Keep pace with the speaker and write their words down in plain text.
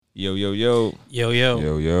Yo, yo, yo. Yo, yo.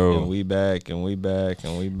 Yo, yo. And we back.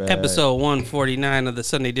 Episode 149 of the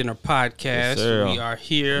Sunday Dinner Podcast. Yes, sir. We are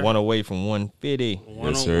here. One away from 150. One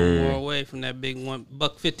Yes, sir. more away from that big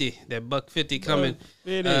 $1.50. That $1.50 coming.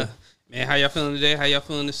 $1.50. Man, how y'all feeling today? How y'all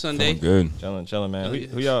feeling this Sunday? Good. Chilling, man. Oh,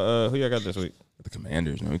 Who y'all got this week? The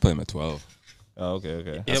Commanders, man. We played them at 12. Oh,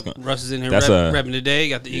 okay. Yep, Russ is in here that's repping today.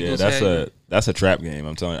 Got the Yeah, Eagles. that's a trap game.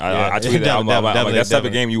 I'm telling you. Yeah. I tweeted that. I'm like, Definitely, that's the type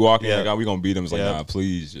of game you walk in, Yeah. like, oh, we gonna beat them. It's like, Yeah. nah,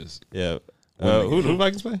 please, just Yeah. Win the Who game.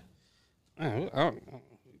 Vikings play? I don't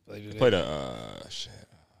play today. play the shit.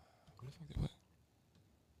 What the fuck they play?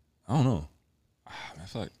 I don't know. Man, I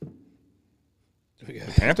feel like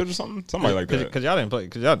the Panthers or something. Somebody like that. Because y'all didn't play.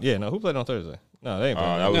 Who played on Thursday? No, they ain't play.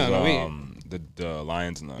 That was No, the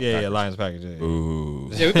Lions and the yeah, Packers. Lions package. Yeah. Ooh,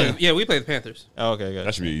 we played the Panthers. Oh, okay, good.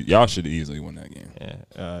 that should be. Y'all should easily win that game.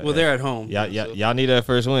 Yeah. Well, they're at home. Y'all need that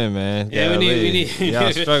first win, man. Yeah, we need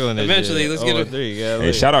Y'all struggling this eventually. year. Let's get it. 0-3,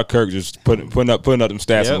 Hey, shout out Kirk just putting up them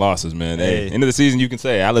stats Yep. and losses, man. Hey, Hey. end of the season, you can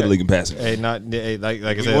say I led the league in passing. Hey, like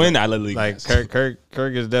I We said, win, I led the league. like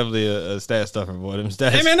Kirk is definitely a stat stuffer, boy. Them stats.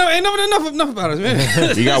 Hey, man, enough about us,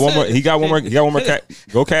 man. He got one more. He got one more.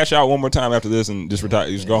 Go cash out one more time after this and just retire.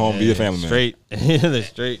 Just go home, be a family man. Straight. They're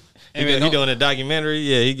straight. Hey, He man, doing a documentary.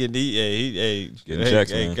 Yeah, he can. Getting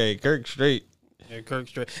checks, man. Hey, Kirk straight. Yeah, Kirk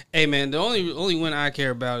straight. Hey, man, the only one I care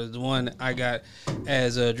about is the one I got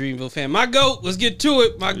as a Dreamville fan. My GOAT, let's get to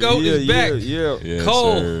it. My GOAT is back. Yeah. Yes,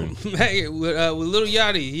 Cole, sir. with Lil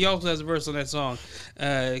Yachty. He also has a verse on that song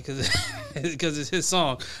because it's his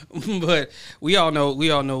song. But we all know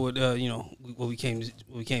what what we came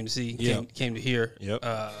to see, came to hear. Yep.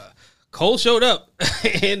 Cole showed up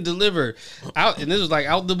and delivered out, and this was like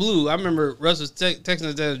out the blue. I remember Russ was texting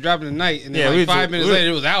us that it was dropping tonight, and then 5 minutes later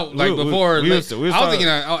it was out. Like before, I was thinking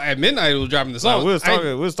at midnight it was dropping the song. we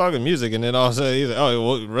was talking music, and then all of a sudden he's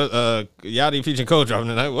like, Yachty featuring Cole dropping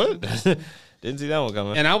tonight. What? Didn't see that one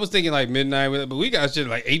coming. And I was thinking like midnight, but we got shit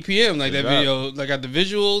like 8 p.m. Like that video, like got the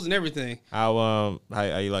visuals and everything. How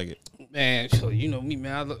you like it? Man, you know me,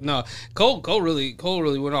 man. No, Cole really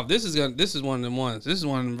went off. This is one of them ones. This is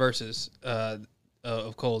one of them verses of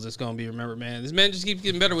Cole's that's gonna be remembered, man. This man just keeps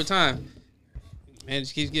getting better with time. Man,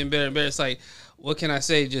 just keeps getting better and better. It's like, what can I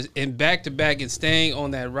say? Just in back to back and staying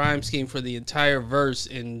on that rhyme scheme for the entire verse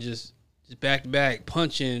and just back to back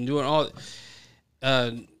punching, doing all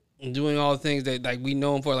the things that like we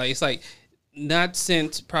know him for. Like it's like. Not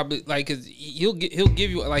since probably like cause he'll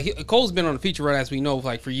give you like Cole's been on a feature run as we know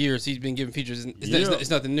like for years. He's been giving features and it's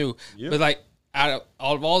nothing new. Yep. But like out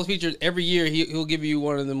of all the features every year he'll give you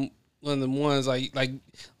one of them ones like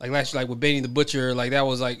last year like with Benny the Butcher, like that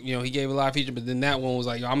was like he gave a lot of features, but then that one was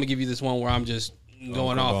like I'm gonna give you this one where I'm just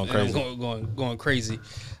going off and I'm going crazy.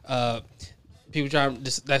 People trying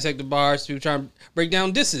to dissect the bars. People trying to break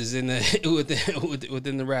down disses in the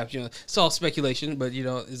within the raps. It's all speculation, but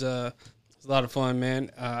it's a lot of fun, man.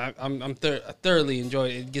 I thoroughly enjoy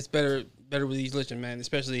it. It gets better with each listen, man.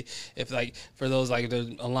 Especially if like for those like there's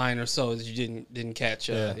a line or so that you didn't catch.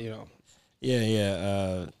 Yeah. I'm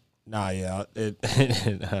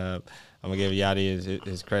gonna give Yachty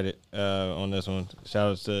his credit on this one.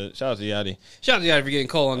 Shout out to Yachty. Shout out to Yachty for getting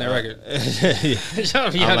Cole on that record. Shout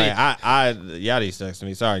out to Yachty. Yachty. Yachty sucks to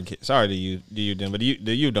me. Sorry to you, Dan, but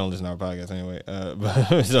you don't listen to our podcast anyway.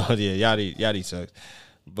 So yeah, Yachty sucks.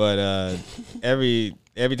 But every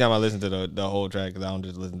time I listen to the whole track, because I don't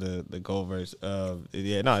just listen to the Cole verse.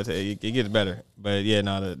 It gets better. But yeah,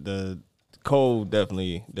 the Cole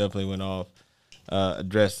definitely went off.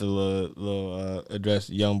 Addressed the little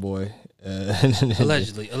addressed young boy.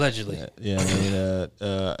 Allegedly. Yeah, I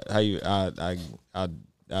mean,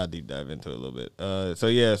 I'll deep dive into it a little bit.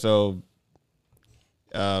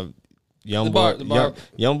 Young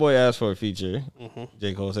boy asked for a feature. Mm-hmm.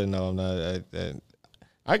 J. Cole said no, I'm not.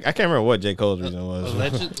 I can't remember what J. Cole's reason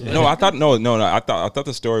was. No, I thought I thought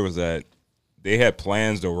the story was that they had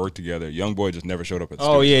plans to work together. Young boy just never showed up at the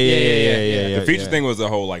studio. Yeah. The feature thing was the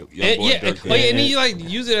whole like young boy. And he like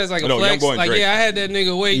use it as like a flex. Like Drake. I had that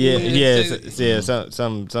nigga wait.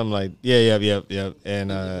 Some like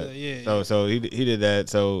and so he did that.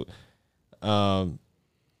 So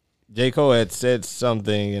J. Cole had said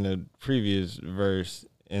something in a previous verse.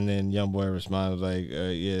 And then young boy responded like,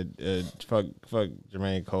 fuck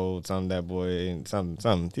Jermaine Cole, something that boy, and something.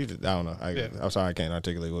 I don't know. I'm sorry, I can't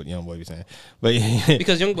articulate what young boy be saying, but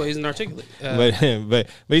because young boy isn't articulate. But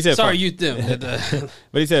he said, sorry, fuck. you them.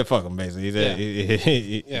 But he said, fuck him. Basically, he said,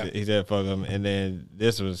 he said, fuck him. And then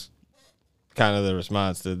this was kind of the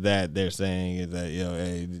response to that. They're saying is that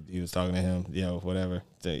hey, he was talking to him, whatever.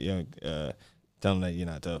 So, tell him that you're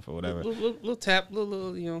not tough or whatever. Little tap,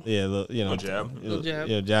 little Yeah, little jab. Little jab.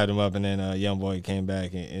 Yeah, jabbed him up, and then Young Boy came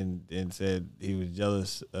back and said he was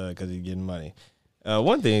jealous because he's getting money.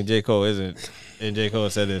 One thing J. Cole isn't, and J. Cole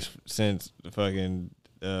said this since fucking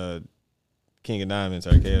King of Diamonds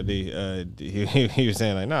or KOD, he was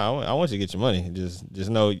saying like, "No, I want you to get your money. Just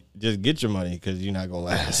get your money because you're not gonna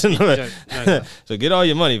last. So get all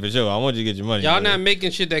your money for sure. I want you to get your money. Y'all not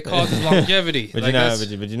making shit that causes longevity, but like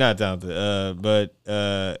you're not talented.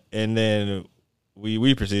 And then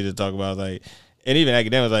we proceeded to talk about like, and even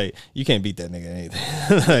academics like, you can't beat that nigga at anything.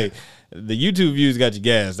 Like, the YouTube views got you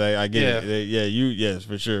gassed. I get it. Yes,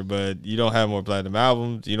 for sure. But you don't have more platinum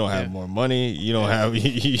albums. You don't have more money. You don't have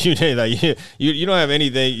you don't have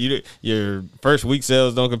anything. Your first week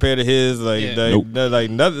sales don't compare to his.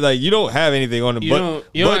 Nothing. Like you don't have anything on the.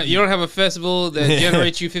 You don't have a festival that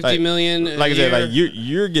generates you 50 million. Like I said, like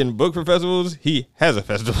you're getting booked for festivals. He has a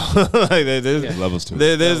festival. Like there's levels to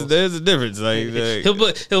it. There's a difference. Like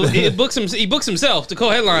he books himself to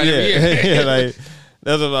co-headline every year. Yeah, like.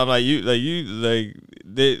 That's what I'm like. Again,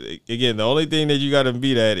 the only thing that you got to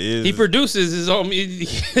beat at is he produces his own.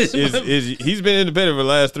 He's been independent for the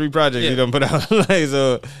last 3 projects he done put out. Like,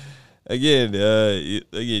 so again,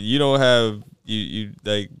 you don't have you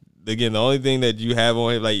like again the only thing that you have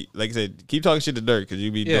on him like I said, keep talking shit to Dirk because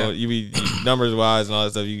you be numbers wise and all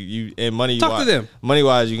that stuff. You and money talk to them. Money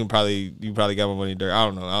wise, you probably got more money than Dirk. I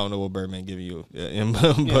don't know what Birdman giving you,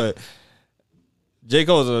 but. J.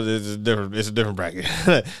 Cole is different. It's a different bracket.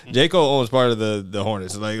 J. Cole owns part of the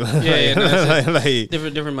Hornets.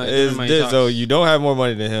 Different money. So you don't have more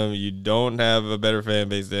money than him. You don't have a better fan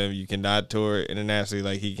base than him. You cannot tour internationally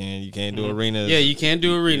like he can. You can't do arenas. Yeah, you can't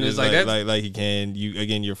do arenas like that. Like he can.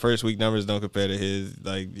 Your first week numbers don't compare to his.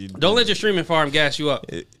 Don't let your streaming farm gas you up.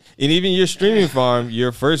 And even your streaming farm,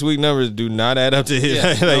 your first week numbers do not add up to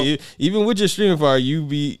his. Yeah, even with your streaming farm, you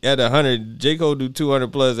be at 100. J. Cole do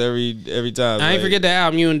 200 plus every time. I ain't forget the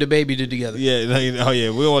album you and the baby did together. Yeah, we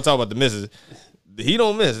don't want to talk about the misses. He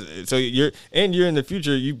don't miss. So you're in the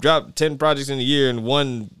future. You drop 10 projects in a year, and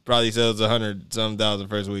one probably sells 100-some thousand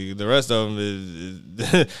first week. The rest of them is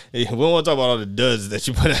we don't want to talk about all the duds that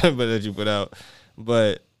you put out.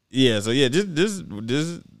 But yeah, so yeah, just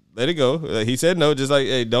let it go. He said no, just like,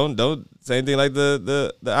 hey, don't same thing like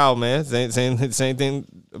the owl man. Same thing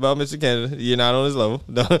about Mr. Canada. You're not on his level.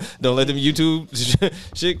 Don't let them YouTube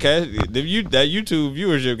shit cash. That YouTube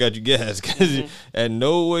viewership got you gas because at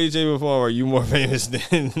no way, shape, or form are you more famous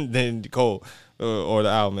than Cole or the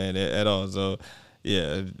owl man at all. So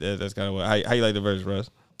yeah, that's kind of what. How you like the verse, Russ?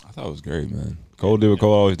 I thought it was great, man. Cole did what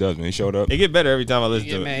Cole always does, man. He showed up. It get better every time I listen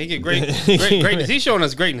to it. Man, he get greatness. He's showing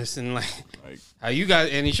us greatness and like how you guys,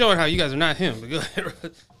 and he's showing how you guys are not him. But go ahead.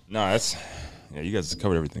 No, you guys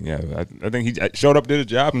covered everything. Yeah, I think he showed up, did his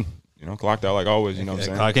job, and clocked out like always. You know what I'm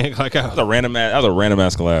saying? Clock in, clock out. That was a random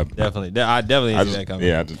ass collab. Definitely, I definitely didn't see that coming.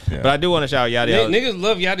 Yeah, but I do want to shout Yachty out. Niggas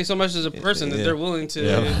love Yachty so much as a person that they're willing to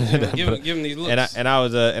give him these looks. And I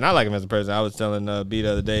like him as a person. I was telling B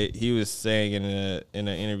the other day. He was saying in an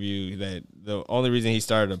interview that the only reason he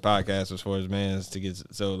started a podcast was for his mans to get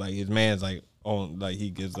his mans he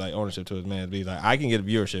gives ownership to his mans. But he's like, I can get a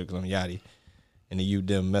viewership because I'm Yachty, and then you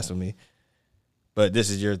them mess with me. But this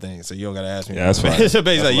is your thing, so you don't gotta ask me. Yeah, that's fine. So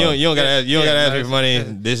basically, you don't gotta ask me for money.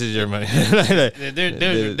 This is your money.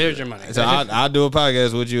 There's your money. So I'll do a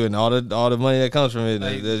podcast with you, and all the money that comes from it.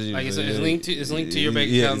 It's linked to your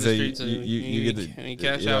bank account in the street. So you get the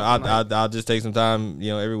cash out. I'll just take some time,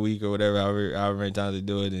 every week or whatever, however many times they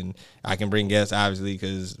do it, and I can bring guests obviously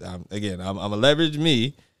because I'm a leverage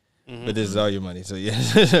me. But this is all your money. So yeah,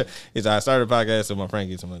 I started a podcast so my friend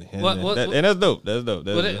gets some money, and that's dope. That's dope.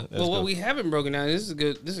 What we haven't broken down. This is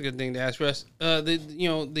a good thing to ask Russ. The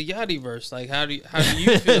Yachty verse. Like how do you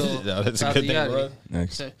feel? No, that's a good thing, bro.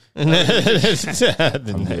 Next.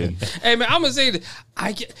 Hey man, I'm gonna say that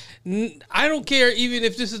I don't care even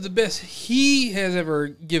if this is the best he has ever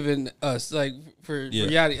given us. Like for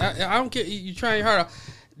Yachty, I don't care. You trying hard.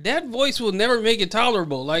 That voice will never make it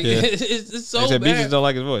tolerable. Like it's so bad. Bitches don't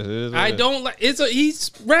like his voice. I don't like. He's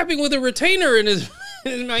rapping with a retainer in his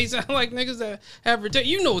mouth. He sound like niggas that have retainer.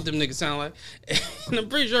 You know what them niggas sound like. And I'm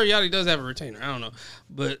pretty sure Yachty does have a retainer. I don't know,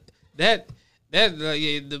 but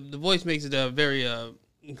the voice makes it very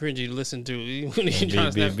cringy to listen to when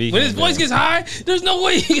his voice gets high. There's no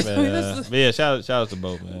way. But yeah, shout out to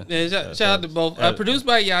both, man. Yeah, shout out to both. Produced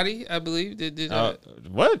by Yachty, I believe.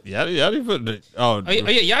 What? Yachty put the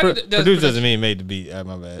Yachty produced doesn't mean made the beat.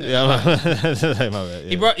 My bad. Yeah, my bad.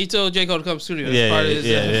 Yeah. He told J. Cole to come to the studio. Yeah.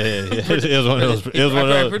 It was one of those. It was one of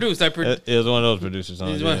those. It was one of those producers.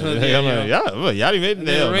 Yachty made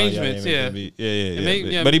the arrangements. Yeah.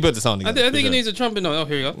 But he put the song together. I think it needs a trumpet note. Oh,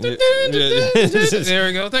 here you go. There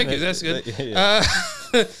we go. Thank you. That's good.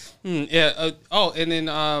 And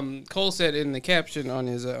then Cole said in the caption on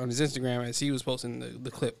his Instagram as he was posting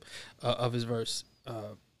the clip of his verse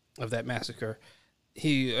of that massacre,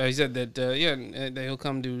 he said that that he'll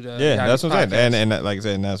come do the that's what I'm saying. And like I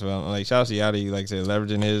said, and that's what I'm like. Shout out to Yachty, like I said,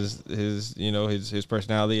 leveraging his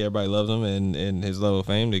personality. Everybody loves him and his level of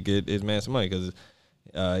fame to get his man some money because.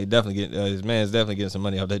 He definitely his man's definitely getting some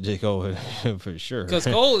money off that J. Cole for sure. Because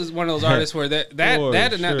Cole is one of those artists where that's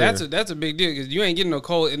a big deal because you ain't getting no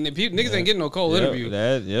Cole and niggas ain't getting no Cole interview.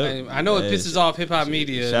 I know it pisses off hip hop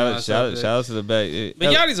media. Shout out to the back.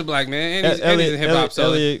 But Yachty's a black man and he's in hip hop.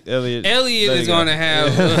 So Elliot is gonna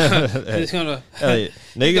have he's gonna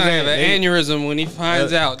have an aneurysm when he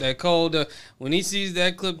finds out that Cole. When he sees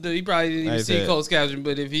that clip, he probably didn't even see Cole's caption.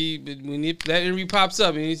 But when that interview pops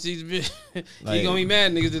up and he sees, he gonna be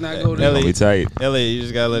mad. Niggas did not go to. Elliot, tight. Elliot, you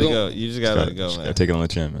just gotta let it go. You just gotta let it go, man. Gotta take it on the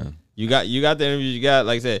chin, man. You got the interview. You got,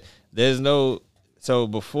 like I said, there's no. So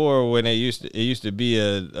before when it used to be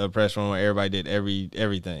a press room where everybody did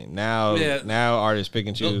everything. Now artists pick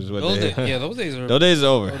and choose those days are those days are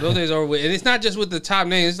over. Those days are over. And it's not just with the top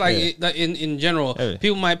names. It's like in general,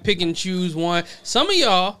 people might pick and choose one. Some of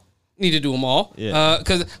y'all need to do them all.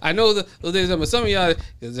 Because I know those days, but some of y'all,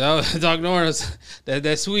 because I was talking to Orange, that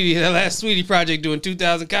last Sweetie project doing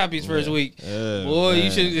 2,000 copies first week. Boy, man. You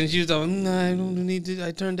should. And she was like, nah, I don't need to.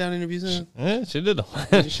 I turned down interviews. Yeah, she did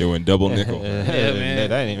them. She went double nickel. Man.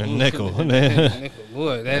 That ain't even nickel.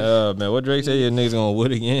 Boy, man, what Drake say? Your niggas gonna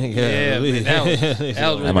wood again?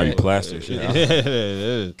 That might be plaster shit.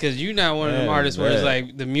 Because you not one of them artists where it's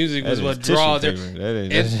like the music was what draws it.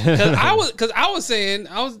 Because I was saying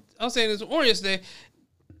this to Orange yesterday.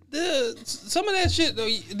 Some of that shit, though,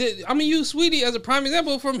 I'm gonna use Sweetie as a prime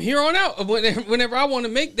example from here on out. Whenever I want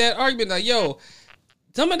to make that argument, like, yo,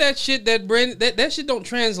 some of that shit that shit don't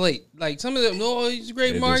translate. Like some of them, he's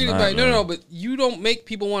great marketing, but no, but you don't make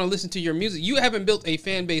people want to listen to your music. You haven't built a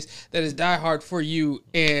fan base that is diehard for you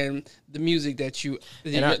and the music that your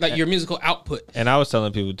musical output. And I was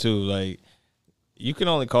telling people too, like, you can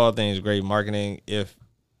only call things great marketing if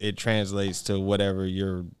it translates to whatever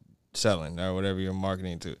you're selling or whatever you're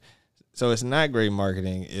marketing to. So it's not great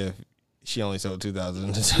marketing if she only sold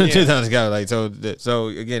 2,000 copies. Like so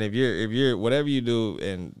again, if you're whatever you do,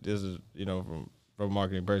 and this is from a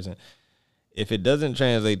marketing person, if it doesn't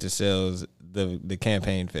translate to sales, the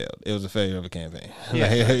campaign failed. It was a failure of a campaign.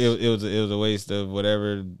 It was a waste of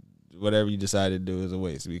whatever you decided to do is a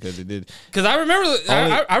waste because it did. Because I remember,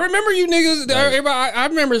 I remember you niggas. I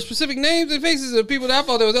remember specific names and faces of people that I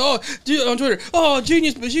thought they was on Twitter. Oh,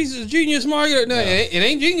 genius, but she's a genius marketer. No, it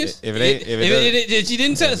ain't genius. If she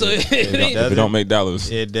didn't say so. If it don't make dollars,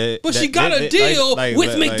 but she got a deal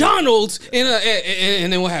with McDonald's,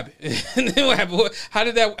 and then what happened? And then what happened? How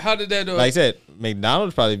did that? Like I said,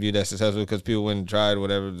 McDonald's probably viewed that successful because people went and tried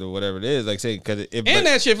whatever it is. Like say because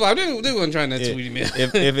that shit flopped. They weren't trying that Sweetie meal.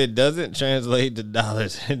 If it doesn't translate to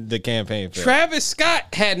dollars, the campaign failed. Travis Scott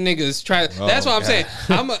had niggas try. That's what I'm saying.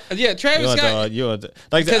 Travis Scott.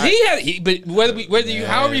 But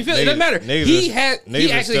however you feel, it doesn't matter. He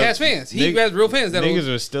actually has fans. He has real fans. Niggas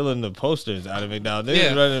were stealing the posters out of McDonald's.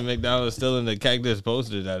 Niggas running McDonald's stealing the cactus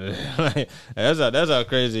posters out of it. That's how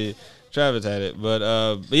crazy Travis had it, but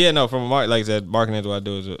yeah, no. From like I said, marketing is what I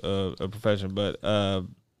do as a profession. But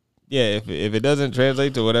yeah, if it doesn't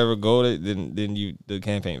translate to whatever goal, then the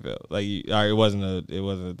campaign failed. Like it wasn't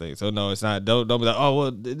a thing. So no, it's not. Don't be like, oh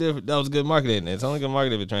well, that was good marketing. It's only good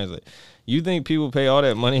marketing if it translates. You think people pay all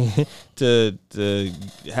that money to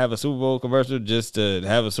have a Super Bowl commercial just to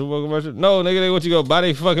have a Super Bowl commercial? No, nigga, they want you to go buy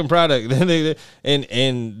their fucking product.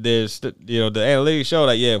 and there's the analytics show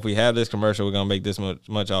like, yeah, if we have this commercial, we're gonna make this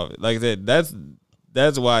much off it. Like I said,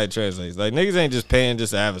 that's why it translates. Like niggas ain't just paying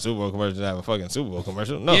just to have a Super Bowl commercial to have a fucking Super Bowl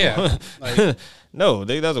commercial. No, no,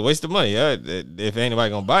 that's a waste of money. If ain't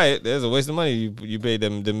nobody gonna buy it, there's a waste of money. You paid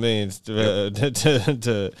them the millions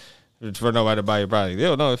for nobody to buy your product.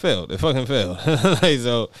 No, it failed. It fucking failed.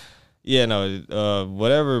 So, yeah, no,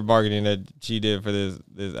 whatever marketing that she did for this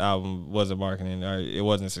album wasn't marketing. Or it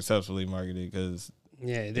wasn't successfully marketed because,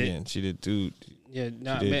 again, she did too. Yeah,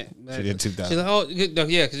 nah, she did 2,000. She's like, oh,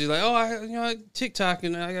 yeah, because she's like, oh, I TikTok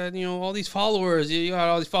and I got all these followers. You got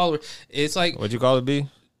all these followers. It's like what'd you call it, B?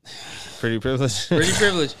 Pretty privileged. Pretty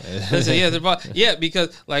privileged. Listen,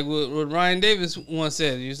 because like what Ryan Davis once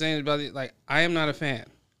said, you're saying about it, like I am not a fan.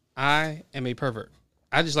 I am a pervert.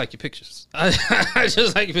 I just like your pictures. I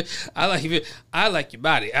like your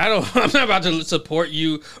body. I'm not about to support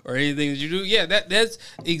you or anything that you do. Yeah, that's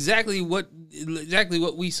exactly what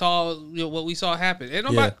we saw. What we saw happen.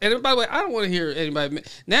 And by the way, I don't want to hear anybody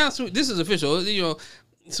now. This is official.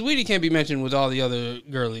 Saweetie can't be mentioned with all the other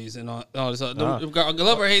girlies and all this.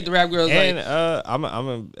 Love or hate the rap girls. And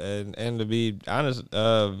and to be honest,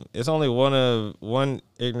 it's only one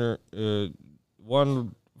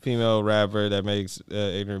female rapper that makes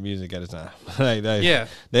ignorant music at a time.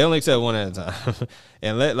 They only accept one at a time.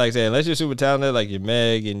 And like I said, unless you're super talented, like you're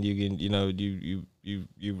Meg, and you can,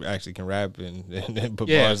 you actually can rap and put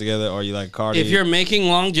bars together, or you like Cardi. If you're making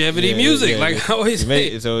longevity music, I always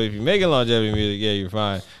say. So if you're making longevity music, you're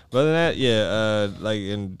fine. But other than that, like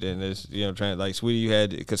and it's trying like Sweetie, you had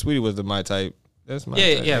because Sweetie was my type. That's my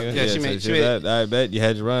type. She made I bet you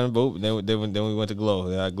had to run, boop. Then we went to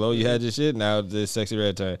Glow. Glow, you had your shit. Now the Sexy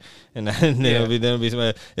Red turn, and then it'll be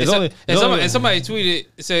somebody. Somebody tweeted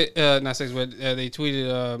said not Sexy Red. They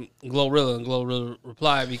tweeted Glorilla, and Glorilla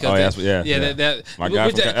replied because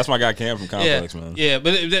that's my guy Cam from Complex, man. Yeah,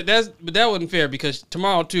 but that wasn't fair because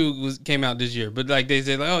Tomorrow 2 came out this year, but like they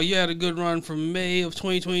said, like, oh, you had a good run from May of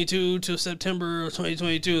 2022 to September of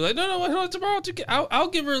 2022. Like no, Tomorrow 2. I'll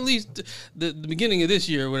give her at least the beginning of this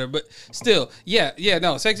year or whatever, but still,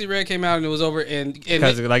 no, Sexy Red came out and it was over, and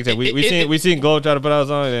because like I said, we seen Glow try to put out a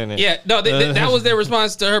song, and that was their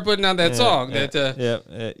response to her putting out that song. And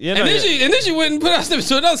then she went and put out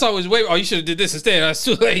so another song was you should have did this instead. I was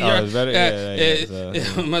too late. It's better.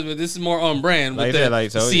 But this is more on brand with the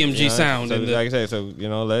CMG sound. So, like I said, so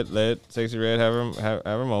let Sexy Red have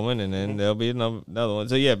her moment, and then there'll be another one.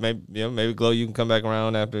 So maybe Glow, you can come back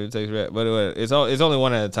around after Sexy Red, but it's only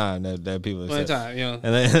one at a time that people accept. Time,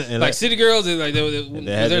 and like City Girls is like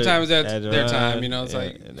their time is at their time, it's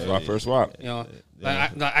like swap first swap.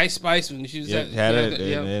 Like Ice Spice when she was and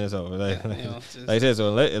it's over. Like I said,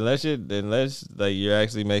 so unless like you're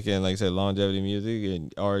actually making, like I said, longevity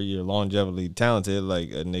music, or you're longevity talented,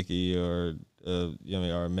 like a Nicki or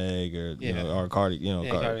or Meg or Cardi,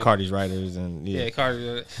 Cardi's writers and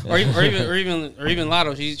Cardi, or even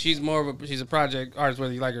Lotto. She's a project artist,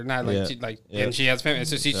 whether you like her or not. And she has family,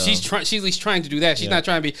 so she's at least trying to do that. She's not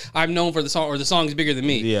trying to be I'm known for the song or the song is bigger than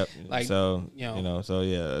me. Yeah, like so So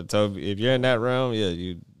if you're in that realm,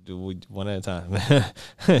 you do one at a time.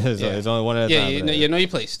 It's only one at a time. Know your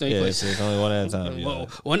place. It's only one at a time.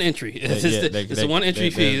 One entry. It's a one entry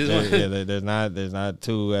fee. There's not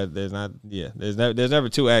two. There's never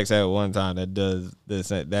two acts at one time that does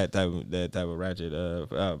that type of ratchet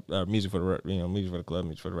music for the music for the club,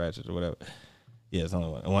 music for the ratchets or whatever. Yeah, it's only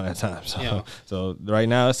one at a time. So right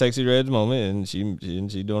now it's Sexy Red's moment, and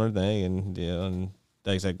she doing her thing, and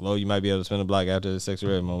like I said, Glow, you might be able to spin the block after the Sexy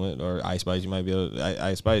Red moment, or Ice Spice, you might be able to.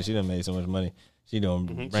 Ice Spice, she done made so much money. She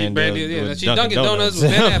doing brand deals. She Dunkin' Donuts with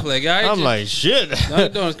Ben Affleck, guys. I'm like, shit.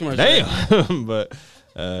 Dunkin' Donuts commercial. Damn. But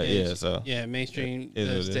mainstream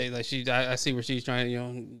state. Like I see where she's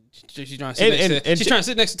trying. She's trying to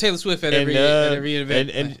sit next to Taylor Swift at every event.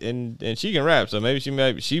 And she can rap, so maybe she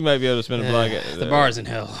might be able to spin the block. The bar's in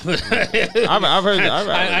hell. I've heard.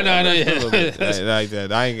 I know. Like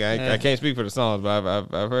that. I can't speak for the songs, but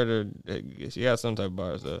I've heard her. She got some type of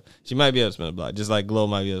bars, so she might be able to spin the block, just like Glow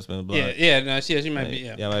might be able to spin the block. She might be.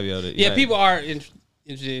 Yeah, might be able to. Yeah, people are interested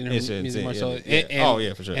in her music more so.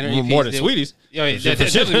 For sure. More than Sweeties.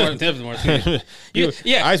 Definitely more Sweeties.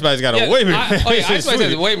 Ice Spice got a way more. Ice Spice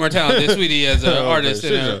has way more talent than Sweetie as an artist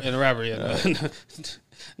and a rapper.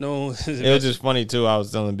 No, it was just funny too. I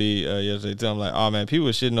was telling B yesterday too. I'm like, oh man, people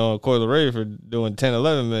shitting on Coi Leray for doing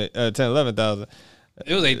 11,000.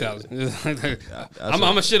 It was 8,000. I'm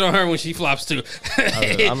gonna shit on her when she flops too.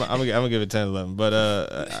 I'm gonna give it 10, 11. But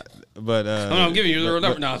I'm giving you the real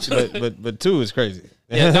number now. But 2 is crazy.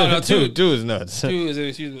 Yeah, no, 2 is nuts. 2 is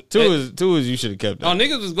you should have kept that. Oh,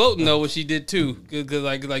 niggas was gloating though what she did too, because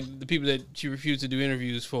like the people that she refused to do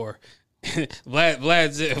interviews for.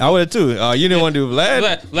 Vlad said, I would have too. You didn't want to do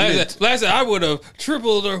Vlad? Vlad said I would have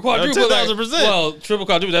tripled or quadrupled. 10,000%. Well, triple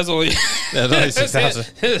quadruple. That's only 6,000,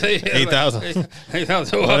 8,000,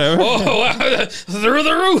 8,000. Whatever. Oh, wow. Through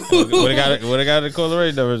the roof. Would have got the Coi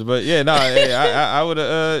Leray numbers, but I would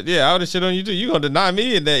have. I would have shit on you too. You gonna deny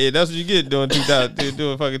me, and that's what you get doing 2,000,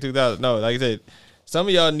 doing fucking 2,000. No, like I said. some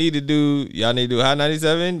of y'all need to do Hot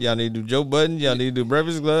 97. Y'all need to do Joe Budden. Y'all need to do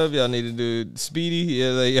Breakfast Club. Y'all need to do Speedy.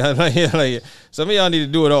 Yeah, like some of y'all need to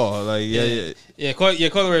do it all. Like Coil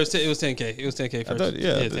it was 10K. It was 10K first.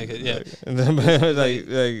 10K. Yeah.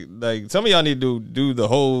 like some of y'all need to do the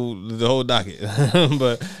whole docket,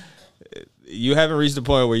 but. You haven't reached the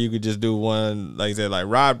point where you could just do one, like I said, like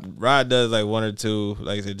Rod does like one or two.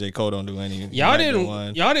 Like I said, J. Cole don't do any. Y'all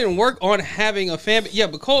didn't work on having a fan base. Yeah,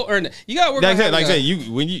 but Cole earned it. You gotta work on having like I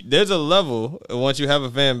said, there's a level once you have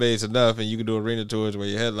a fan base enough and you can do arena tours where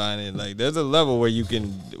you're headlining, like there's a level where you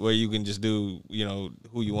can just do,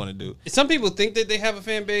 who you want to do. Some people think that they have a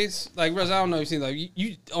fan base. Like Russ, I don't know if you've seen like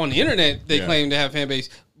you on the internet they claim to have a fan base.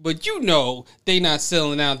 But they not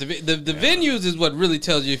selling out. The venues is what really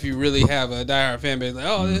tells you if you really have a diehard fan base.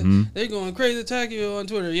 Like, they're going crazy attack you on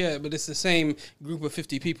Twitter. Yeah, but it's the same group of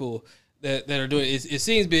 50 people that are doing it. It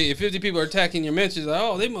seems big. If 50 people are attacking your mentions,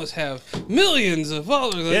 like, they must have millions of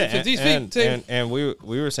followers. And we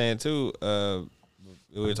were saying too, we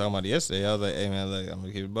were talking about it yesterday. I was like, hey man, I'm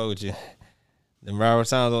gonna keep it bold with you. The viral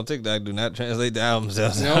sounds on TikTok do not translate to album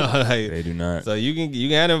sales. No, like, they do not. So you can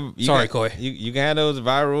have them. Coy. You can have those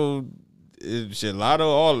viral shit. Lotto,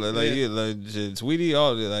 all like shit, Sweetie,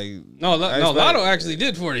 all like. No, Lotto actually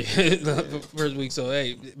did 40 the first week. So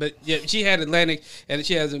hey, but yeah, she had Atlantic and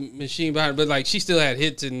she has a machine behind her, but like she still had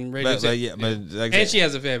hits and radio. And she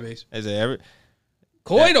has a fan base.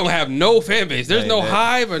 Coy don't have no fan base. There's no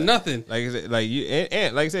hive or nothing. Like I said, like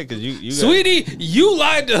I said, because you Sweetie, you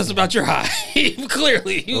lied to us about your hive.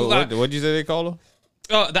 Clearly, you lied. What'd you say they call them?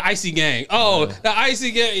 Oh, the Icy Gang. Oh, the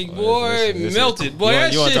Icy Gang, boy, melted. Boy,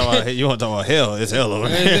 you want to talk about hell? It's hell over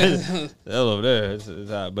there. Hell over there. It's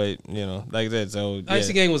hot, but like I said, so the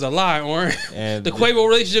Icy Gang was a lie, Oren. And the Quavo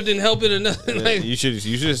relationship didn't help it or nothing. You should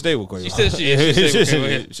stay with Quavo. You should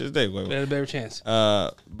stay with Quavo. Had a better chance.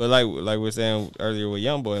 But like we were saying earlier with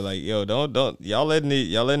YoungBoy, like don't y'all letting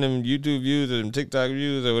them YouTube views or them TikTok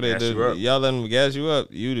views or whatever, y'all letting them gas you up.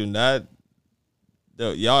 You do not.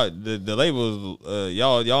 Y'all the labels,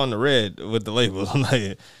 y'all in the red with the labels.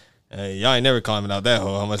 Like, y'all ain't never climbing out that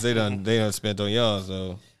hole. How much they done spent on y'all.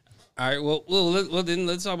 So, all right, well then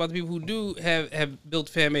let's talk about the people who do have built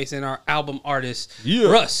fan base and are album artists. Yeah.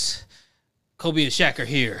 Russ, Kobe and Shaq are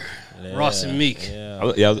here. Yeah, Ross and Meek. Yeah, I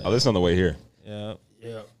listened on the way here. Yeah.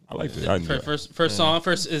 I liked it. First song,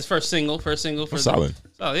 first single for solid.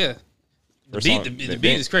 Oh yeah. The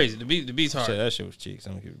beat is crazy. The beat's hard. That shit was cheeks.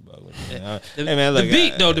 I'm gonna keep it about with you. Hey man, look,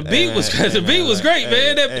 the beat was great,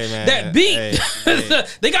 man. That beat,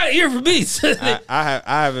 they got an ear for beats. I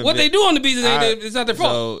haven't. What they do on the beats, it's not their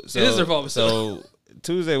fault. It is their fault. So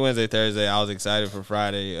Tuesday, Wednesday, Thursday, I was excited for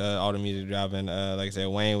Friday. All the music dropping. Like I said,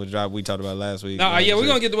 Wayne was dropped. We talked about it last week. We're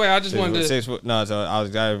gonna get the way. I just wanted to. So I was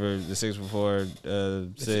excited for the 6 before 6.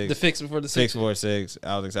 The fix before the 6. 6 before 6.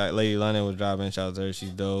 I was excited. Lady London was dropping. Shout out to her. She's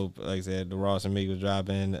dope. Like I said, the Ross and Meek was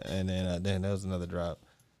dropping, and then there was another drop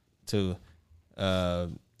too.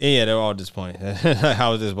 And yeah, they were all disappointed. I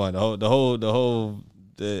was disappointed. I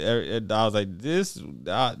was like, this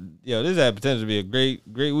had potential to be a great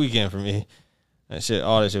weekend for me.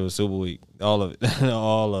 All that shit was super weak. All of it.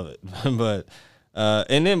 All of it. But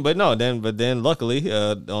then luckily,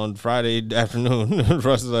 on Friday afternoon, Russ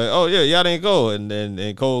was like, oh yeah, y'all didn't go.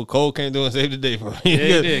 And Cole came through and saved the day for me. Yeah,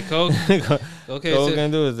 he did. Cole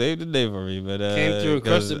came through and saved the day for me. But came through,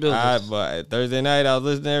 crushed the buildings. But Thursday night, I was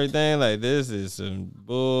listening to everything like, this is some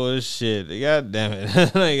bullshit. God damn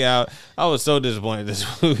it. Like, I was so disappointed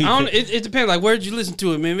this week. It depends. Like, where did you listen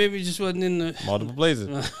to it, man? Maybe it just wasn't in the multiple places.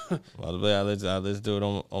 I listened to it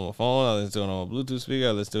on my phone. I listened to it on my Bluetooth speaker.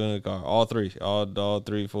 I listened to it in the car. All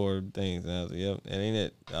 3, 4 things. And I was like, yep, that ain't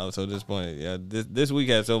it. I was so disappointed. Yeah, this week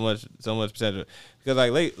had so much potential because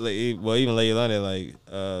even Lady London, like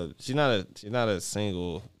she's not a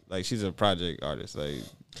single, like she's a project artist. Like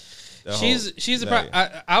she's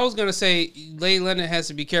I was gonna say Lady London has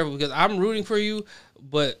to be careful because I'm rooting for you,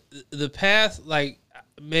 but the path, like,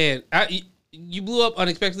 man, you blew up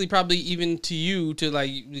unexpectedly, probably even to you,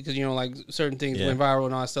 like, because like certain things went viral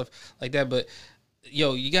and all that stuff like that. But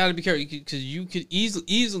you got to be careful because you could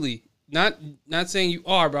easily not saying you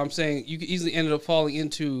are, but I'm saying you could easily end up falling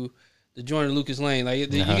into the Jordan Lucas lane. Like you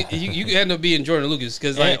could end up being Jordan Lucas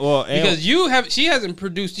because she hasn't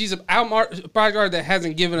produced. She's an project artist that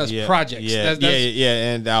hasn't given us projects.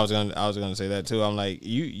 And I was gonna say that too. I'm like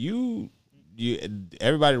you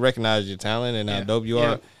everybody recognizes your talent and how dope you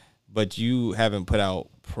are, but you haven't put out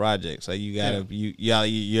projects. Like you gotta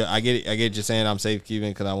I get it. You're saying I'm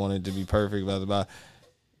safekeeping because I want it to be perfect. Blah blah blah.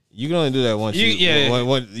 You can only do that once.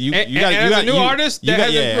 You got as a new artist. You got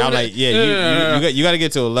I'm like you got to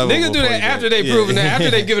get to a level. Niggas do that after they proven that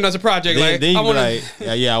after they've given us a project. Then I want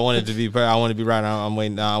I want it to be. I want to be right. I'm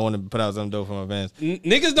waiting. I want to put out something dope for my fans.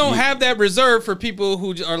 Niggas don't have that reserve for people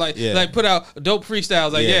who are like put out dope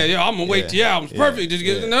freestyles. Like I'm gonna wait till the album's perfect.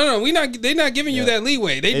 No, we not. They not giving you that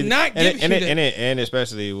leeway. They not giving you that. And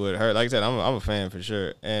especially with her, like I said, I'm a fan for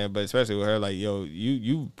sure. But especially with her, like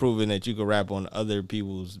you've proven that you can rap on other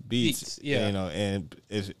people's beats, and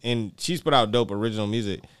she's put out dope original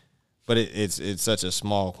music, but it's such a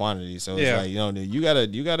small quantity, so it's like you gotta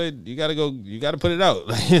put it out.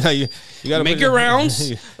 you gotta make your rounds.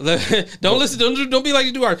 Don't be like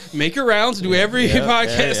you do art. Make your rounds. Do every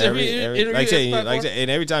podcast, every interview. Like I said, and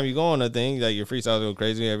every time you go on a thing, like your freestyles go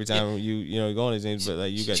crazy. Every time you go on these things, but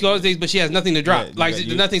like you got she goes on things, but she has nothing to drop.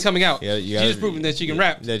 Nothing's coming out. She's just proving that she can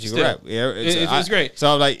rap. That you can rap. Yeah, it's great.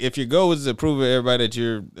 So like, if your goal is to prove to everybody that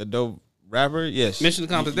you're a dope rapper, yes, mission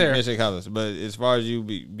accomplished there. Mission accomplished. But as far as you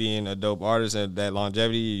being a dope artist and that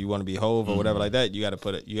longevity, you want to be Hove or whatever like that, you got to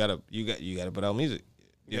put it. You got to put out music,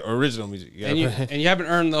 original music. And you haven't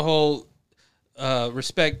earned the whole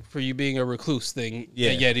respect for you being a recluse thing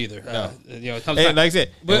yet either. No. It comes like I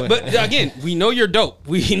said, but again, we know you're dope.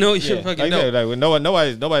 We know you're fucking dope. Like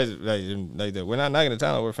nobody's like that. We're not knocking the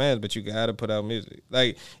talent. We're fans, but you got to put out music.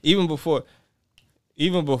 Like even before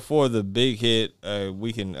the big hit,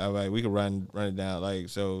 we can run it down. Like,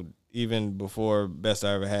 so even before Best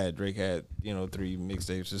I Ever Had, Drake had 3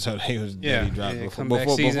 mixtapes or something. He was dropped comeback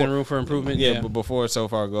season, room for improvement. But before So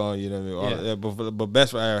Far Gone, but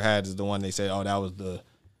Best I Ever Had is the one they said, that was the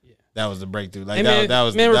breakthrough. Like that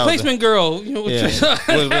was Replacement Girl. Well,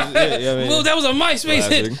 that was a MySpace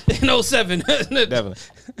hit in 07. Definitely,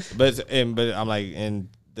 but I'm like, and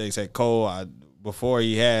they said Cole. Before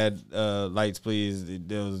he had Lights Please,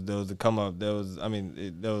 there was the come up. There was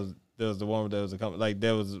the one that was a come, like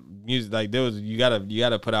there was music, like there was you gotta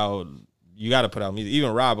put out music.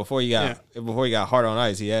 Even Rob before he got Heart on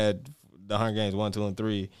Ice, he had the Hunger Games 1, 2, and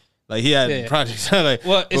 3. Like he had projects. Like,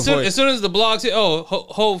 well, as soon as the blogs hit,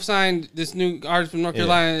 Hove signed this new artist from North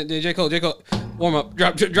Carolina, J. Cole, warm up,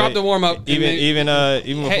 drop the warm up. Even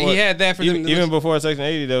before he had that for them. Even before Section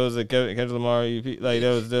 80, there was a Kendrick Lamar EP. Like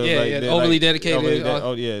there was overly dedicated.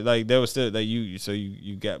 Like there was still like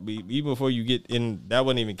you got even before you get in. That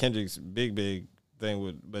wasn't even Kendrick's big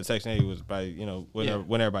thing but Section 80 was probably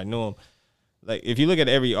when everybody knew him. Like if you look at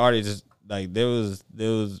every artist. Like there was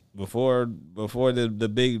before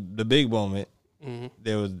the big moment. Mm-hmm.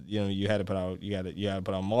 There was you had to put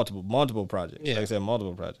out multiple projects. Like I said,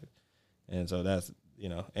 multiple projects, and so that's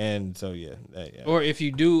and so Or if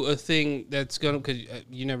you do a thing that's gonna, because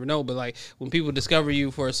you never know, but like when people discover you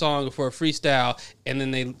for a song or for a freestyle, and then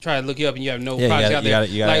they try to look you up and you have no project out there.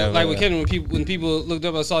 Like with Kendrick, when people looked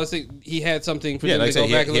up, I saw this thing. He had something for them to go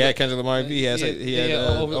back and look. He had Kendrick Lamar. He had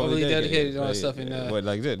overly dedicated and all that stuff. And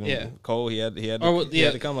like that. Cole. He had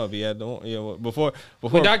to come up. He had before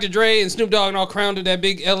when Dr. Dre and Snoop Dogg and all crowned at that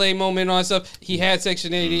big LA moment and all that stuff. He had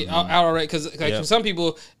Section 80 out already, because for some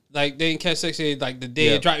people. Like they didn't catch Section 80 like the day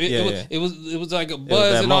it dropped. It was like a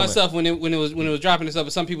buzz and all that stuff when it was dropping and stuff.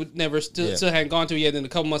 But some people never still hadn't gone to it yet. Then a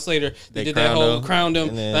couple months later, they did that whole crowned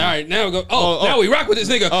him. Like, all right, now we go. Now we rock with this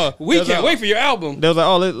nigga. We can't wait for your album. They was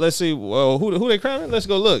like, let's see, who they crowning? Let's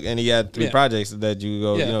go look. And he had 3 projects that you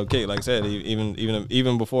go, kick. Like I said,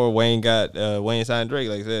 even before Wayne got Wayne signed Drake.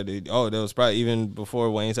 Like I said, there was probably even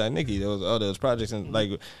before Wayne signed Nicki. There was projects and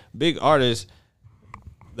like big artists.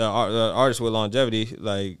 The artists with longevity,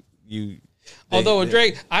 like Although with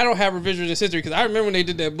Drake, I don't have revisions history because I remember when they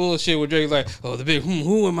did that bullshit with Drake, like, the big,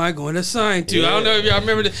 who am I going to sign to? I don't know if y'all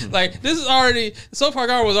remember this. Like, this is already, So Far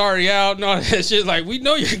Gone was already out and all that shit. Like, we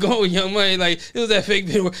know you're going with Young Money. Like, it was that fake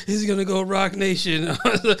video where he's going to go Rock Nation,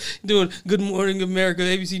 doing Good Morning America,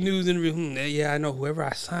 ABC News interview. I know whoever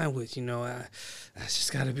I sign with, that's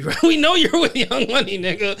just gotta be right. We know you're with Young Money,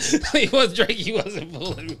 nigga. He was Drake. He wasn't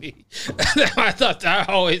fooling me. I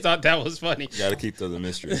always thought that was funny. Gotta keep the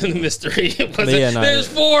mystery. The mystery. There's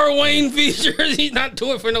 4 Wayne features. He's not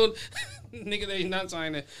doing for no nigga that he's not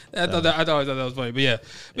signing. I always thought that was funny.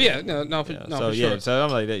 For sure. So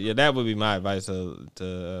I'm like that. That would be my advice to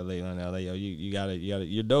Layla now. Like, you gotta,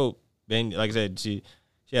 you're dope. Ben, like I said, she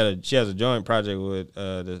has a joint project with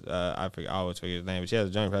I always forget his name, but she has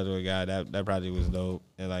a joint project with a guy. That project was dope,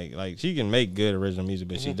 and like she can make good original music,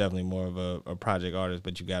 but she's definitely more of a project artist.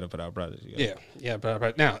 But you got to put out projects.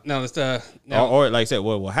 But now let's or like I said,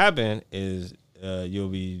 what will happen is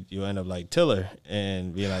you'll end up like Tiller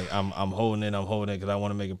and be like, I'm holding it because I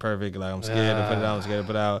want to make it perfect. Like I'm scared to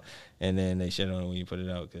put it out, and then they shit on it when you put it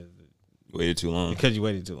out because Waited too long. Because you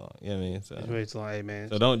waited too long. You know what I mean? So Waited too long, hey, man.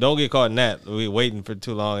 So don't get caught in that. We waiting for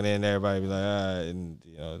too long, and then everybody be like, and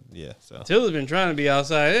yeah. So Tiller's been trying to be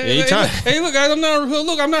outside. Hey, Yeah, he trying. Hey, look, guys, I'm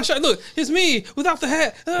not shy. Look, it's me without the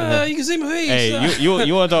hat. You can see my face. Hey, you want to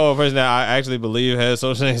talk about a person that I actually believe has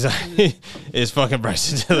social anxiety? Is fucking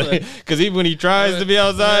Bryson Tiller. Because even when he tries to be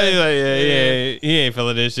outside, he's like, he ain't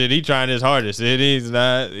feeling this shit. He trying his hardest. And he's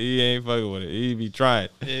not. He ain't fucking with it. He be trying.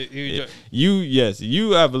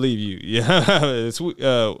 You, I believe you. Yeah,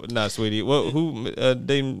 not Sweetie. What? Who?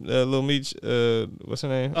 Lil Meech. What's her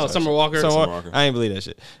name? Oh, Summer Walker. I ain't believe that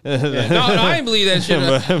shit. No, I ain't believe that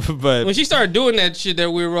shit. but when she started doing that shit,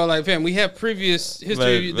 that we were all like, fam, we have previous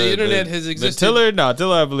history. The internet has existed. Tiller,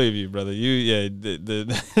 I believe you, brother.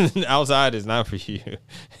 The outside is not for you.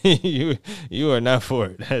 you are not for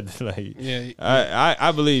it. Like,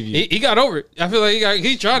 I believe you. He got over it. I feel like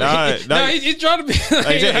he's trying to. He's trying to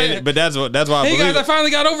be. But that's why I believe. I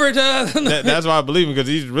finally got over it. That's why I believe him, because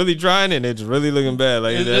he's really trying and it's really looking bad.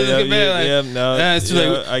 Like, it's looking bad. It's too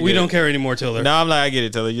late. We don't care anymore, Tiller. No, I'm like, I get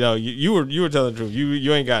it, Tiller. You were telling the truth.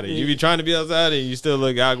 You ain't got it. You be trying to be outside and you still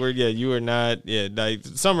look awkward. Yeah, you are not. Yeah, like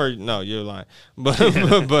Summer. No, you're lying. But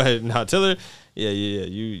no, Tiller. Yeah.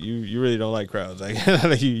 You really don't like crowds.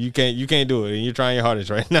 Like you can't do it, and you're trying your hardest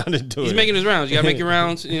right now to do it. He's making his rounds. You gotta make your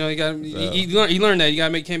rounds. You got. You learn that. You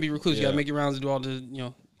gotta can't be recluse. You gotta make your rounds and do all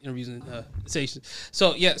the interviews and stations.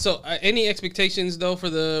 So any expectations though for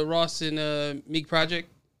the Ross and Meek project?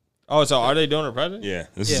 Oh, so are they doing a project? Yeah,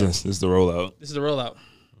 this is the rollout. This is the rollout.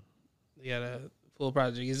 They got a full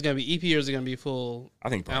project. Is it gonna be EP or is it gonna be full? I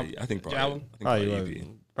think probably album.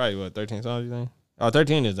 Probably what 13 songs? You think? Oh,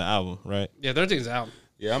 13 is the album, right? Yeah, 13 is the album.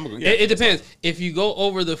 Yeah, it depends. If you go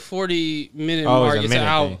over the 40-minute mark, it's an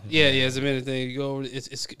album. Yeah, it's a minute thing. You go over,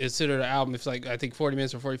 it's considered an album. It's like I think 40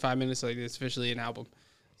 minutes or 45 minutes. Like it's officially an album.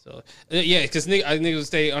 So because niggas will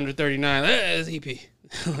stay under 39. It's EP.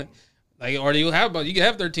 Like, or you can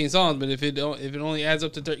have 13 songs, but if it only adds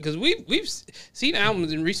up to 30, because we've seen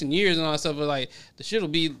albums in recent years and all that stuff, but like the shit will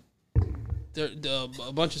be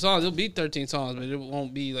a bunch of songs. It'll be 13 songs, but it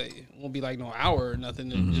won't be like no hour or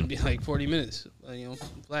nothing. It'll just be like 40 minutes,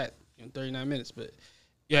 flat, 39 minutes. But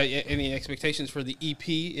yeah, any expectations for the EP?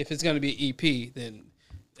 If it's gonna be an EP, then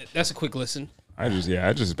that's a quick listen. I just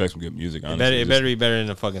expect some good music. Honestly, it better be better than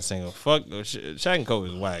the fucking single. Fuck, Shaq and Kobe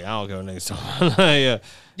is whack. I don't care what niggas talking.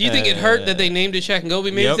 Do you think it hurt that they named it Shaq and Kobe?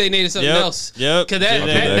 Maybe if they named it something else. Yep. Because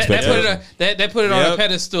that put it on a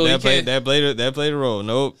pedestal. That played a role.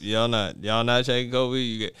 Nope. Y'all not Shaq and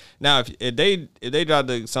Kobe. Now if they dropped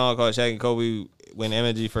the song called Shaq and Kobe when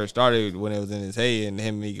MG first started, when it was in his heyday, and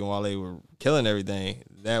him, Meek, and Wale were killing everything,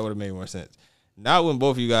 that would have made more sense. Not when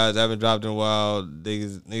both of you guys haven't dropped in a while.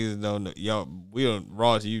 Niggas don't know. Y'all, we don't.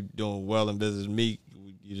 Ross, you doing well in business. Meek,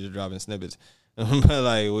 you just dropping snippets. But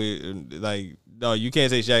no, you can't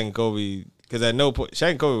say Shaq and Kobe, because at no point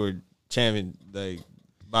Shaq and Kobe were champion, like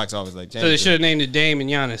box office, like champion. So they should have named it Dame and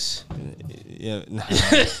Giannis. Yeah. Nah.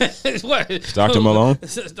 What? Dr. Malone.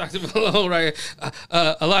 Dr. Malone, right?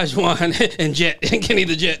 Olajuwon and Jet and Kenny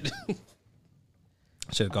the Jet.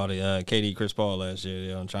 Should have called it KD Chris Paul last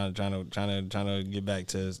year. I'm trying to get back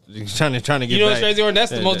to trying to get back. You know what's crazy?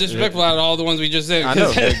 That's the most disrespectful out of all the ones we just said. I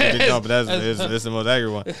know, but that's the most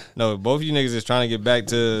accurate one. No, both of you niggas is trying to get back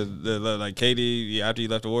to the like KD after you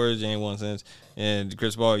left the Warriors, you ain't won since, and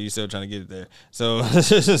Chris Paul, you still trying to get it there. So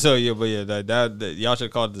yeah, but yeah, that y'all should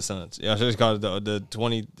have called it the Suns. Y'all should have called it the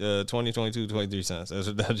 2022-23 Suns. That's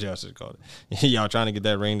what y'all should have called it. Y'all trying to get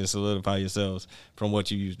that ring to solidify yourselves from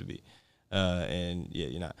what you used to be. And yeah,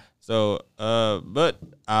 you're not. So, but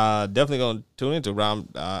definitely gonna tune into it.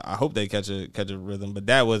 I hope they catch a rhythm. But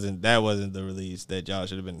that wasn't the release that y'all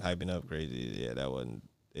should have been hyping up crazy. Yeah, that wasn't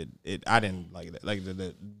it. I didn't like that. Like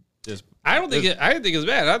I didn't think it was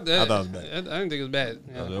bad. I thought it was bad. I didn't think it was bad.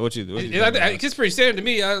 Yeah. What you it's pretty standard to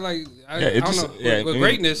me. I don't know. With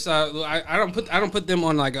greatness, I don't put them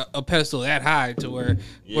on like a pedestal that high to where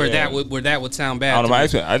that would sound bad. I don't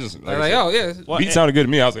know. Beat sounded good to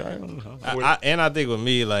me. I was like, I don't know. I think with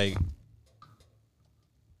me, like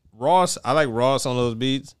Ross, I like Ross on those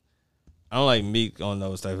beats. I don't like Meek on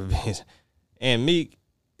those type of beats. And Meek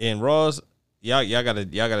and Ross, y'all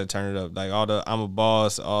gotta turn it up. Like all the I'm a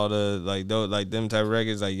Boss, all the like those like them type of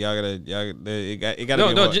records. Like it gotta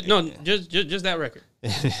just that record.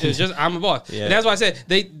 It's just I'm a Boss. Yeah. And that's why I said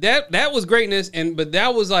that was greatness. But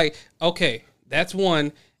that was like, okay, that's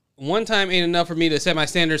one time ain't enough for me to set my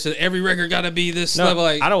standards. So every record got to be this level.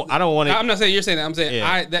 Like I don't want to. I'm not saying you're saying that. I'm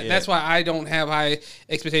saying that's why I don't have high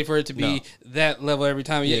expectation for it to be that level every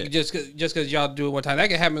time. Yeah. Just because y'all do it one time, that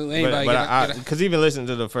can happen with anybody. Because even listening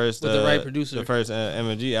to the first with the right producer, the first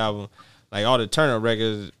MG album, like all the turn up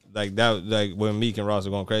records, like that, like when Meek and Ross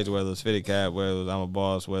were going crazy, whether it was Fitted Cap, whether it was I'm a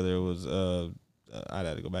Boss, whether it was I'd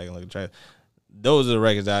have to go back and look at the track. Those are the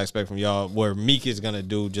records I expect from y'all where Meek is gonna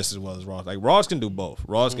do just as well as Ross. Like Ross can do both.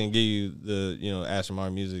 Ross can give you the Aston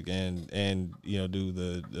Martin music and do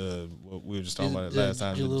the what we were just talking about last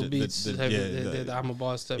time. The beats, the I'm a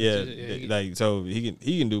Boss stuff. Yeah, like so he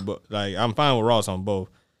can do both. Like I'm fine with Ross on both.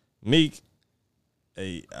 Meek,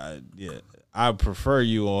 I prefer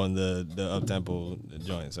you on the up tempo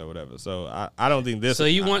joints or whatever. So I don't think this. So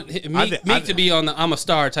you want Meek to be on the I'm a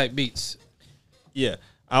Star type beats? Yeah.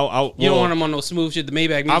 You don't want him on no smooth shit, the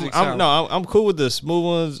Maybach music sound. I'm cool with the smooth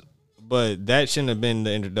ones, but that shouldn't have been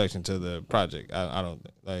the introduction to the project. I don't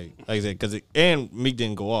think. Like I said, and Meek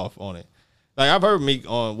didn't go off on it. Like I've heard Meek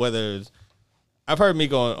on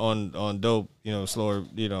on dope, slower,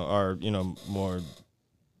 or more.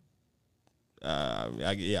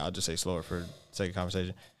 I'll just say slower for the sake of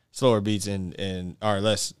conversation. Slower beats and or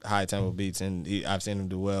less high tempo beats, and I've seen him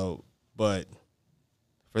do well, but.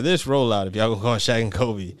 For this rollout, if y'all gonna go on Shaq and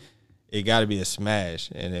Kobe, it got to be a smash,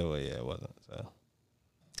 and it wasn't. So,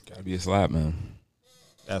 got to be a slap, man.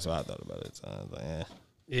 That's what I thought about it. So I was like,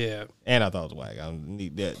 yeah, and I thought it was whack.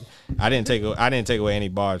 I didn't take away any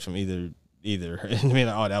bars from either. I mean,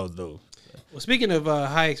 that was dope. Well, speaking of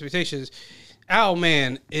high expectations,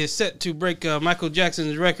 Owlman is set to break Michael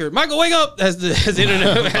Jackson's record. Michael, wake up! As the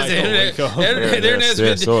internet, the internet's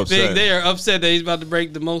been so big. They are upset that he's about to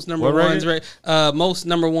break the most number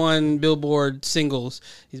one Billboard singles.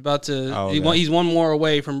 He's about to. He's one more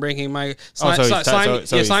away from breaking Mike. Slime You Out.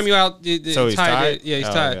 So he's tied. Yeah, he's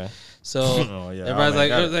tied. Okay. So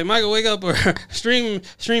everybody's like, Michael, wake up, or stream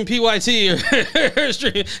PYT, or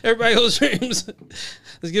stream. Everybody goes streams.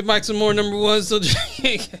 Let's give Mike some more number ones so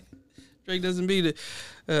Drake doesn't beat it.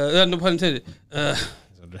 No pun intended. So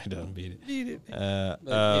Drake doesn't beat it. How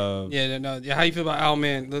you feel about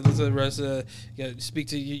Owlman? Let's let Russ speak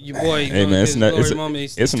to your boy. Hey man,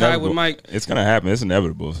 it's tied with Mike. It's gonna happen. It's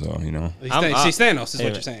inevitable. So He's Thanos is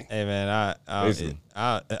what you're saying. Hey man,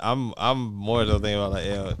 I'm more so thinking about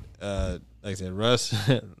like I said, Russ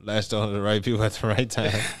latched on to the right people at the right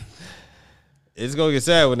time. It's gonna get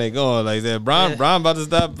sad when they go. Like that, Bron about to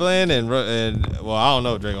stop playing, and well, I don't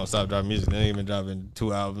know if Drake gonna stop dropping music. They ain't been dropping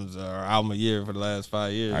 2 albums or album a year for the last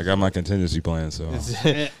 5 years. I got my contingency plan, so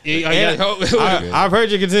I've heard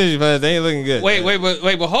your contingency plans. They ain't looking good. Wait,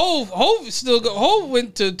 but Hov still go. Hov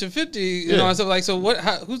went to 50, and stuff like. So what?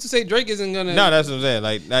 Who's to say Drake isn't gonna? No, that's what I'm saying.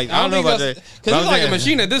 Like I don't know about Drake because he's like a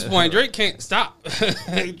machine at this point. Drake can't stop,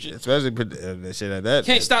 especially shit like that.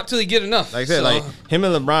 Can't stop till he get enough. Like I said, like him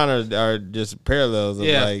and LeBron are just parallels of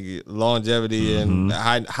like longevity and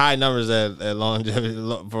high numbers at longevity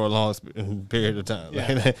for a long period of time.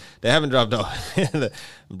 Like, they haven't dropped off.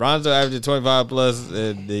 Bronzo averaged 25 plus.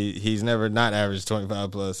 He's never not averaged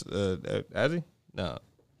 25 plus. Has he? No.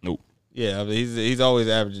 Nope. Yeah, I mean, he's always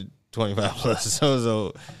averaged 25 plus.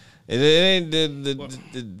 So it ain't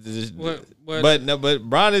but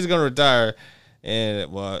Bron is gonna retire.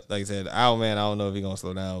 And well, like I said, Owlman, I don't know if he's gonna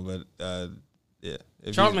slow down, but yeah.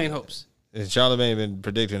 Charlamagne hopes. Charlamagne been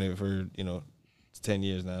predicting it for 10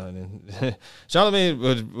 years now, and then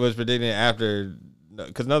Charlamagne was predicting it after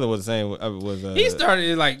because nothing was the same. He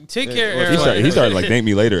started like Take Care era. He started like Thank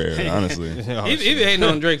Me Later era. Honestly, he been hating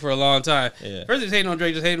on Drake for a long time. Yeah. First he's hating on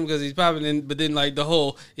Drake, just hating him because he's popping in, but then like the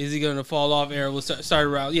whole is he gonna fall off era was started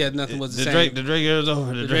around. Yeah, nothing was the same. The Drake era is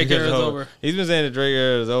over. The Drake era is over. He's been saying the Drake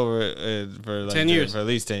era is over for like 10 years, for at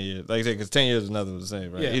least 10 years. Like I said, because 10 years nothing was the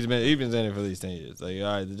same, right? Yeah. He's been saying it for at least 10 years. Like all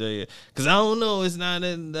right, the Drake, because I don't know, it's not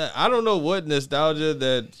in that. I don't know what nostalgia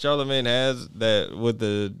that Charlamagne has that with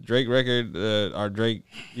the Drake record, or Drake,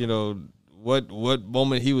 what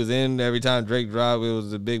moment he was in every time Drake dropped, it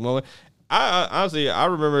was a big moment. I honestly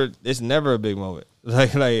remember it's never a big moment.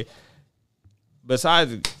 Like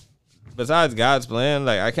besides God's Plan,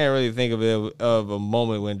 like I can't really think of a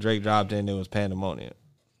moment when Drake dropped and it was pandemonium.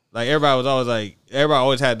 Like everybody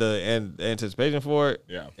always had the anticipation for it.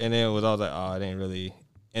 Yeah. And then it was always like, oh, it ain't really,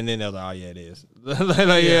 and then they was like, oh yeah, it is.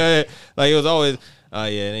 Like it was always, oh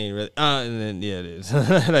yeah, it ain't really, and then yeah, it is.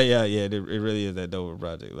 Like it really is that dope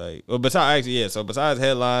project. Like, well, besides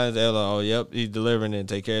headlines, they're like, oh yep, he's delivering and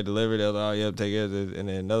Take Care delivered. They're like, oh yep, Take Care, and then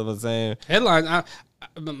another one saying headlines.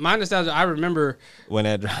 my nostalgia. I remember when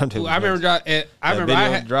that dropped. I remember I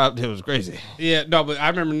had dropped. It was crazy. Yeah, no, but I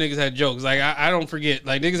remember niggas had jokes. Like I don't forget.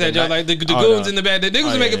 Like niggas had jokes. Like the goons in the back. The niggas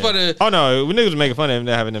was making fun of. Oh no, niggas was making fun of him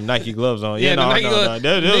having them Nike gloves on. Yeah, no, Nike gloves.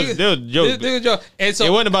 There was jokes. And so it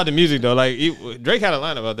wasn't about the music though. Like Drake had a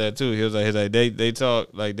line about that too. He was like they talk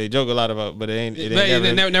like they joke a lot about, but it ain't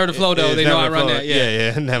never the flow though. They know I run that.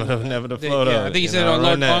 Yeah, never the flow though. I think he said it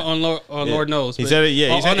on Lord Knows. He said it.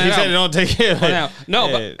 Yeah, he said it on Take Care.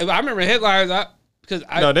 No, but I remember headlines. But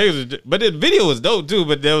the video was dope too.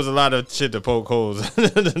 But there was a lot of shit to poke holes.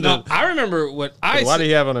 No, I remember what I. Why do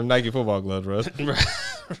you have on them Nike football gloves, bro?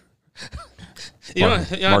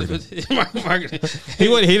 Marketing.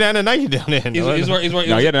 He had a Nike deal then. No,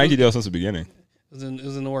 he had a Nike deal since the beginning. It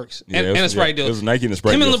was in the works. Yeah, and a Sprite deal. It was Nike and the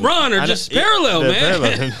Sprite deal. Him and LeBron are just parallel,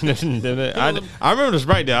 man. I remember the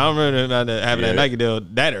Sprite deal. I remember having that Nike deal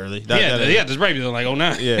that early. The Sprite deal like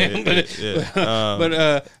 09.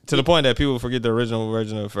 But to the point that people forget the original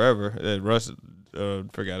version of Forever. That Russ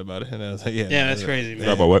forgot about it. And I was like, that's crazy, man.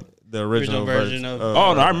 About what? The original version of.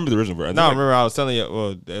 Oh, no, I remember the original version. No, I remember I was telling you, well,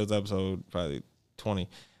 it was episode probably 20.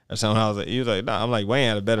 Or something. I was like, he was like, nah. I'm like, Wayne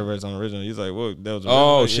had a better version on the original. He's like, well, that was.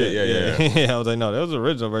 Oh shit, yeah. I was like, no, that was the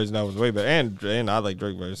original version. That was way better, and I like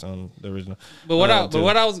Drake version on the original. But what I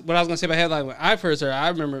was gonna say about headline when I first heard, I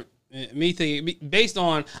remember me thinking based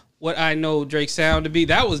on what I know Drake's sound to be,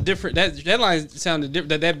 that was different. That line sounded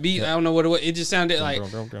different. That beat, I don't know what it was. It just sounded like.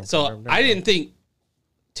 So I didn't think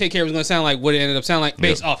Take Care was gonna sound like what it ended up sounding like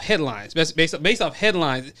based off headlines. Based off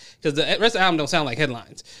headlines, because the rest of the album don't sound like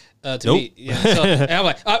headlines. To me, yeah. So, and I'm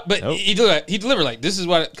like, but he delivered like this is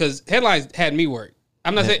what, because headlines had me worried.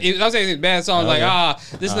 I'm not saying it's bad songs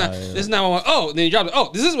this is not what I want. Oh, then he dropped it.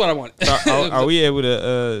 Oh, this is what I want. Are we able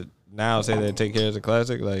to now say that Take Care is a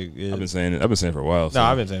classic? Like I've been saying for a while. So. No,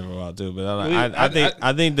 I've been saying it for a while too. But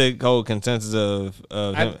I think the whole consensus of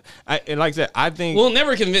him, and like I said, I think we'll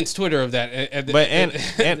never convince Twitter of that.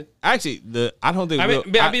 And actually, I don't think. I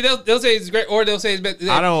mean, they'll say it's great, or they'll say it's bad.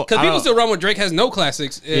 I don't, because people still run with Drake has no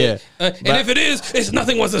classics. And if it is, it's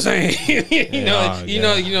nothing was the same. you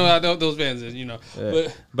know how those fans is.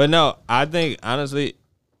 But no, I think honestly.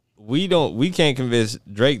 We can't convince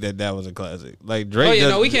Drake that was a classic. Like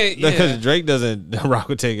Drake, we can't because Drake doesn't rock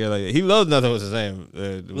with Take Care like that. He loves Nothing Was the Same.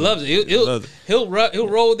 Loves it. He'll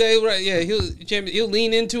roll day. Yeah, he'll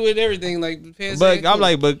lean into it. Everything like. But I'm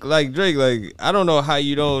like, Drake, like I don't know how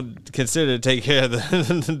you don't consider Take Care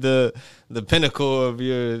the pinnacle of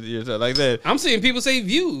your like that. I'm seeing people say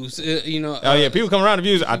Views. People come around to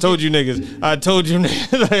Views. I told you niggas.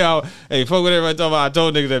 like, hey, fuck what everybody talking about. I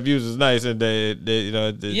told niggas that Views is nice, and they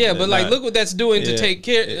but like, look what that's doing to Take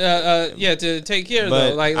Care. To Take Care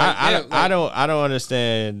though. Like I don't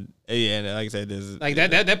understand. Yeah, and like I said, this like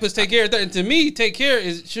that puts Take Care third. And to me, Take Care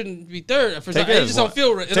shouldn't be third. For some, it just don't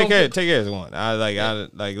feel. Take Care is one.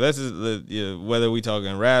 Let's just whether we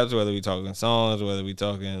talking raps, whether we talking songs, whether we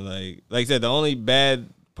talking like I said, the only bad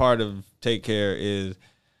part of Take Care is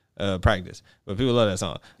Practice. But people love that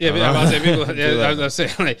song. Yeah, but I was about to say people. I was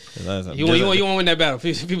saying like you want to win that battle.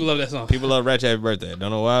 People love that song. People love Ratchet Happy Birthday.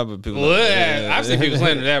 Don't know why, but people. I've seen people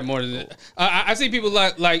slander that more than that. I've seen people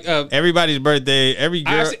like everybody's birthday. Every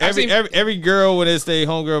girl, every girl when it's their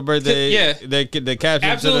homegirl birthday. The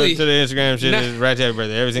caption to the Instagram shit is Ratchet Happy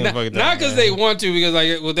Birthday. Every single fucking time. Not because they want to, because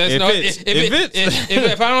that's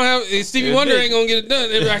if I don't have Stevie Wonder ain't gonna get it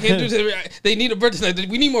done. I can't do this. They need a birthday.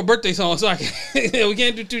 We need more birthday songs, so we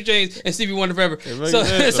can't do 2 Chainz and Stevie Wonder forever. So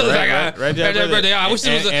it's like birthday. I wish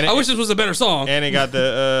this was a better song. And it got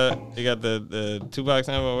the Tupac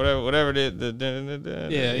sample, whatever it is.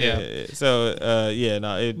 So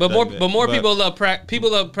But more people love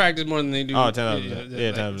Practice more than they do. Oh,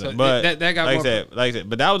 10%. But that got like I said,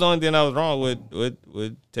 but that was the only thing that was wrong with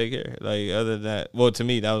Take Care. Like other than that, well, to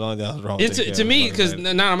me that was the only thing that was wrong. To me, because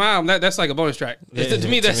not on my album, that's like a bonus track. To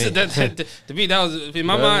me, to me that was in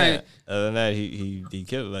my mind. Other than that, he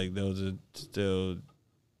killed it. Like those are still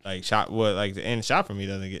like Shot For Me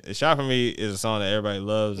doesn't get Shot For Me is a song that everybody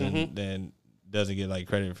loves and then doesn't get like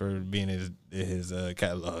credit for being his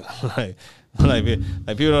catalog. like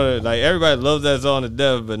people don't like everybody loves that song to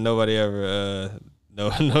death, but nobody ever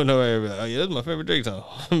everybody, that's my favorite Drake song.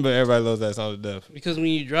 But everybody loves that song to death. Because when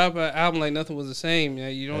you drop an album like Nothing Was the Same,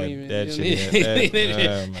 you don't even. Oh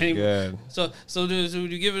my God. So do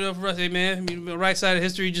you give it up for us, hey man? Right side of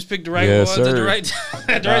history, just pick the right ones at the right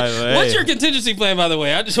time. What's your contingency plan, by the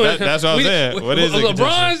way? I just want that's what I'm saying. What is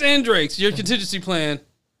LeBron's and Drake's? Your contingency plan?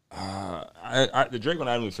 The Drake one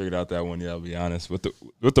I haven't figured out that one yet. I'll be honest. With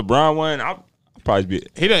the Bron one, I'll probably be.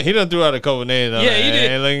 He done threw out a couple names. Yeah, he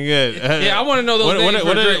did. Ain't looking good. Yeah, I want to know those names.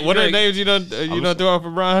 What are the names you done threw out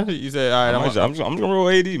for Brian? You said, all right, I'm just gonna roll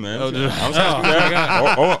AD, man. Oh, I'm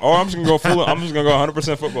just gonna go full. I'm just gonna go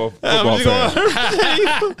 100% football fan. Well, it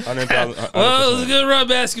was a good run,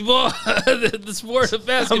 basketball. the sport of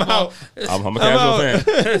basketball. I'm a casual fan.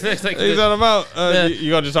 He's on him out.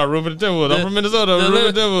 You gonna just start roofing the Timberwolves? I'm from Minnesota.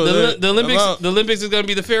 The Olympics is gonna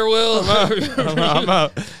be the farewell. I'm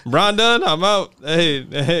out. Bron done. I'm out.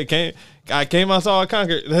 Hey, I came, I saw, I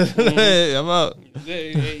conquered. I'm out.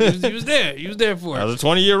 He was there. He was there for it. It was a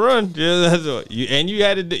 20-year run. Yeah, that's what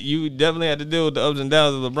you definitely had to deal with the ups and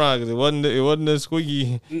downs of LeBron because it wasn't a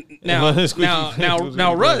squeaky. Now,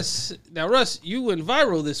 Russ, you went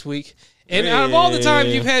viral this week. And out of all the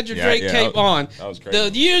times you've had your Drake cape on,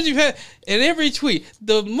 the years you've had, and every tweet,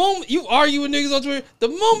 the moment you argue with niggas on Twitter, the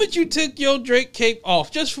moment you took your Drake cape off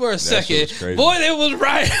just for a second, boy, that was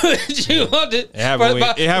right with you. It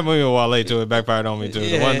happened with me a while late too. It backfired on me too.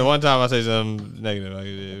 Yeah. The one time I say something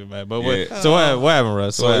negative, so what happened,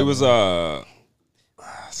 Russ? So it was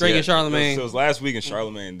Drake and Charlamagne. So it was last week in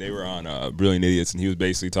Charlamagne. They were on Brilliant Idiots, and he was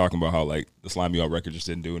basically talking about how like the Slime Me Out record just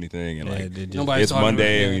didn't do anything, and it's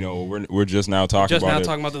Monday. You know, we're just now talking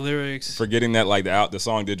about the lyrics, forgetting that like the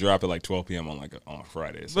song did drop at like 12 p.m. on a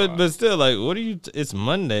Friday. So but still, like, what do you? It's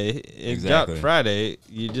Monday. It dropped Friday.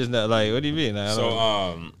 You just not like. What do you mean?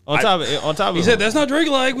 On top of he said that's not Drake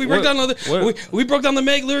like. We broke down we broke down the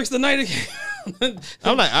Meg lyrics the night.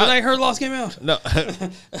 I'm like, the night Her Loss came out. No,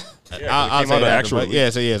 I'll say that.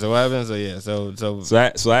 So what happened?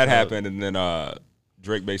 So that happened, and then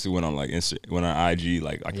Drake basically went on went on IG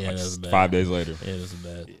like 5 days later. Yeah, that's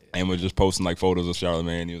bad. And was just posting like photos of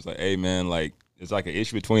Charlamagne. He was like, "Hey man, like it's like an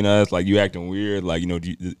issue between us. Like you acting weird. Like you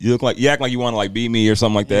act like you want to like beat me or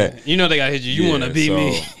something like that. You know they got hit you. You want to beat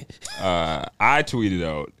me." I tweeted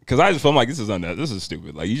out because I just felt like this is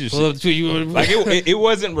stupid. Like you just like it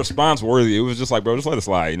wasn't response worthy. It was just like, bro, just let it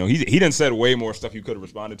slide. You know, he done said way more stuff you could have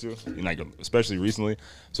responded to, like especially recently.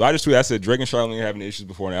 So I just tweeted. I said Drake and Charlamagne are having issues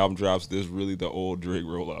before an album drops. This is really the old Drake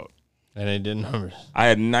rollout. And they did numbers. I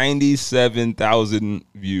had 97,000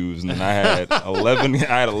 views, and then I had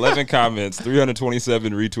 11 comments,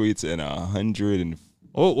 327 retweets, and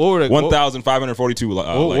 1,542 likes.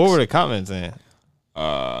 What were the comments saying?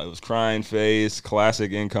 It was crying face,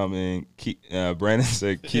 classic incoming. Brandon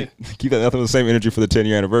said, keep that nothing with the same energy for the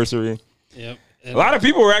 10-year anniversary. Yep. A lot of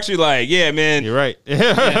people were actually like, yeah, man. You're right.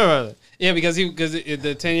 Yeah, because the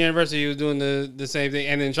 10-year anniversary, he was doing the same thing,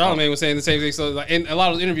 and then Charlamagne was saying the same thing. So, and a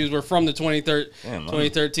lot of those interviews were from the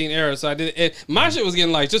 2013 era. So I did it. My shit was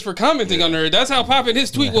getting likes just for commenting on there. That's how popping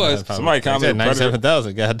his tweet was. Somebody commented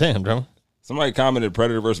 97,000. Goddamn, bro. Somebody commented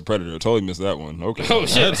Predator versus Predator. Totally missed that one. Okay. Oh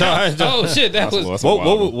shit. That was.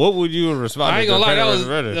 What would you respond? I ain't gonna lie. That was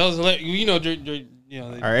you know, they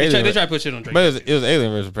try to put shit on Drake. But it was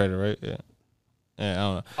Alien versus Predator, right? Yeah. Yeah, I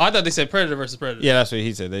don't know. Oh, I thought they said Predator versus Predator. Yeah, that's what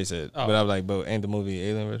he said. They said, but I was like, but ain't the movie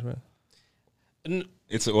Alien versus Predator?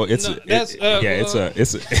 It's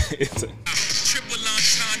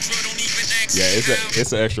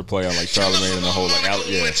an extra play on like Charlamagne and the whole like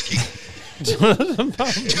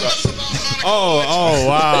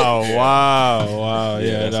wow.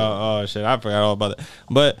 Yeah, shit, I forgot all about that.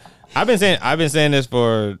 But I've been saying this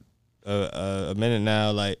for a minute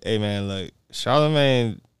now. Like, hey man, like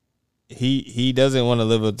Charlamagne. He doesn't want to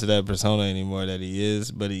live up to that persona anymore that he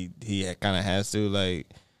is, but he kind of has to. Like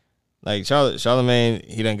Charlamagne,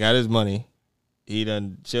 he done got his money. He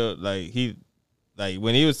done chill. Like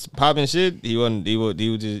when he was popping shit, he was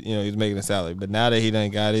just, he was making a salary. But now that he done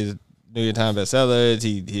got his New York Times bestsellers,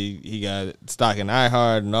 he got stock in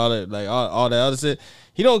iHeart and all that, like all that other shit.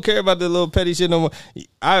 He don't care about the little petty shit no more.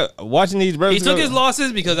 Watching these brothers. He took his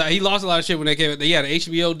losses because he lost a lot of shit when they came. He had an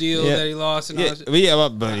HBO deal that he lost and all that shit. But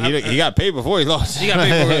he got paid before he lost. He got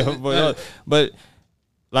paid before. But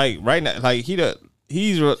like right now, like he's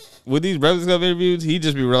with these Breakfast Club interviews, he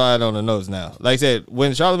just be relying on the notes now. Like I said,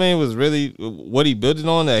 when Charlamagne was really what he built it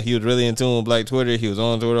on, that he was really in tune with Black Twitter. He was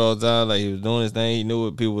on Twitter all the time. Like he was doing his thing. He knew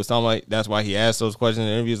what people was talking about. That's why he asked those questions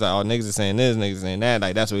in interviews. Like, oh, niggas are saying this, niggas are saying that.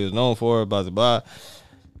 Like that's what he was known for. Blah blah blah.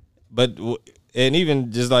 But and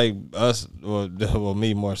even just like us, well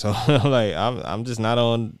me more so. Like I'm just not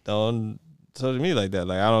on social media like that.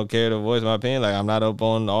 Like I don't care to voice my opinion. Like I'm not up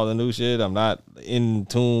on all the new shit. I'm not in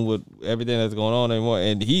tune with everything that's going on anymore.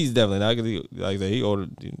 And he's definitely not, because like I said, he older,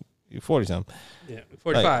 40 something. Yeah,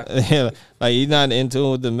 45. Like he's not in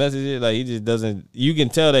tune with the message. Like he just doesn't. You can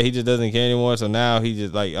tell that he just doesn't care anymore. So now he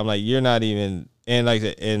just like, I'm like, you're not even. And like I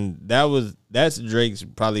said, and that's Drake's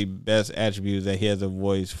probably best attribute, that he has a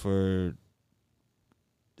voice for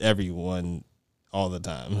everyone all the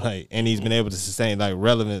time. Like, and he's been able to sustain like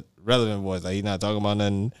relevant voice. Like, he's not talking about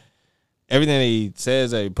nothing. Everything that he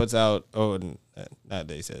says that he puts out, or not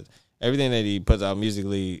that he says, everything that he puts out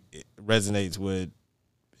musically resonates with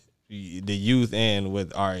the youth and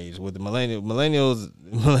with our age, with the millennials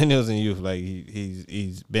and youth. Like,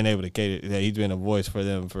 he's been able to cater. He's been a voice for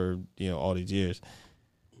them for all these years.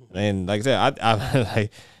 And like I said, I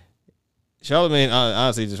like Charlamagne.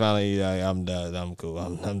 Honestly, just finally, like, I'm done. I'm cool.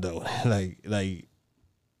 I'm done with it. Like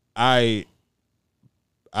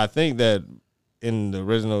I think that in the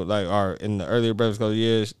original, in the earlier Breakfast Club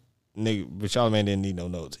years, but Charlamagne didn't need no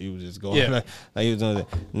notes. He was just going like he was doing it.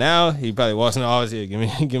 Now he probably walks in the office here. Give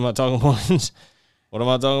me my talking points. What am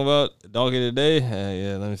I talking about? Donkey today?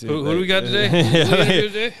 Yeah, let me see. Who do we got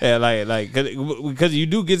today? Because you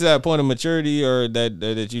do get to that point of maturity, or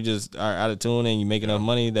that you just are out of tune and you make enough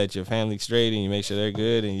money that your family's straight and you make sure they're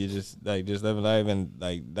good and you just living life, and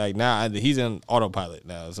like now he's in autopilot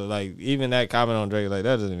now. So like even that comment on Drake, like,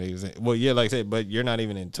 that doesn't make sense. Well, yeah, like I said, but you're not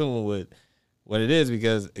even in tune with what it is,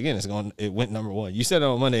 because again, it went number one. You said it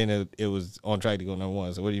on Monday and it was on track to go number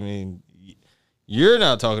one. So what do you mean? You're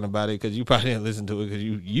not talking about it because you probably didn't listen to it, because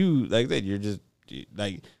you like that. You're just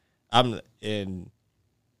like, and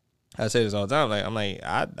I say this all the time. Like, I'm like,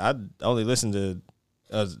 I only listen to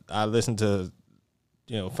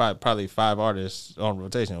probably 5 artists on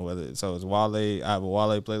rotation. So it's Wale. I have a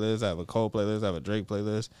Wale playlist. I have a Cole playlist. I have a Drake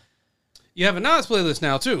playlist. You have a Nas playlist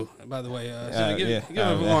now too, by the way. Give it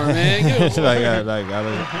a warm, man. Give it a I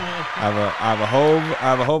have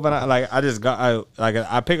a whole, but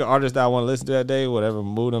I pick an artist that I want to listen to that day, whatever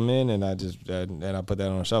mood I'm in, and I put that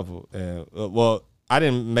on shuffle. And well, I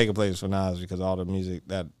didn't make a playlist for Nas because all the music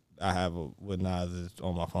that I have with Nas is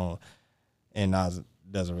on my phone, and Nas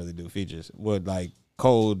doesn't really do features. With like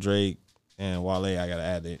Cole, Drake, and Wale, I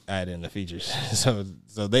gotta add in the features.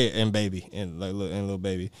 so they and Baby and Lil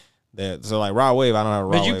Baby. So like Raw Wave, I don't have a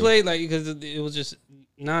Raw Wave. But you played like, because it was just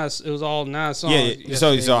Nas. It was all Nas songs. Yeah.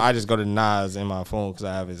 So I just go to Nas in my phone because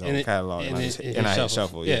I have his own catalog, and I hit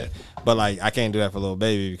shuffle. Yeah. But like, I can't do that for Lil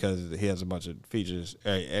Baby because he has a bunch of features,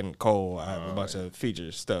 and Cole, I have a bunch of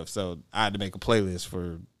features stuff. So I had to make a playlist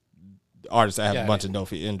for artists that have a bunch of dope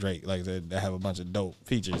features, and Drake, like, that have a bunch of dope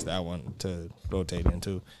features that I want to rotate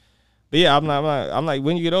into. But yeah, I'm like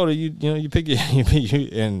when you get older, you pick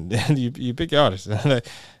you pick your artists,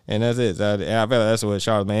 and that's it. And I feel like that's what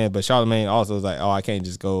Charlamagne. But Charlamagne also is like, oh, I can't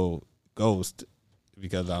just go ghost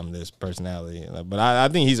because I'm this personality. But I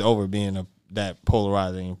think he's over being that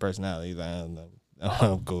polarizing personality. He's like,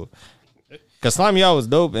 I'm cool. Cause Slime Y'all was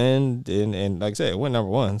dope, and like I said, it went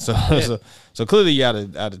number one. So so clearly you out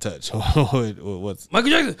of touch with what's Michael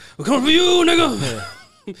Jackson. We're coming for you, nigga. Yeah.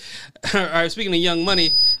 All right, speaking of Young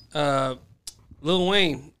Money, Lil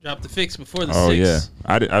Wayne dropped the fix before the 6. Oh yeah,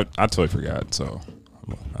 I totally forgot. So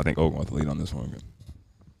I think Ogun wants to lead on this one.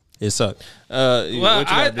 It sucked. Well,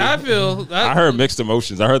 I feel I heard mixed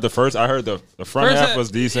emotions. I heard the front half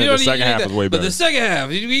was decent. The second half was way better. But the second half,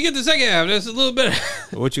 we get the second half, that's a little better.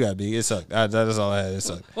 What you got, B? It sucked. That's all I had. It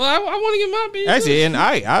sucked. Well, I want to get my B. Actually, and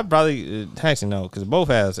I probably actually no, because both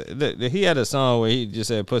halves. He had a song where he just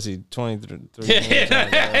said "pussy" 23.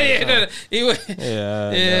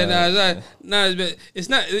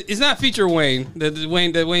 It's not feature Wayne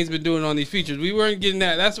that Wayne's been doing on these features. We weren't getting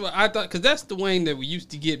that. That's what I thought, because that's the Wayne that we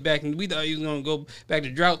used to get back, and we thought he was going to go back to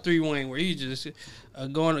Drought 3 Wayne, where he just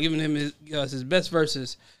giving him his best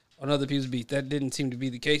verses on other people's beats. That didn't seem to be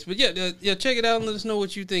the case. But yeah, check it out and let us know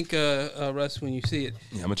what you think, Russ, when you see it.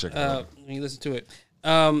 Yeah, I'm gonna check it out when you listen to it.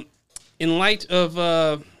 In light of,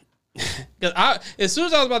 as soon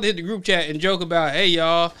as I was about to hit the group chat and joke about, hey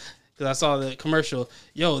y'all, because I saw the commercial,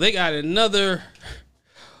 they got another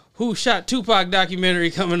Who Shot Tupac documentary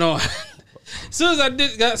coming on. As soon as I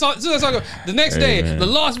saw the next day, the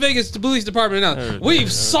Las Vegas Police Department announced,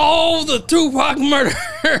 we've solved the Tupac murder.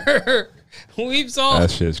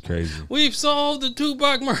 That shit's crazy. We've solved the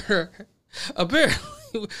Tupac murder.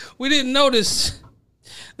 Apparently, we didn't notice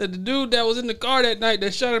that the dude that was in the car that night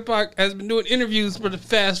that shot Tupac has been doing interviews for the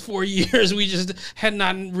past 4 years. We just had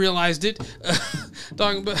not realized it.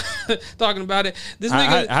 Talking about it. This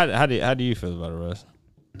nigga. How do you feel about it, Russ?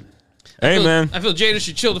 Man, I feel Jada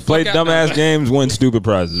should chill the fuck out. Play dumbass now. games, win stupid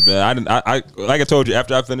prizes, man. I like I told you,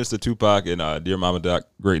 after I finished the Tupac and Dear Mama doc,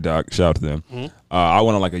 great doc, shout out to them. Mm-hmm. I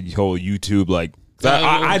went on like a whole YouTube like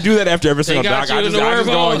I do that after every single doc.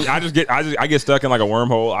 I get stuck in like a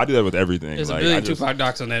wormhole. I do that with everything. There's a billion Tupac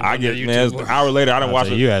docs on that. I get man. An hour later, I don't watch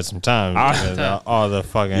it. You had some time. All the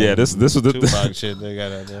fucking this was the Tupac shit they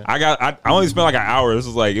got out there. I only spent like an hour. This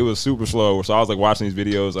was like it was super slow. So I was like watching these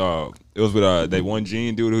videos. It was with that one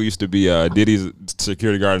Gene dude who used to be Diddy's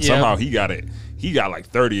security guard. And somehow he got it. He got like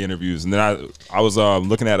 30 interviews, and then I was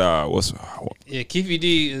looking at Keefy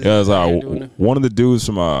D. It was one of the dudes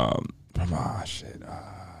from one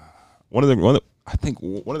of the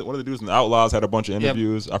dudes from the Outlaws had a bunch of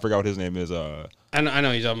interviews. I forgot what his name is. I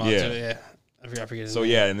know you're talking about. Yeah, I forget his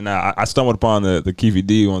name. And then I stumbled upon the Keefy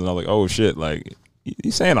D ones, and I was like, oh shit, like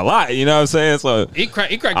he's saying a lot. You know what I'm saying? So he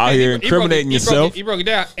cracked out here incriminating yourself. He broke it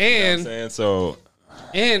down, and you know what I'm saying?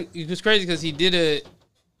 And it was crazy because he did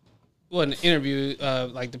an interview.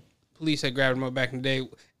 Like the police had grabbed him up back in the day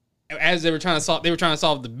as they were trying to solve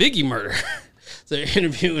the Biggie murder. So they're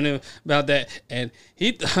interviewing him about that, and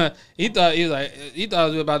he thought it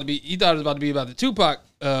was about to be about the Tupac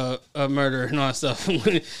murder and all that stuff,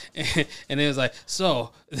 and it was like,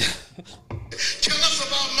 so tell us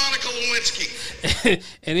about Monica Lewinsky.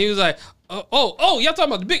 And he was like, oh, y'all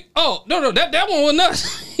talking about the big? Oh, no, that one wasn't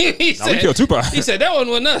us. He said, we killed Tupac. He said that one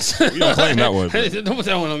wasn't us. We don't claim that one. Don't put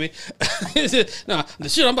that one on me. He said, no, the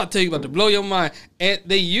shit I'm about to tell you about to blow your mind, and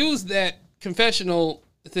they used that confessional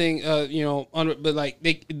thing, but like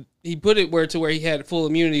he put it where he had full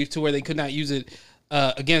immunity to where they could not use it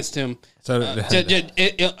against him. So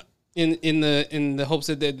in the hopes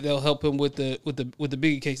that they'll help him with the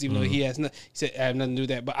Biggie case, even though he said I have nothing to do with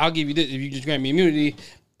that. But I'll give you this if you just grant me immunity.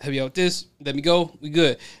 Help you out with this. Let me go. We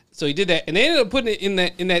good. So he did that, and they ended up putting it in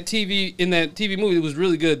that TV movie. It was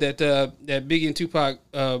really good. That Biggie and Tupac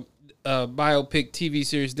biopic TV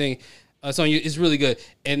series thing. So it's really good,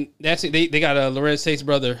 and that's it. They got a Lorenz Tate's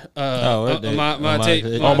brother. The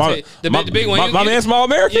big one. My man from All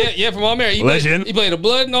American. Yeah, from All American. Legend. He played a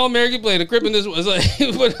Blood in All American. He played a Crip in this one.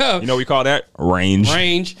 You know what we call that? Range.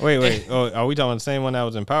 Wait. Oh, are we talking about the same one that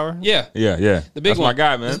was in Power? Yeah. The big that's one. my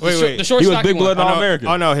guy, man. Wait. The short he was Big Blood in All American.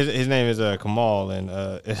 Oh no, his name is Kamal in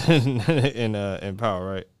Power,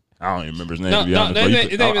 right? I don't even remember his name. No, to be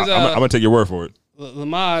honest. his name is. I'm gonna take your word for it.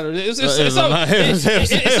 Lamar. It's similar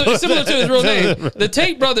to his real name. The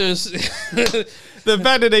Tate brothers. The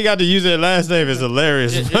fact that they got to use their last name is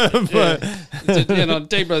hilarious. The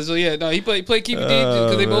Tate brothers. So he played Keefy D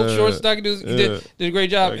because they both short, stocky dudes. He did a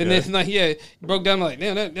great job. Okay. And then he broke down like,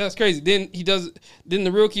 damn, that's crazy. Then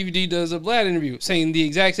the real Keefy D does a Vlad interview saying the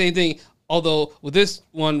exact same thing, although with this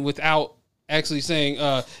one without actually saying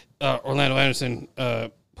Orlando Anderson.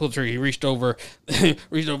 Pulled the trigger. He reached over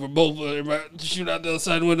both to shoot out the other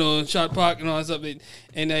side window and shot Pac and all that stuff.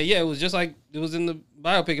 And it was just like it was in the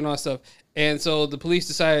biopic and all that stuff. And so the police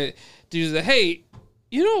decided to use that. Hey,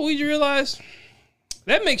 you know what we realized?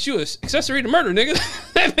 That makes you an accessory to murder, nigga.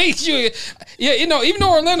 That makes you, even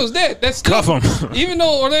though Orlando's dead, that's still, cuff him. Even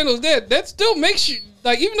though Orlando's dead, that still makes you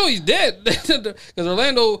even though he's dead, because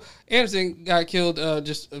Orlando Anderson got killed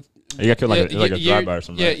he got killed like a drive-by or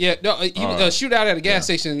something. Yeah. No, he shootout at a gas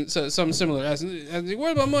station, so something similar. As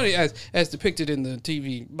where's my money? As depicted in the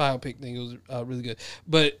TV biopic thing, it was really good.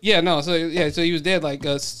 But so he was dead like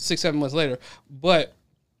 6-7 months later. But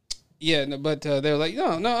they were like,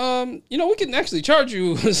 no, we can actually charge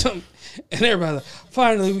you with something. And everybody like,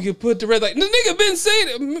 finally we can put the red light. The nigga been saying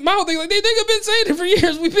it. My whole thing like, they nigga been saying it for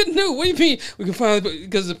years. We've been new. What do you mean we can finally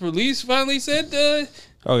because the police finally said.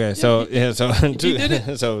 Okay, so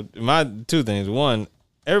my two things. One,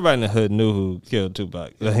 everybody in the hood knew who killed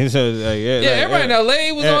Tupac. Everybody in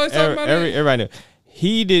LA was always talking about it. Everybody knew.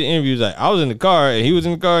 He did interviews like I was in the car and he was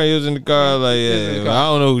in the car. He was in the car I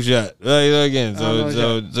don't know who shot.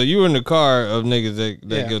 So you were in the car of niggas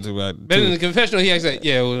that killed Tupac. But in the confessional, he actually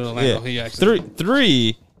he actually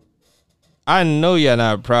three. I know y'all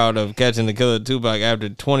not proud of catching the killer of Tupac after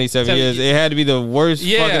 27 years. It had to be the worst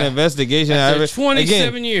fucking investigation ever.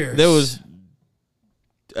 27 years. There was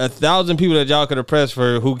 1,000 people that y'all could have pressed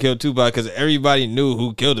for who killed Tupac because everybody knew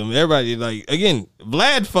who killed him. Everybody,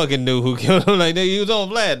 Vlad fucking knew who killed him. Like, he was on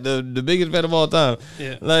Vlad, the biggest vet of all time.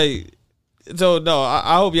 Yeah. Like, so, no,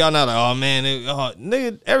 I hope y'all not like, oh, man,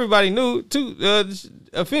 nigga, everybody knew, too.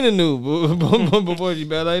 Afina knew before she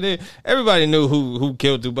bad like that. Everybody knew who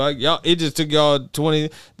killed Tupac. Y'all, it just took y'all 20.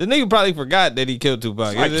 The nigga probably forgot that he killed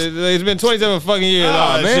Tupac. It's been 27 fucking years.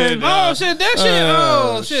 Oh man! That shit!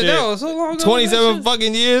 That was so long ago. 27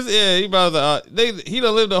 fucking years. Yeah, he probably he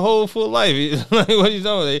done lived a whole full life. Like what you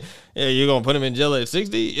talking about? Yeah, you gonna put him in jail at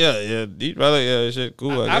 60? Yeah. He's probably shit.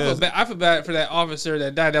 Cool. I feel bad for that officer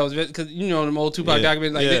that died. That was because them old Tupac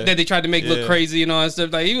documents that they tried to make look crazy and all that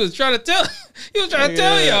stuff. Like he was trying to tell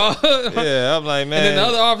y'all. Yeah, I'm like, man. And then the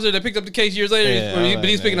other officer that picked up the case years later, but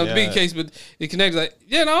he's picking up the big case, but it connects like,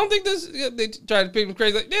 no, I don't think this. They tried to pick him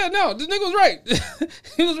crazy. Like, no, this nigga was right.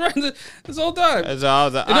 He was right this whole time. So I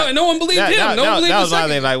was and no one believed him. No one believed him. That was my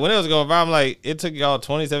thing. Like when it was going viral, I'm like, it took y'all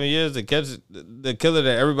 27 years to catch the killer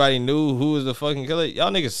that everybody knew who was the fucking killer.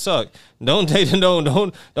 Y'all niggas suck. Don't paint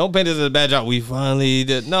this as a bad job. We finally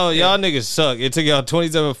did. No, y'all niggas suck. It took y'all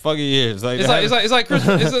 27 fucking years. Like it's like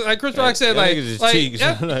Chris Rock said.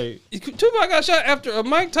 Tupac got shot after a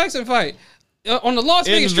Mike Tyson fight. On the Las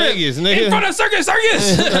Vegas Strip, in front of Circus.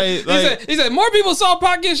 He said more people saw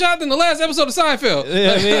Pac get shot than the last episode of Seinfeld.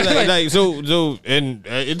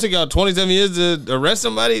 It took y'all 27 years to arrest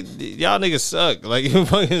somebody. Y'all niggas suck. Like you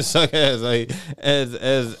fucking suck ass. Like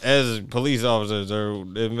as police officers or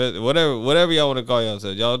whatever y'all want to call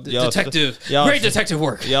yourselves. Y'all detective. Great detective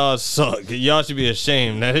work. Y'all suck. Y'all should be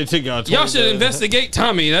ashamed that it took y'all. Y'all should investigate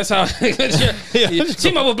Tommy. That's how.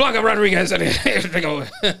 Team up with Blanca Rodriguez.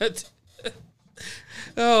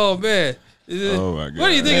 Oh man! Oh my god! What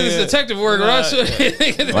do you think of this detective work, Russ?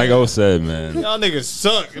 Like I said, man, y'all niggas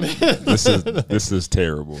suck. This is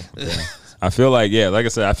terrible. Okay? I feel like like I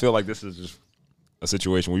said, I feel like this is just a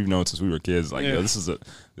situation we've known since we were kids. Like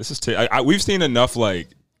we've seen enough like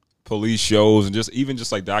police shows and just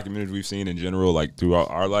like documentaries we've seen in general like throughout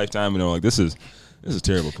our lifetime. Like this is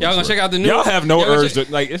terrible. Y'all gonna check out the new? Y'all have no urge to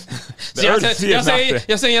like. Y'all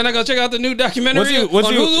saying y'all not gonna check out the new documentary on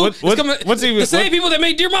Hulu? The same people that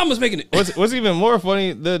made Dear Mama's making it. What's even more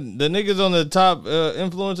funny? The niggas on the top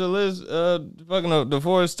influencer list, fucking the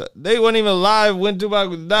Forest, they weren't even alive when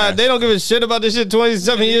Tupac died. They don't give a shit about this shit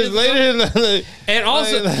 27 years later. And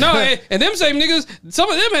also and them same niggas, some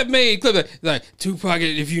of them have made clips like Tupac.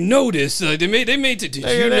 If you know this, they made it. Did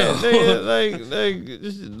you know?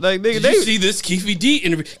 Did you see this Keith D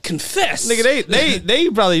interview? Confess, nigga. They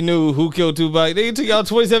probably knew who killed Tupac. They took y'all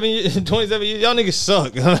 27 years. Y'all niggas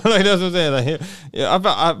suck. Like that's what I'm saying. Like,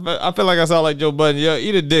 I feel like I sound like Joe Budden. Yo,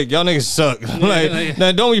 eat a dick. Y'all niggas suck.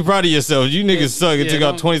 Now don't be proud of yourselves. You niggas suck. It took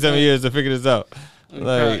y'all 27 years to figure this out.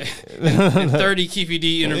 Like and 30 Keefe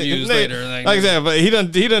D interviews later. Like I said, but he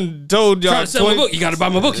done told y'all. Trying to sell my book. You got to buy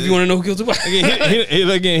my book if you want to know who killed Tupac.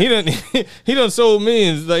 He done sold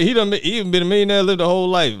millions. Like he even been a millionaire, lived a whole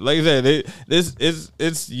life. Like I said,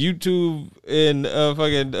 it's YouTube and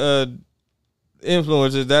fucking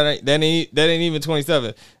influencers that ain't even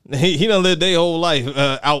 27. He done lived their whole life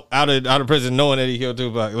out of prison, knowing that he killed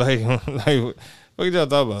Tupac. Like. What y'all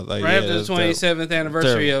talking about? Like, right after the 27th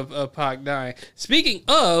anniversary of Pac dying. Speaking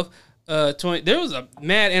of there was a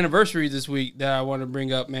mad anniversary this week that I want to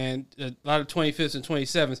bring up, man. A lot of 25th and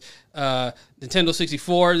 27th. Nintendo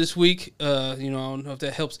 64 this week. I don't know if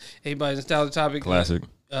that helps anybody's nostalgia topic. Classic.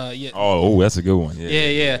 Yeah. Oh, that's a good one.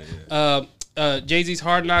 Yeah. Jay-Z's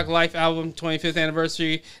Hard Knock Life album, 25th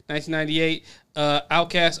anniversary, 1998.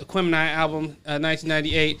 Outkast Aquemini album,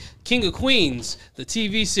 1998. King of Queens, the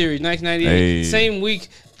TV series, 1998. Hey. Same week,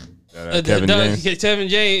 Kevin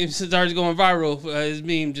James started going viral. His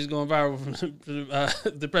meme just going viral from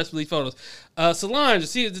the press release photos. Solange, A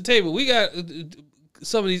Seat at the Table. We got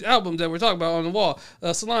some of these albums that we're talking about on the wall.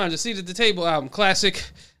 Solange, A Seat at the Table album, classic.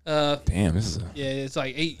 Damn, this is it's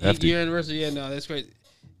like 8-year anniversary. Yeah, no, that's great.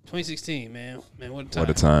 2016, man, what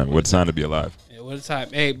a time. What a time to be alive. Yeah, what a time.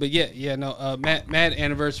 Hey, but mad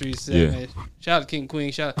anniversaries. Man. Shout out to King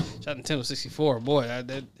Queen. Shout out to Nintendo 64. Boy, that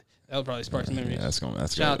would probably spark some memories. Yeah,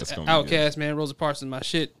 that's shout out to Outkast, man. Rosa Parks is my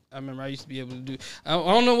shit. I remember I used to be able to do. I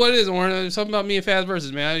don't know what it is, Warren. Something about me and Fast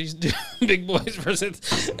versus, man. I used to do Big Boys versus.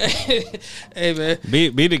 Hey, man.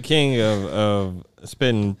 Be the king of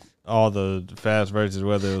spitting all the Fast verses,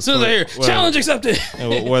 whether it was challenge accepted.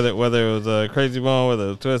 whether it was Crazy Bone, whether it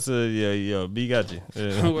was Twisted, B got you.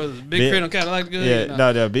 Was it Big Crit on Cadillac good? Yeah,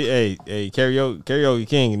 no, hey, karaoke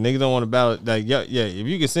king. Niggas don't want to battle. Like, yeah, if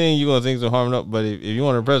you can sing, you gonna sing some harming up. But if you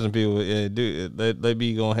want to impress some people, let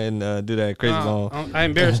me go ahead and do that Crazy Bone. I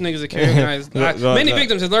embarrass niggas at karaoke. Many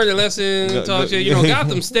victims have learned their lesson. Talk shit.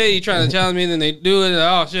 Gotham State trying to challenge me, and then they do it.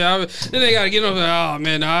 Oh shit! Then they gotta get up. Oh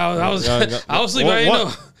man, I was sleeping. I didn't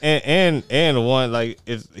know. And one like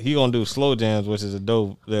he gonna do slow jams, which is a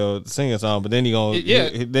dope singing song. But then he gonna kill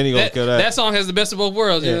that. That song has the best of both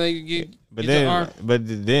worlds. Yeah. But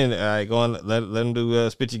then go on, let him do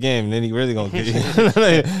Spit Your Game, and then he really gonna get you.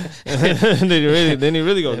 then he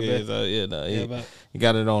really gonna get you. So he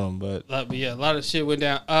got it on him. But a lot of shit went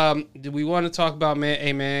down. Do we want to talk about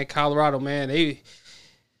Colorado, man?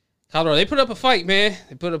 Colorado, they put up a fight, man.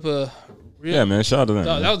 They put up a Yeah, man. Shout out to them.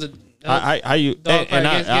 That was a. How you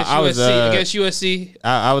against USC.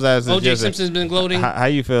 I was asking OJ Simpson's been gloating. How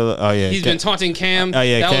you feel? Oh yeah, he's been taunting Cam. Oh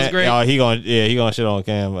yeah, that was great. Oh, he gonna shit on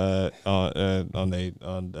Cam.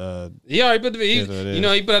 He already put the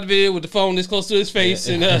video. He put out the video with the phone this close to his face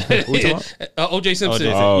and OJ Simpson.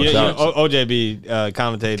 OJ be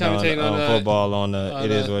commentating on football on It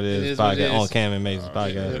Is What It Is podcast on Cam and Mace's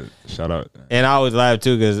podcast. Shout out. And I always laugh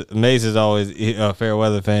too because Mace is always a fair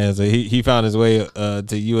weather fan, so he found his way to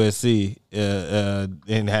USC.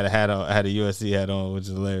 And had a USC hat on, which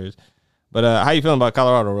is hilarious. But how you feeling about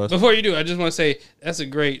Colorado, Russ? Before you do, I just want to say that's a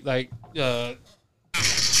great the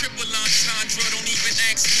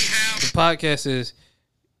podcast is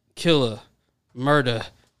Killer Murder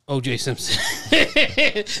OJ Simpson.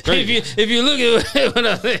 if you look at what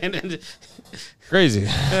I'm saying, crazy.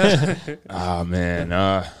 Oh man,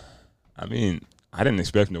 I mean, I didn't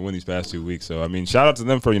expect them to win these past 2 weeks, so I mean, shout out to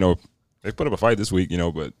them for they put up a fight this week,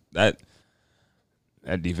 but that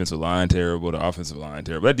defensive line terrible, the offensive line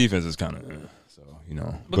terrible. That defense is kind of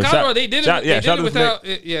But Colorado, they did it without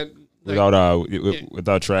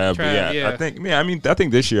without Trav. But yeah, I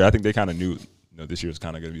think this year, they kind of knew. This year is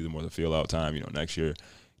kind of going to be more the feel out time. Next year,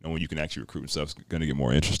 when you can actually recruit and stuff's going to get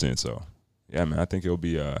more interesting. So yeah, man, I think it'll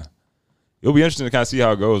be interesting to kind of see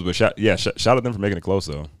how it goes. But shout out them for making it close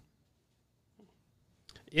though.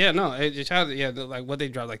 Yeah, no, like what they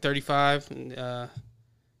dropped, like 35,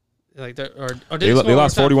 they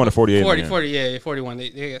lost 41 to 48. 41.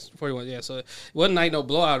 They 41. Yeah, so it wasn't like no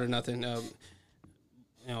blowout or nothing.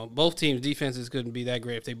 Both teams' defenses couldn't be that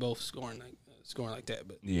great if they both scoring like that.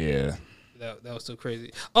 But yeah. That was so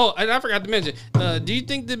crazy. Oh, and I forgot to mention. Do you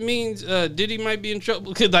think that means Diddy might be in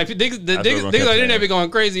trouble? Because like niggas on the internet be going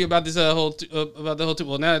crazy about this about the whole.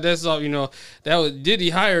 Well, now that's all that was Diddy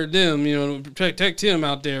hired them. To protect him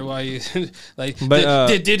out there while he like. But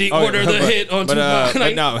did Diddy order the hit on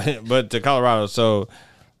Tupac? But to Colorado. So,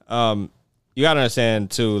 you gotta understand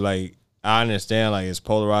too. Like I understand like it's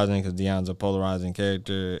polarizing because Deion's a polarizing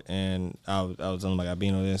character, and I was telling him like I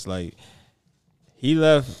been on this like. He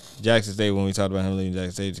left Jackson State when we talked about him leaving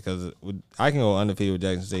Jackson State because I can go undefeated with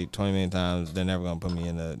Jackson State 20 million times. They're never going to put me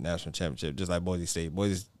in the national championship, just like Boise State.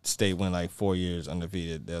 Boise State went like 4 years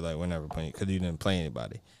undefeated. They're like, we're never playing because you didn't play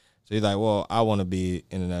anybody. So he's like, well, I want to be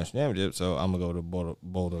in the national championship, so I'm going to go to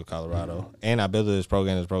Boulder, Colorado. And I built this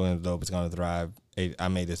program. This program is dope. It's going to thrive. I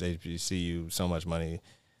made this HBCU so much money.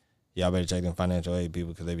 Y'all better check them financial aid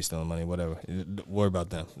people because they be stealing money, whatever. Worry about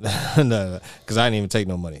them. Because I didn't even take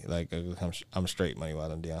no money. Like, I'm straight money-wise.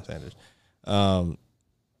 I'm Deion Sanders.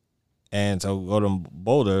 And so go to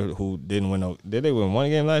Boulder, who didn't win did they win one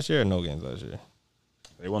game last year or no games last year?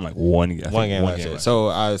 They won like one game last year. So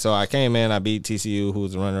I came in, I beat TCU, who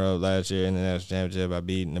was the runner-up last year in the national championship. I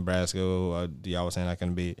beat Nebraska, who y'all was saying I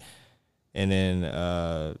couldn't beat. And then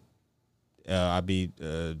I beat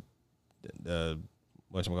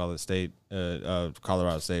State,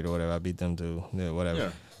 Colorado State or whatever. I beat them too, whatever.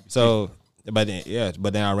 Yeah. So, but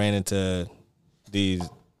then I ran into these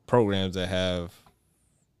programs that have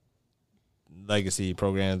legacy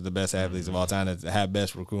programs, the best athletes of all time that have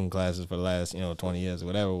best recruiting classes for the last 20 years or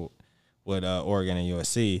whatever. With Oregon and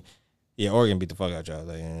USC, Oregon beat the fuck out y'all.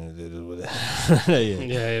 That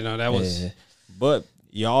was. Yeah. But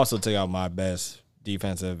you also took out my best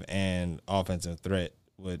defensive and offensive threat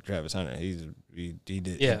with Travis Hunter. He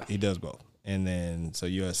does both. And then so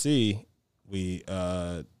USC, we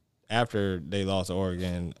after they lost to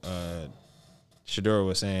Oregon, Shedeur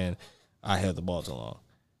was saying I held the ball too long.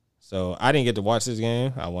 So I didn't get to watch this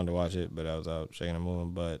game. I wanted to watch it, but I was out shaking and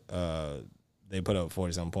moving. But they put up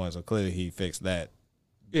 40-something points, so clearly he fixed that.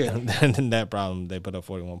 Yeah, that problem. They put up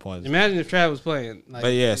 41 points. Imagine if Trav was playing. Like,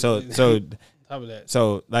 but yeah, so top of that.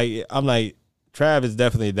 So like I'm like. Trav is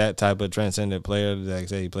definitely that type of transcendent player. Like I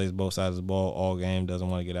say, he plays both sides of the ball all game, doesn't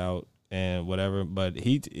want to get out and whatever. But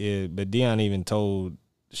Deion even told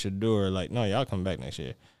Shedeur, like, no, y'all come back next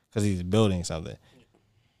year because he's building something.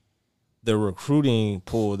 The recruiting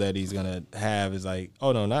pool that he's gonna have is like,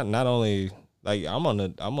 oh no, not only like I'm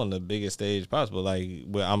on the biggest stage possible. Like,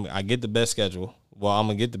 I get the best schedule. Well, I'm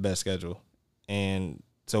gonna get the best schedule, and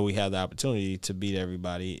so we have the opportunity to beat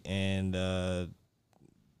everybody and.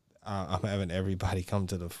 I'm having everybody come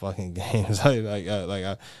to the fucking games.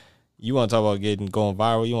 You want to talk about going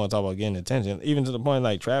viral? You want to talk about getting attention? Even to the point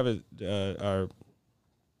like Travis Hunter.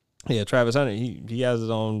 He has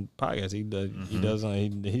his own podcast. He does. Mm-hmm. He does.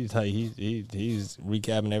 He's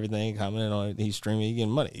recapping everything, commenting on it. He's streaming. He's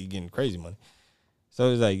getting money. He's getting crazy money.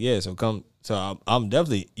 So it's like So I'm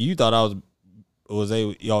definitely. You thought I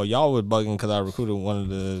y'all were bugging because I recruited one of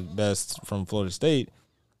the best from Florida State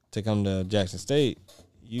to come to Jackson State.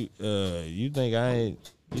 you think I ain't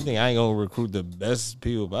gonna recruit the best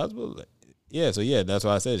people possible? Like, yeah, so yeah, that's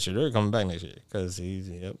why I said Shedeur coming back next year because he's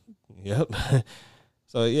yep.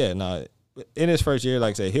 So yeah, no, in his first year,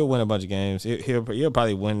 like I said, he'll win a bunch of games. He'll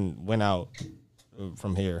probably win out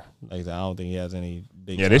from here. Like I said, I don't think he has any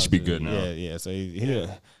big. Yeah, they should be good now. Yeah. So he'll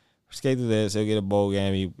skate through this. He'll get a bowl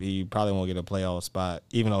game. He probably won't get a playoff spot,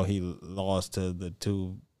 even though he lost to the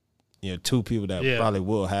two people that probably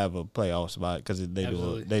will have a playoff spot because they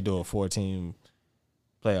do a 4-team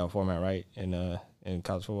playoff format, right? In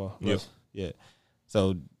college football. Yes. Yeah.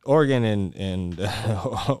 So Oregon and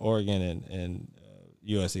Oregon and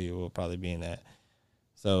USC will probably be in that.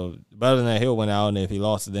 So, but other than that, he'll win out, and if he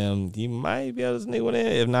lost to them, he might be able to sneak one in.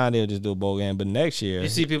 If not, they'll just do a bowl game. But next year, you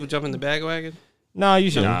see people jumping the bandwagon. No,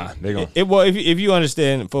 you shouldn't. Nah, they gonna. Well, if you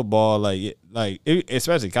understand football, like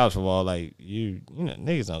especially college football, like you know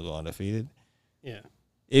niggas don't go undefeated. Yeah.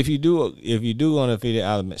 If you do go undefeated,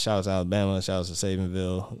 shout out to Alabama, shout out to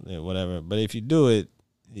Sabanville, whatever. But if you do it,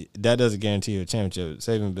 that doesn't guarantee you a championship.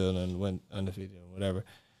 Sabanville and went undefeated or whatever.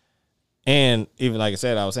 And even like I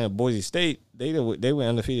said, I was saying Boise State, they went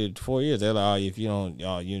undefeated 4 years. They're like, oh, if you don't,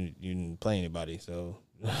 you didn't play anybody, so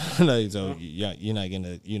you're not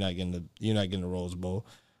getting the Rose Bowl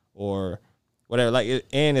or whatever. Like,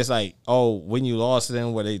 and it's like, oh, when you lost to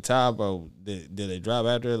them, were they top or did they drop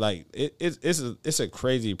after? Like, it's a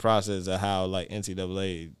crazy process of how like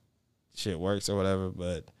NCAA shit works or whatever.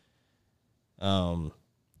 But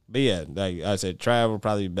yeah, like I said, Trav will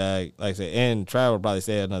probably be back. Like I said, and Trav will probably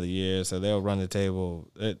stay another year, so they'll run the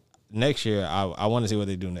table. Next year, I want to see what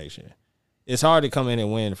they do next year. It's hard to come in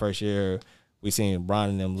and win the first year. We seen Bron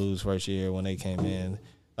and them lose first year when they came in.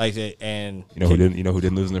 Like that, and who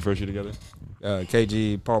didn't lose in their first year together?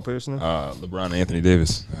 KG, Paul Pearson, LeBron and Anthony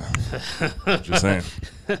Davis. Just saying.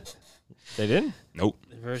 They didn't? Nope.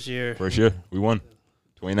 The first year we won.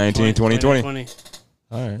 2019, 2020.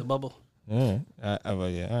 All right. The bubble. Yeah. All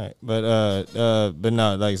right. But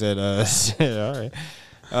no, like I said, all right.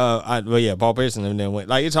 But yeah, Paul Pearson and then went.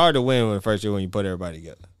 Like, it's hard to win in the first year when you put everybody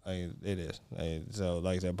together. Like, it is. Like, so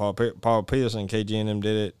like I said, Paul Pearson, KG and them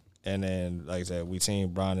did it, and then like I said, we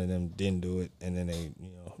seen Bron and them didn't do it, and then they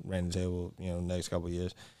ran the table. Next couple of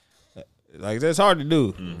years. Like, that's hard to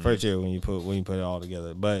do first year when you put it all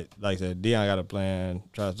together. But like I said, Deion got a plan.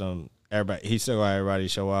 Trust him. Everybody, he still got everybody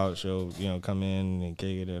show out, come in and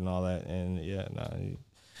kick it and all that. And yeah,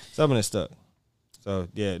 something is stuck. So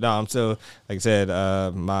yeah, no, I'm still, like I said,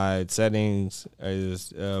 my settings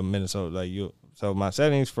is Minnesota. So my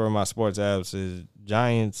settings for my sports apps is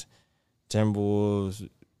Giants, Timberwolves,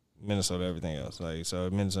 Minnesota, everything else. Like, so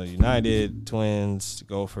Minnesota United, Twins,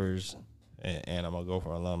 Gophers, and I'm a Gopher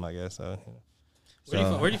alum, I guess. So,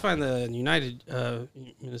 where do you find the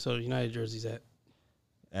Minnesota United jerseys at?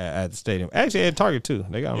 At the stadium, actually at Target too.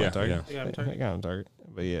 They got them on Target. Yeah. They got them Target.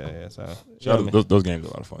 But yeah. So those games are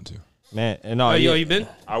a lot of fun too. Man, and you been?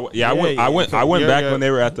 I went back when they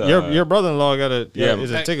were at the. Your brother-in-law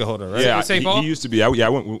is a ticket holder, right? Yeah, he used to be. I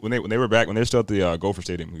went when they were back when they were still at the Gopher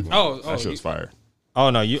Stadium. That shit was fire. Oh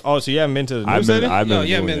no, so you haven't been to the new stadium?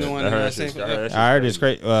 You haven't been the one. I heard it's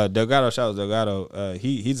great. Delgado, shout out Delgado.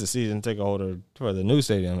 He's a season ticket holder for the new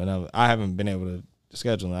stadium, and I haven't been able to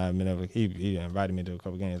schedule. I haven't been able. He invited me to a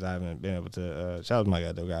couple games. I haven't been able to. Shout out to my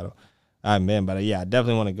guy Delgado. I haven't been, but yeah, I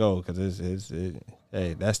definitely want to go because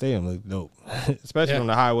hey, that stadium looks dope, especially on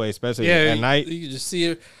the highway, especially at night. You can just see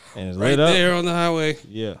it and it's right lit up there on the highway.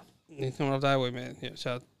 Yeah, coming off the highway, man. Yeah,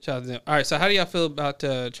 shout out to them. All right, so how do y'all feel about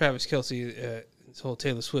Travis Kelce, this whole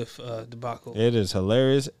Taylor Swift debacle? It is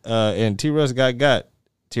hilarious. And T-Russ got.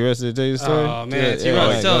 T-Russ, did tell you the story? Oh man,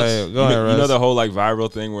 T-Russ, tell us. Go ahead, Russ. You know the whole like viral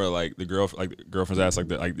thing where like the girlfriends ask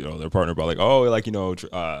their partner about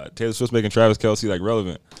Taylor Swift's making Travis Kelce like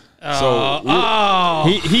relevant. They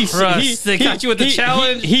got you with the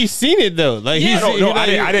challenge. He's seen it though. Like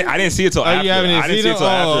I didn't see it till after. I didn't see it till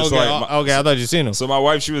after. Okay, I thought you seen him. So my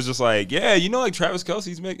wife, she was just like, yeah, like Travis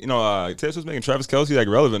Kelce's making, Taylor Swift's making Travis Kelce like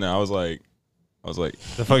relevant now. I was like, the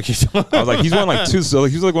fuck you doing? I was like, he's won like two, so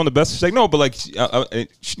he's like one of the best. She's like, no, but like,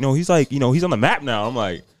 he's like, he's on the map now. I'm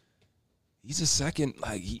like, he's a second,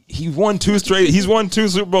 like he won two straight. He's won 2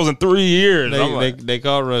 Super Bowls in 3 years. They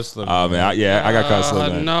call Russ. Oh man, I got caught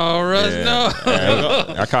slipping. No, Russ, no.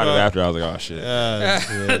 I caught it after. I was like, oh shit.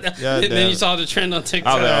 Then you saw the trend on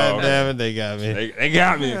TikTok. Damn it, they got me. They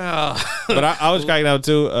got me. But I was cracking out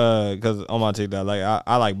too, because on my TikTok, like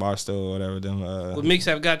I like Barstool or whatever. Them. Well, Mix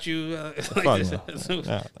have got you.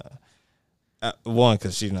 One,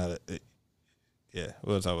 because she's not. yeah,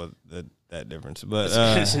 we'll talk about that difference. But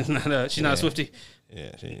she's not a Swiftie.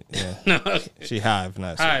 Yeah, No, she Hive,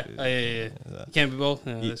 not Hive. Swiftie. Oh, yeah. You can't be both.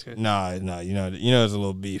 No, that's good. No, you know, there's a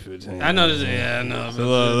little beef between. I know this. Yeah, I know. There's a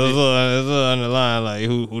little underline like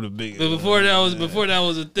who the biggest. But before that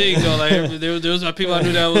was a thing though. Like there was people I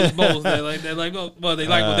knew that was both. They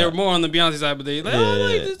they were more on the Beyonce side, but they like I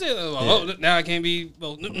like this. Oh, now I can't be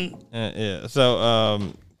both. Yeah.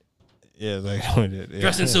 So yeah, like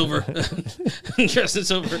dressed in silver, dressed in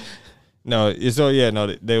silver. No, they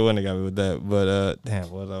wouldn't have got me with that. But damn,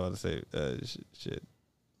 what was I about to say? Shit.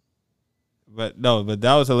 But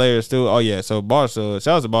that was hilarious too. Oh yeah, so Barstool,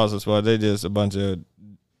 shout out to Barstool Sports. They just a bunch of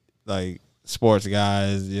like sports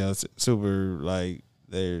guys, you know, super like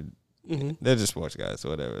they're just sports guys or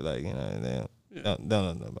whatever. Like, you know, they don't know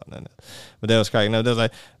about nothing else. But they was cracking up. They was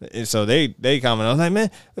like, so they commented. I was like, man,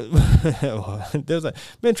 they was like,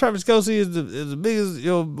 man, Travis Kelce is the biggest,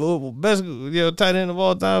 best, tight end of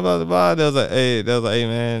all time. Blah blah blah. They was like, hey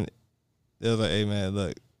man,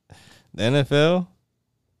 look, the NFL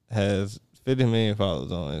has 50 million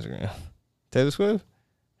followers on Instagram. Taylor Swift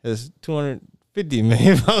has 250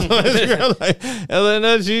 million followers on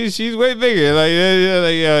Instagram. She's way bigger.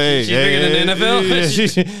 She's bigger than the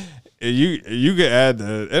NFL. You could add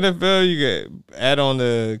the NFL. You could add on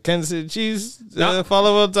the Kansas City Chiefs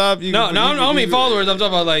follow up top. I don't mean followers. I'm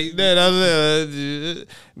talking about like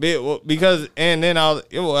because and then I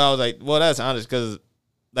was like, well, that's honest because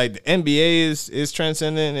like the NBA is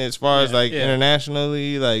transcendent as far as like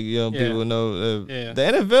internationally. Like people know the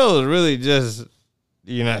NFL is really just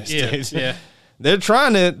the United States. Yeah. They're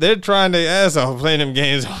trying their ass off playing them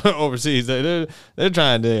games overseas. They're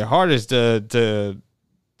trying their hardest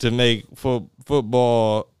to make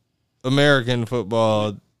football, American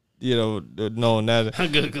football, known that.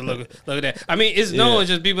 Good look at that. I mean, it's known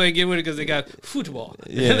just people ain't getting with it because they got football.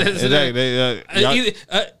 Yeah, exactly.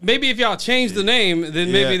 Maybe if y'all change the name,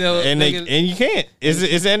 then maybe they'll. And you can't. It's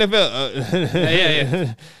NFL.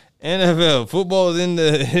 Yeah. NFL football is in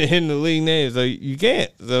the league name, so you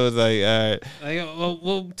can't. So it's like, all right.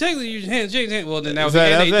 Well, technically you can't change it. Well, then that would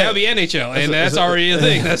be NHL, and that's already a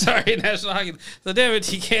thing. That's already National Hockey. So damn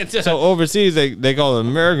it, you can't. So overseas they call it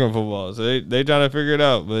American football. So they trying to figure it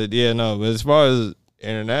out. But yeah, no. But as far as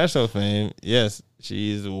international fame, yes,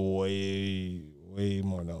 she's way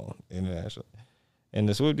more known internationally. And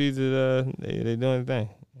the Swifties they doing the thing.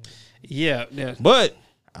 Yeah. But.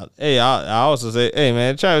 Hey, I also say, hey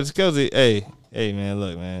man, Travis Kelce, hey man,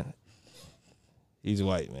 look man, he's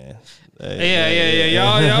white man.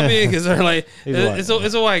 Yeah. Y'all being concerned like it's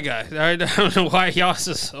a white guy. I don't know why y'all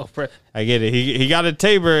so pressed. I get it. He got a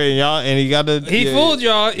taper and he got He fooled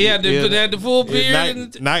y'all. He had the full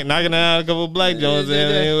beard. Knocking out a couple of black Jones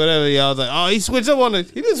and whatever. Y'all was like, oh, he switched up on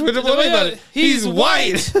it. He didn't switch up on anybody. He's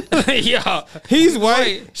white. Yeah, he's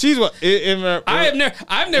white. She's white.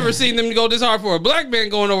 I've never seen them go this hard for a black man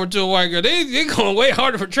going over to a white girl. They going way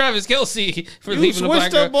harder for Travis Kelce for leaving the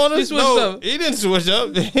black girl. On us? No, he didn't switch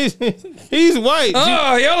up. He's white.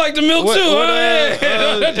 Oh, y'all like the milk too.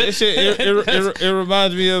 It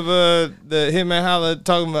reminds me of him and Holla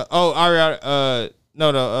talking about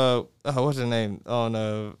what's his name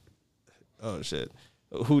on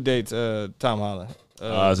who dates Tom Holland?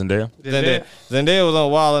 Zendaya. Zendaya was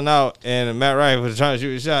on Wild 'N Out and Matt Ryan was trying to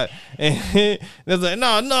shoot a shot and it was like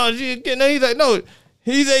no he's like no.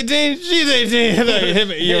 He's 18, she's 18. Like, I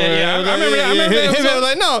remember that. Him was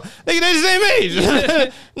like, no, they the same age.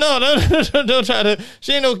 No, don't try to.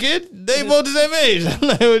 She ain't no kid. They both the same age.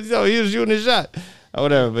 So he was shooting his shot or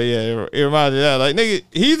whatever. But yeah, it reminds me of that. Like, nigga,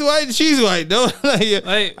 he's white, she's white. Though.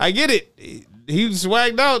 I get it. He was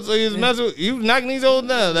swagged out, so he was messing. He was knocking these old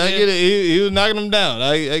down. I get it. He was knocking them down.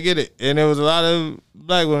 I get it. And there was a lot of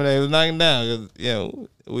black women that he was knocking down because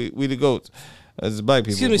we the goats. As black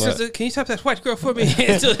people. Excuse me, sister. Can you tap that white girl for me?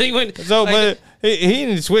 Until he went. So, but he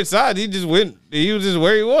didn't switch sides. He just went. He was just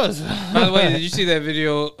where he was. By the way, did you see that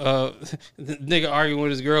video? The nigga arguing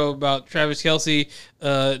with his girl about Travis Kelce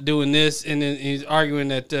doing this, and then he's arguing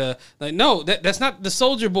that no, that's not the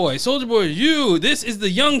Soldier Boy. Soldier Boy is you. This is the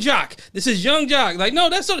Young Jock. This is Young Jock. Like no,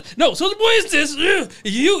 Soldier Boy is this.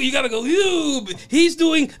 You gotta go. You. He's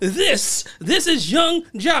doing this. This is Young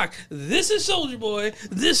Jock. This is Soldier Boy.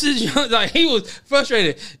 This is Young. Like he was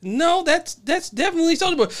frustrated. No, that's definitely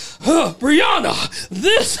Soldier Boy. Brianna.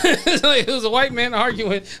 This is like it was a white man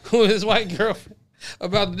arguing with his white girlfriend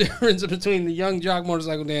about the difference between the Young Jock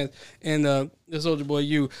motorcycle dance and the Soldier Boy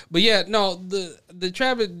U. But yeah, no, the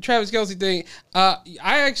Travis Kelce thing. I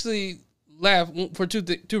actually laugh for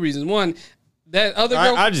two reasons. One, that other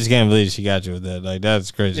girl. I just can't believe she got you with that. Like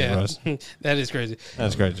that's crazy, Yeah, Russ. that is crazy.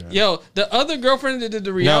 That's crazy. Russ. Yo, the other girlfriend that did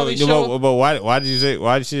the reality show. But why did you say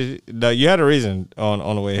why did she? No, you had a reason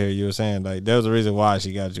on the way here. You were saying like there was a reason why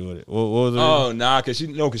she got you with it. What was the reason? Oh nah, because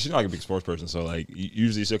she's not like a big sports person. So like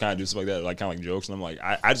usually she'll kind of do stuff like that, like kind of like jokes. And I'm like,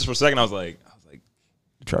 I just for a second I was like.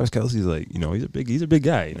 Travis Kelce's like, he's a big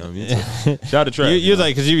guy. You know what I mean? So, shout out to Travis. You're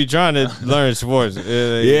like, because you be trying to learn sports.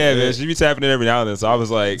 Yeah, man. She be tapping it every now and then. So I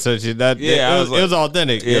was like, it was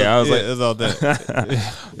authentic. Yeah, I was like, it was authentic.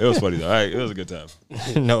 It was funny though. All right, it was a good time.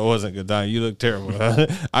 No, it wasn't a good time. You look terrible.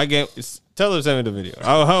 I can't. Tell her to send me the video.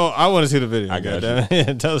 I want to see the video. I got you.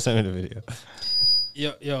 Tell her to send me the video.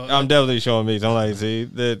 Yo, I'm definitely showing me. I'm like, see,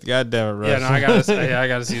 goddamn it, Russ. Yeah, no, I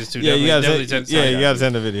gotta see this too. Yeah, you gotta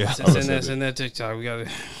send the video. Send that TikTok. We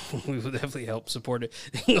will definitely help support it.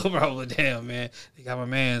 No problem. Damn, man, they got my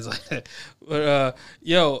man's like that. But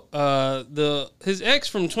his ex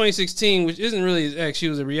from 2016, which isn't really his ex, she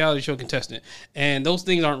was a reality show contestant, and those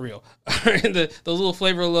things aren't real. Those little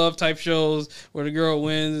Flavor of Love type shows where the girl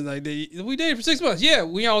wins, and like we dated for 6 months. Yeah,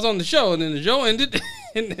 we all was on the show, and then the show ended,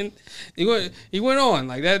 and then he went on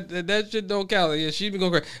like that shit don't count. Yeah, she's been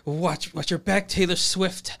going crazy. Watch your back, Taylor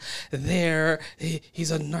Swift. There,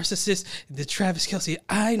 he's a narcissist. The Travis Kelce,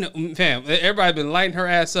 I know, fam. Everybody been lighting her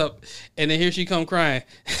ass up, and then here she come crying.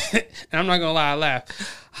 And I'm not gonna lie, I laugh.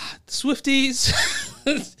 Swifties,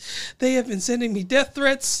 they have been sending me death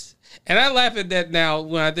threats, and I laugh at that now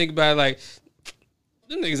when I think about it. Like,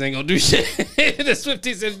 them niggas ain't gonna do shit. The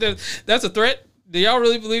Swifties said that's a threat. Do y'all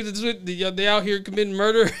really believe that they out here committing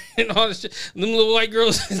murder and all this shit? Them little white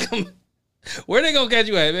girls is coming. Where they gonna catch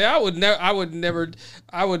you at, man? I would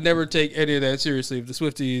never take any of that seriously. If the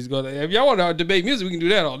Swifties go, if y'all want to debate music, we can do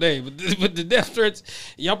that all day. But the death threats,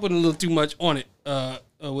 y'all putting a little too much on it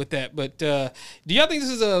with that. But do y'all think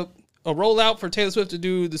this is a rollout for Taylor Swift to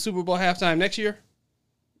do the Super Bowl halftime next year?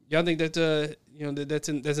 Y'all think that that's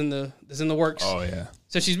in the works? Oh yeah.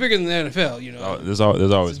 So she's bigger than the NFL, you know. Oh, there's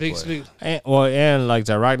always big. And like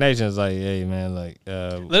the Rock Nation is like, hey man, like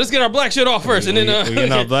let us get our black shit off first, and then we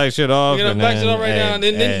get our black shit off. We get our black shit off right now, and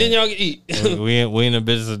then y'all can eat. we in the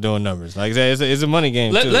business of doing numbers. Like I said, it's a money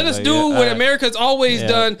game. Let us do what America's always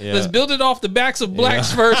done. Yeah. Let's build it off the backs of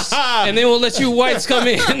blacks first, and then we'll let you whites come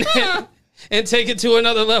in. And take it to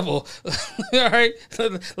another level. All right,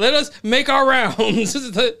 let us make our rounds.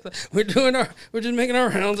 We're just making our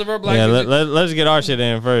rounds of our black. Yeah, let's get our shit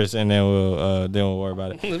in first, and then we'll worry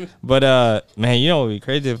about it. But man, you know what would be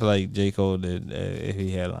crazy if like J. Cole did if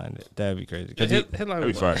he headlined it. That'd be crazy. Headline would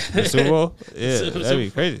be fire. The Super Bowl, yeah, that'd be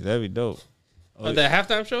crazy. That'd be dope. The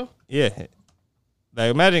halftime show. Yeah. Like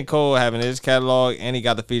imagine Cole having his catalog, and he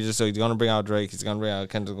got the features, so he's gonna bring out Drake, he's gonna bring out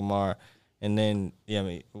Kendrick Lamar. And then,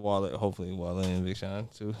 Wallet, hopefully Wallet and Big Sean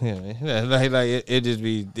too. It'd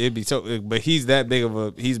be so. But he's that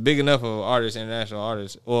big he's big enough of an artist, international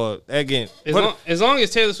artist. Well, again, as long as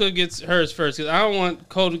Taylor Swift gets hers first, because I don't want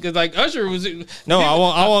Cole. Because like Usher was. No, I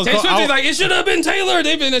want. Taylor Swift is like it should have been Taylor.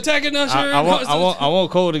 They've been attacking Usher. I want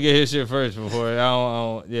Cole to get his shit first before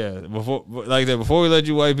before we let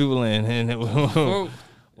you white people in and.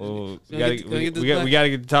 Well, we gotta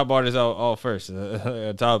get the top artists out first.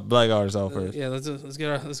 Top black artists out first. Yeah, let's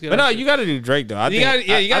get. But no, you gotta do Drake though. You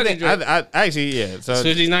gotta do Drake. I So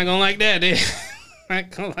Swifty's not gonna like that. Not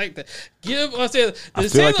gonna like that. Give us Taylor.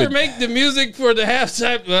 Does Taylor make the music for the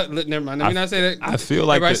halftime? Never mind. Let me not say that. I feel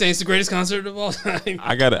like everybody's saying it's the greatest concert of all time.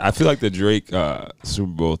 I feel like the Drake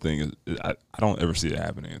Super Bowl thing is. I don't ever see it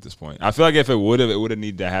happening at this point. I feel like if it would have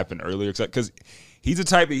needed to happen earlier, because. He's the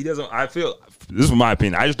type that he doesn't. I feel this is my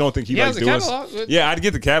opinion. I just don't think he likes doing. Yeah, I'd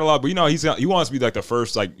get the catalog, but he wants to be like the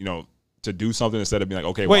first, like to do something instead of being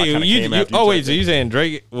like, okay, wait, so you saying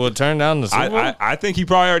Drake will turn down the Super Bowl? I think he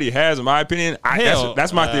probably already has, in my opinion.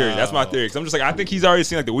 That's my theory. That's my theory. Because I'm just like, I think he's already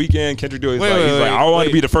seen like the Weeknd, Kendrick do it. He's like, I want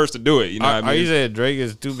to be the first to do it. You know what I mean? Are you saying Drake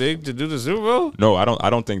is too big to do the Super Bowl? No, I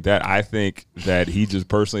don't think that. I think that he just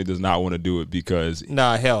personally does not want to do it because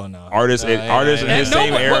hell no. Artists in his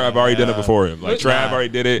same era have already done it before him. Like Trav already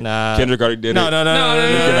did it. Kendrick already did it. No. I'm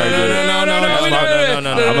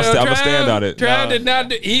gonna stand on it. Trav did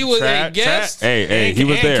not. He was a guest. Hey, he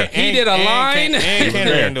was there. He did a line.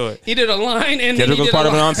 He did a line, and Kendrick was part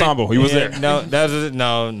of an ensemble. He was there. No.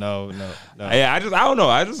 Hey, I don't know.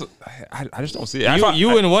 I just don't see it. You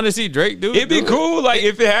wouldn't want to see Drake do it? It'd be cool. Like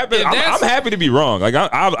if it happened, I'm happy to be wrong. Like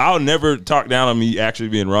I'll never talk down on me actually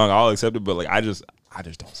being wrong. I'll accept it. But like I just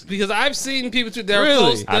don't see it. Because I've seen people that are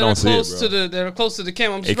close to the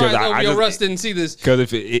camera. I'm surprised Russ didn't see this.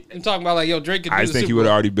 Because if I'm talking about like Drake could do I think he would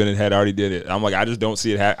have already did it. I'm like I just don't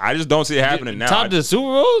see it. I just don't see it happening now. Top the Super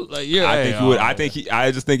Bowl? Like I think he would.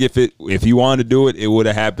 I just think if he wanted to do it, it would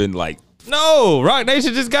have happened like No, Rock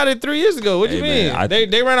Nation just got it 3 years ago. What do you mean? Man,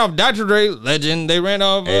 they ran off Dr. Dre, legend. They ran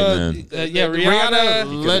off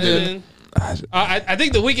Rihanna, legend. I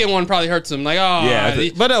think the Weeknd one probably hurts him. Like,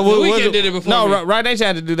 But the Weeknd did it before. No, Rock Nation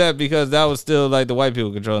had to do that because that was still like the white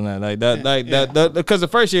people controlling that. Like that, because the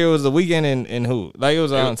first year it was the Weeknd and who? Like it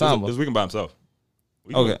was an ensemble. It was Weeknd by himself.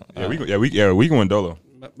 Okay. Weeknd went Dolo.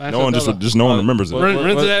 No one no one remembers it.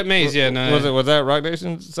 Run to that maze, Was that Rock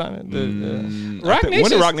Nation signing? Rock Nation.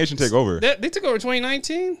 When did Rock Nation take over? They took over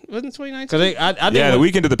 2019. Wasn't it 2019? The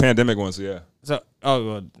Weeknd did the pandemic one. So yeah. So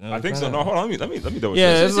I think so. No, hold on. Let me double check.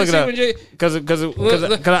 Yeah, let's look it up. Because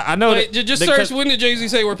I know just search when did Jay-Z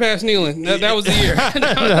say we're past kneeling. That was the year.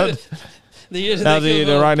 That was the year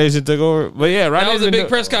that Rock Nation took over. But yeah, Rock Nation was a big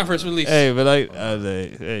press conference release. Hey, but like,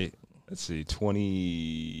 hey. Let's see, the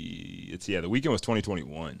Weeknd was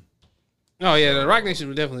 2021. Oh yeah, the Rock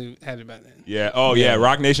Nation definitely had it back then. Yeah. Oh yeah,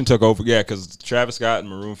 Rock Nation took over. Yeah, because Travis Scott and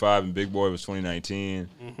Maroon 5 and Big Boy was 2019.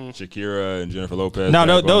 Shakira and Jennifer Lopez. No,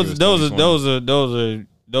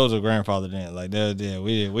 those are grandfathered in. Like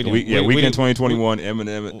we Weeknd 2021.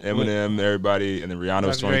 Eminem, everybody, and then Rihanna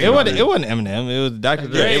was 2020. It wasn't Eminem. It was Dr.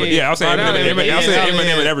 Dre. Yeah, I was saying Eminem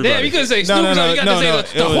and everybody. Yeah, you couldn't say Snoop. No.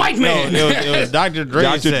 The white man. It was Dr. Dre.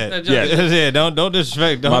 Yeah, don't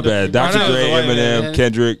disrespect. My bad. Dr. Dre, Eminem,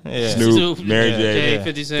 Kendrick, Snoop, Mary J.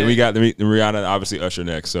 50 Cent. Then we got the Rihanna, obviously Usher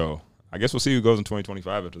next. So I guess we'll see who goes in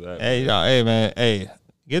 2025 after that. Hey, man. Hey,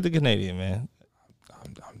 get the Canadian, man.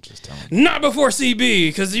 I'm just telling you. Not before CB,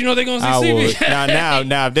 because you know they're gonna see CB.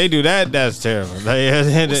 Now if they do that, that's terrible.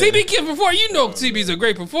 CB can perform. You know CB's a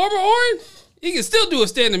great performer, Oren. He can still do a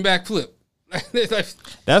standing back flip.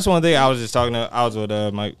 That's one thing I was just talking to. I was with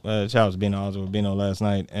Mike Charles Bino. I was with Bino last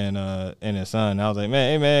night and his son. I was like,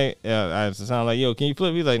 man, hey man, I was sound like, yo, can you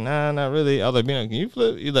flip? He's like, nah, not really. I was like, Bino, can you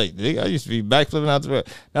flip? He's like, I used to be backflipping out the road.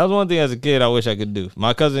 That was one thing as a kid I wish I could do.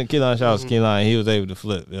 My cousin Keelan, Charles Keelan, he was able to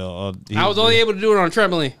flip. I was only able to do it on a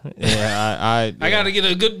trampoline. Yeah, I got to get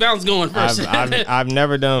a good bounce going first. I've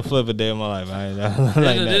never done a flip a day in my life. I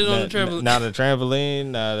did it on the trampoline. Not a trampoline.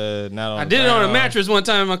 Not on. I did it on a mattress one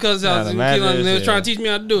time. My cousin's house. They was trying to teach me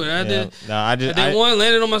how to do it. I did one,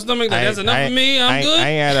 landed on my stomach. Like, that's enough for me. I'm good. I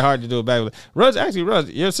ain't had it hard to do a backflip. Russ,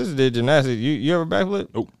 your sister did gymnastics. You ever backflip?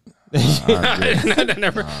 Nope.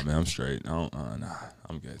 Never. Nah, man, I'm straight. Nah,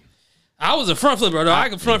 I'm good. I was a front flipper, though. I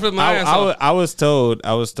could front flip my ass off. I was told,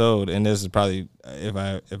 and this is probably, if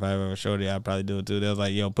I ever showed it, I'd probably do it too. They was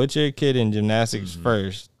like, yo, put your kid in gymnastics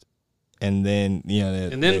first, and then,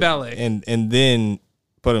 and then ballet. And then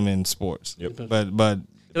put them in sports. Yep. But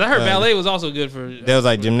I heard ballet was also good for. There was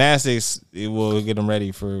like gymnastics. It will get them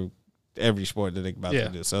ready for every sport that they're about to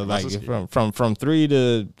do. So like from 3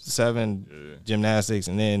 to 7 gymnastics,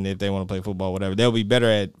 and then if they want to play football, whatever, they'll be better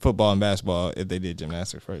at football and basketball if they did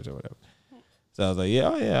gymnastics first or whatever. So I was like,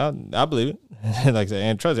 I believe it. Like I said,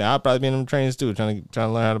 and trust me, I'll probably be in them trainings too, trying to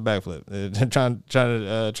learn how to backflip, trying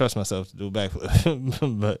to trust myself to do a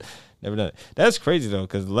backflip, but never done it. That's crazy though,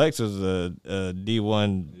 because Lex was a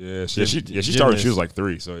D1. Yeah, she started. She was like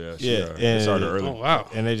 3, so she started early. Oh wow!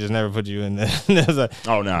 And they just never put you in there. Like,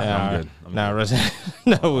 I'm good. Russ,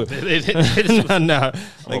 no.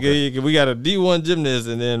 Like we got a D1 gymnast,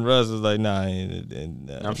 and then Russ was like, nah,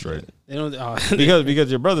 I'm straight. They don't, because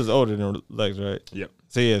your brother's older than Lex, right? Yep.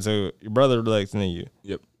 So your brother Lex and then you.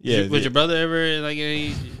 Yep. Yeah. Was your brother ever like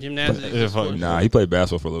any gymnastics? Nah, he played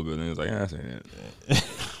basketball for a little bit, and he was like, that's ain't it.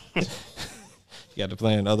 You got to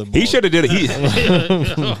play in other balls. He should have did it.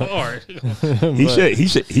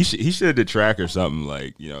 He should have did track or something,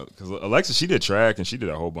 like, because Alexa, she did track and she did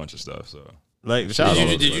a whole bunch of stuff. So like,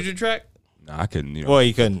 did you do track? No, I couldn't. Well,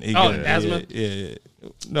 he couldn't. Asthma. Yeah.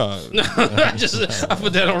 No. I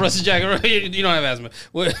put that on Russ's jacket. You don't have asthma.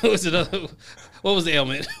 What was it? What was the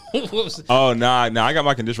ailment? Oh, nah. I got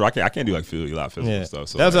my conditioner. I can't do like a lot of physical stuff.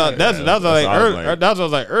 So that's what I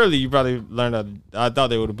was like early. You probably learned that. I thought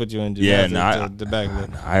they would have put you in gymnastics the back of it.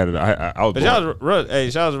 I was. But shout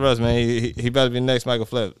out to Russ, man. He about to be the next Michael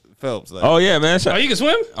Phelps. Like. Oh yeah, man. You can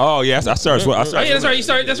swim? Oh yeah, I started swimming. That's right. You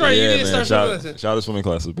started. That's right. Yeah, you did start swimming. Shout out to swimming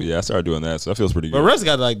classes, but I started doing that, so that feels pretty good. But Russ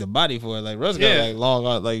got like the body for it. Like Russ got like long.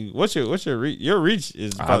 Like what's your reach? Your reach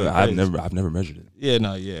is. I've never measured it. Yeah,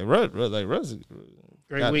 no, yeah. Russ.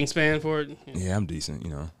 Great wingspan for it. Yeah, I'm decent.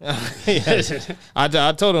 I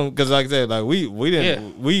told him because like I said, like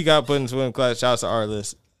we got put in swim class. Shouts to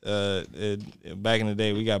Arliss. back in the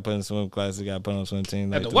day, we got put in swim classes, got put on swim team.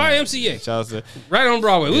 Like at the YMCA. Right on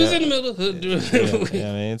Broadway. We was in the middle.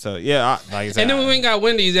 I mean, so like I said, and then we went and got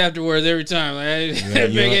Wendy's afterwards every time. Like, it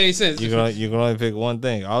didn't make any sense. You can only pick one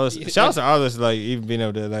thing. All this, shout out to all this, like even being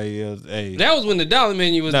able to hey. That was when the dollar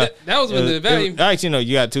menu was. That was when the value. Actually, no,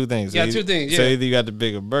 you got two things. You got two things. Yeah. So either you got to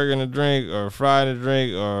pick a burger and a drink, or a fry and a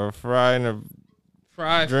drink, or a fry and a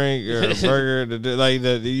drink, or a burger.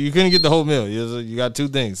 You couldn't get the whole meal. You got two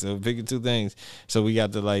things. So picking two things. So we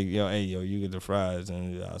got to you get the fries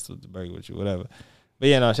and I'll split the burger with you, whatever. But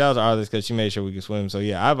yeah, no, shout out to Arliss because she made sure we could swim. So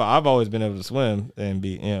yeah, I've always been able to swim and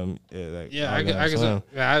be I can swim.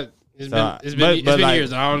 It's been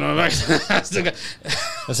years. I don't know if I still got.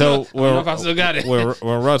 So I don't know if I still got it.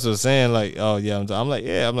 When Russ was saying I'm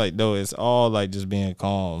like, no, it's all like just being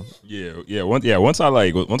calm. Once I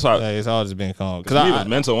it's all just being calm. Because it was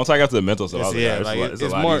mental. Once I got to the mental stuff,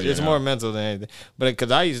 it's more mental than anything. But because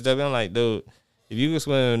I used to be like, dude, if you can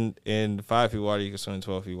swim in 5 feet water, you can swim in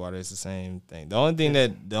 12 feet water. It's the same thing. The only thing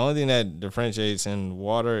that differentiates in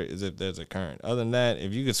water is if there's a current. Other than that,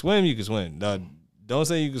 if you can swim, you can swim. Don't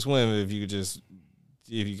say you can swim if you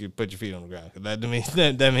could put your feet on the ground. Cause that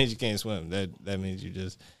means you can't swim. That means you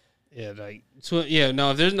just swim. Yeah,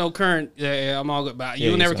 no. If there's no current, I'm all good. But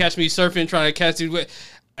you'll never catch me surfing trying to catch you.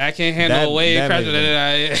 I can't handle a wave.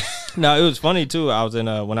 No, it was funny too. I was when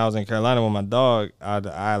I was in Carolina with my dog.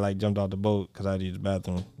 I jumped off the boat because I had to use the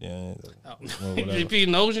bathroom. Yeah, you pee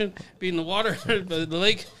in the ocean, pee in the water, the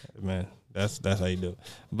lake. Man, that's how you do it.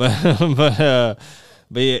 But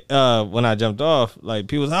yeah, when I jumped off, like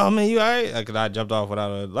people was, oh man, you all right? Because I jumped off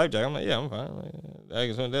without a life jacket. I'm like, yeah, I'm fine. I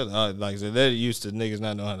can swim. Like I said, they're used to niggas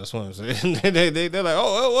not knowing how to swim. So they're like,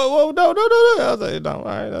 oh, no. I was like, no, all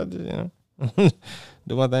right, I'll just,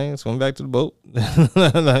 do my thing, swim back to the boat.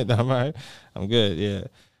 Like, I'm all right. I'm good, yeah.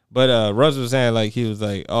 But Russ was saying, like, he was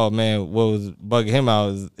like, oh, man, what was bugging him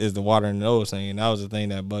out is the water in the nose thing. And that was the thing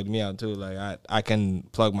that bugged me out, too. Like, I can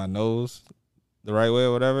plug my nose the right way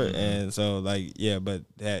or whatever. Mm-hmm. And so, like, yeah, but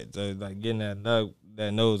getting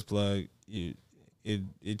that nose plug, it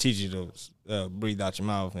teaches you to breathe out your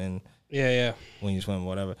mouth and when you swim or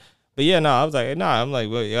whatever. But, yeah, no, I was like, I'm like,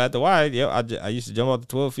 well, at the Y, I used to jump off the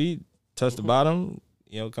 12 feet, touch the bottom,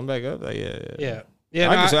 come back up. Like, yeah.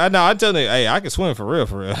 I tell you, hey, I can swim for real.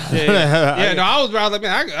 Yeah. No, I was like,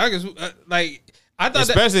 man, I can like. I thought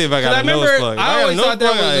especially if I got a nose plug. I always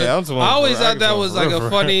thought that was like a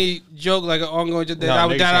funny joke, like an ongoing joke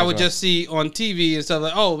that I would just see on TV and stuff.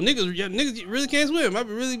 Like, oh, niggas really can't swim. I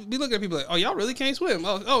would really be looking at people like, oh, y'all really can't swim.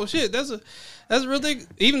 Oh shit, that's a real thing.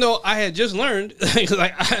 Even though I had just learned,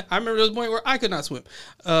 like I remember there was a point where I could not swim,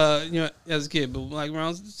 as a kid. But like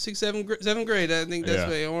around 6th, 7th grade, I think that's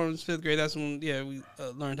or 5th grade. That's when we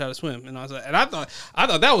learned how to swim. And I was like, and I thought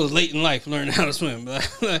that was late in life learning how to swim.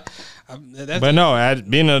 But no,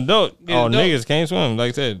 being an adult, niggas can't swim. Like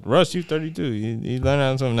I said, Russ, you 32, you learn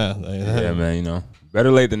how to swim now. Like, yeah, man,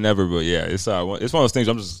 better late than never. But yeah, it's one of those things.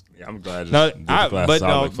 I'm glad.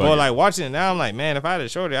 Like watching it now, I'm like, man, if I had a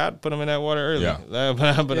shorty, I'd put him in that water early. Yeah. Put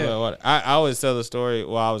him in that water. I always tell the story.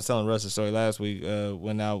 Well, I was telling Russ the story last week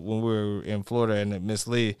when we were in Florida and Miss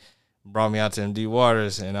Lee brought me out to them deep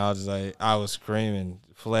waters, and I was just like, I was screaming,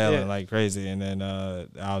 flailing like crazy, and then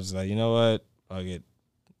I was just like, you know what, fuck it.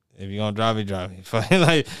 If you're gonna drive me, drive me.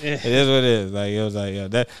 Like it is what it is. Like it was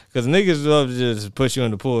like that because niggas love to just push you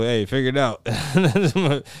in the pool. Hey, figure it out.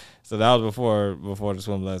 So that was before the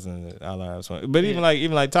swim lesson. I learned how to swim. But even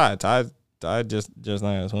like Ty just learned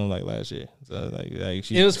how to swim like last year. So like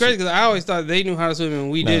she, it was crazy because I always thought they knew how to swim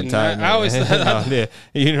and we didn't. I always thought you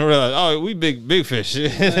didn't realize. We big fish.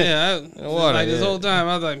 Water, like this whole time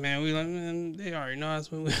I was like, man, they already know how to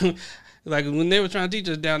swim. Like when they were trying to teach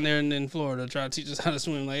us down there in Florida, trying to teach us how to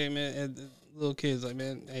swim. Like, hey man, little kids, like,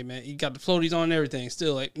 man, hey man, you got the floaties on and everything.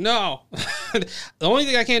 Still, like, no. The only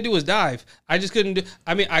thing I can't do is dive. I just couldn't do.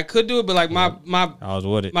 I mean, I could do it, but like my I was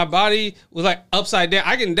with it. My body was like upside down.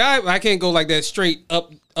 I can dive, but I can't go like that straight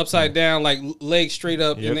upside down, like legs straight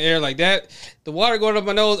up in the air like that. The water going up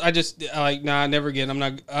my nose, nah, never again.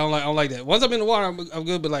 I don't like that. Once I'm in the water, I'm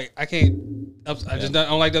good, but like I can't. I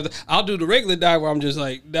don't like that. I'll do the regular dive where I'm just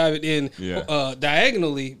like diving in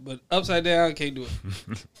diagonally, but upside down, can't do it.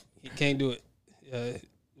 Can't do it.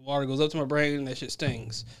 Water goes up to my brain and that shit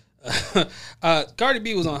stings. Cardi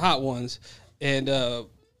B was on Hot Ones, and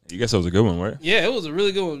you guess that was a good one, right? Yeah, it was a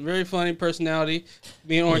really good one. Very funny personality.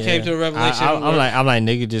 Me and Oren came to a revelation. I'm like,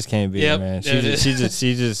 nigga just can't be man.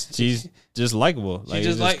 She's just likable. Like,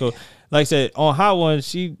 just like cool. Like I said, on Hot Ones,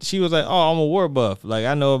 she was like, "Oh, I'm a war buff. Like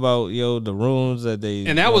I know about the rooms that they."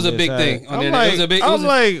 And that was a big thing. I'm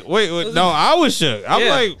like, wait, no, I was shook.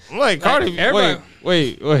 I'm like Cardi.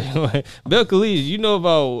 wait. Bel Khalid, you know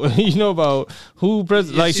about who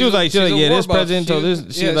president? Yeah, like she was like, this president told this.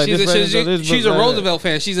 She's like, this president told this. She's a Roosevelt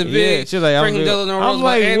fan. She's a big she's like, Franklin Delano Roosevelt. I'm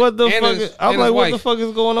like, what the fuck? What the fuck? fuck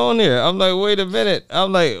is going on here? I'm like, wait a minute.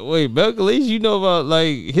 I'm like, wait, Bel Khalid, you know about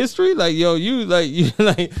like history? Like, yo, you like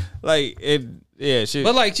it. Yeah, shit.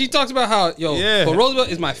 But like she talks about how but Roosevelt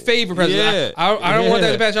is my favorite president. I don't want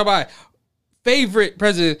that to pass y'all by. Favorite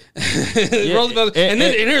president, Roosevelt, and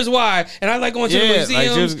here's why. And I like going to the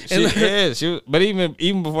museums. But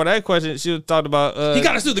even before that question, she was talking about he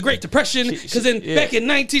got us through the Great Depression because back in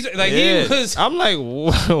 19 he was. I'm like,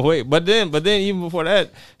 wait, but then even before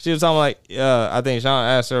that, she was talking like I think Sean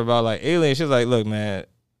asked her about like aliens. She was like, look, man.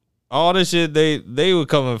 All this shit, they would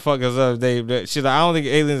come and fuck us up. She's like, I don't think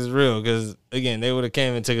aliens is real because again, they would have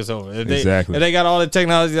came and took us over. Exactly. If they got all the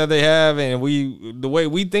technology that they have, and the way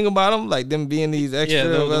we think about them, like them being these extra,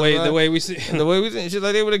 the way we see, she's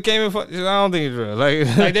like, they would have came and fuck. She's like, I don't think it's real.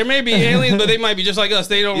 Like there may be aliens, but they might be just like us.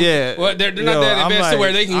 They don't. Yeah. Well, they're not that advanced to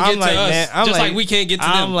where they can get to us, just like we can't get to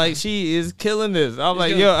them. I'm like, she is killing this. I'm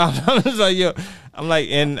like, I'm just like, yo. I'm like,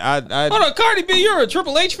 and I hold on, Cardi B, you're a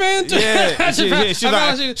Triple H fan too? Yeah,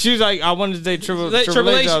 she's like, I wanted to say Triple H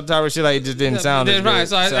all the time, but she like, it just didn't sound as right.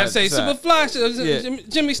 So I say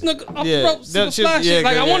Superfly, Jimmy Snook off the rope, Superfly.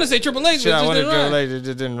 Like I want to say Triple H, but it just didn't rhyme. It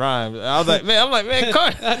just didn't rhyme. I was like, man,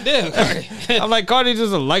 Cardi. Damn, Cardi. I'm like, Cardi's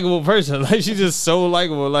just a likable person. Like she's just so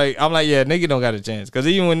likable. Like I'm like, yeah, Nicki don't got a chance because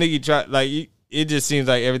even when Nicki tried, like it just seems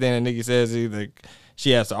like everything that Nicki says either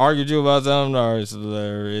she has to argue with you about something, or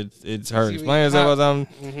it's her explaining herself about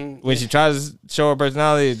something. Mm-hmm. When she tries to show her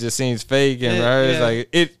personality, it just seems fake, and for her, it's like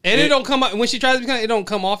it don't come out when she tries to become. It don't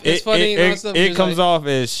come off as funny. It comes off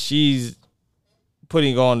as she's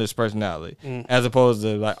putting on this personality, as opposed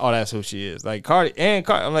to like, oh, that's who she is. Like Cardi,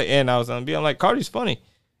 I'm like, and I was on B, I'm like, Cardi's funny.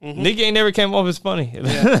 Mm-hmm. Nicki ain't never came off as funny.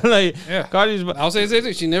 Cardi's. I'll say the same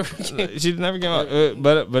thing. She never came out.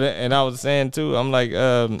 But and I was saying too. I'm like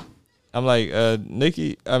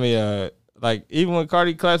Nicki. I mean, like even when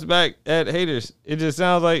Cardi claps back at haters, it just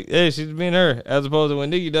sounds like, hey, she's being her, as opposed to when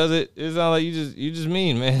Nicki does it, it sounds like you just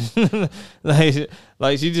mean, man.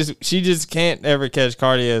 like she just can't ever catch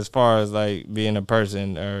Cardi as far as like being a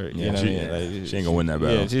person, or you know, she ain't gonna win that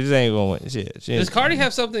battle. Yeah, she just ain't gonna win. Shit. Does Cardi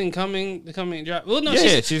have something coming? Drop? Well, no, her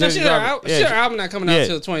album not coming out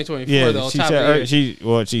until 2024. Yeah, though.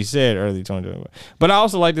 She said early 2024. But I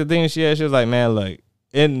also like the thing she had. She was like, man, look.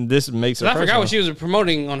 And this makes her. I forgot what she was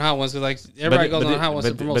promoting on Hot Ones, because like everybody goes on Hot Ones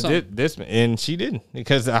to promote something. And she didn't,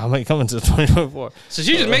 because I'm like coming to 2024. So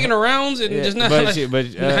she's just making her rounds and just not. She's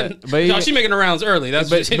making her rounds early. That's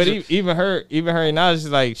but even her now, she's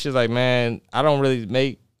like, man, I don't really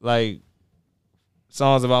make like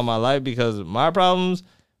songs about my life because my problems.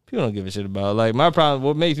 People don't give a shit about. Like my problem,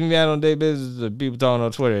 what makes me mad on day business is the people talking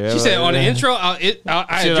on Twitter. She said on the intro, I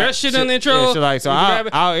address shit on the intro. Yeah,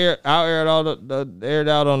 I'll air it all, air it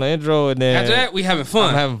out on the intro, and then after that we having fun.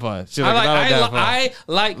 I'm having fun. I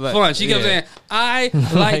like fun. She kept saying I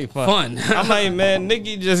like fun. I'm like, man,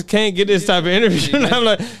 Nicki just can't get this type of interview. And I'm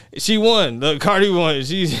like, she won. Look, Cardi won.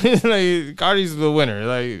 She's like, Cardi's the winner.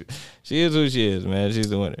 Like. She is who she is, man. She's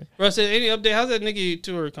the winner. Russ, any update? How's that Nicki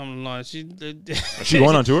tour coming along? She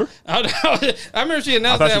going on tour? I remember she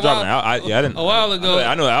announced that I didn't. A while ago.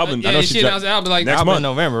 I know the album. I know she announced the album like next month,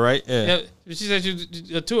 November, right? Yeah. She said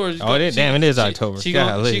a tour. Oh, it is October. She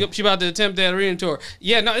about to attempt that arena tour.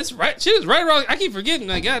 Yeah, no, it's right. She was right around. I keep forgetting.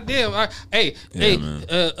 Like, goddamn.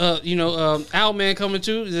 Al Man coming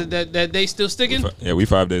too. That they still sticking? Yeah, we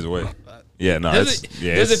 5 days away. Yeah, no. Does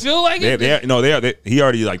it feel like it? He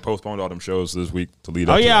already like postponed all them shows this week to lead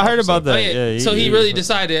up. Oh yeah, I heard about that. Yeah, so he really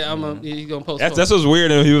decided he's gonna postpone. That's what's weird.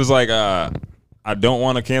 And he was like, I don't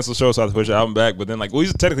want to cancel the show, so I have to push the album back. But then like,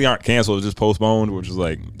 these technically aren't canceled; it's just postponed, which is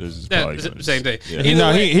like, there's just probably same thing. Yeah.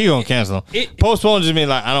 He gonna cancel. Postpone just mean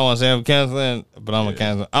like, I don't want to say I'm canceling, but I'm gonna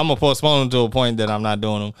cancel. I'm gonna postpone them to a point that I'm not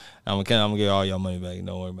doing them. I'm gonna get all your money back.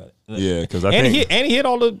 Don't worry about it. Yeah, because he hit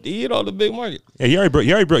all the big markets. Yeah, he already broke.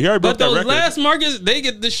 But those record. last markets, they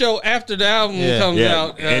get the show after the album comes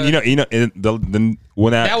out. And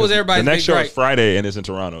when that was everybody's. The next show is Friday, and it's in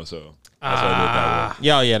Toronto, so. That's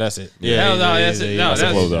that's it. That's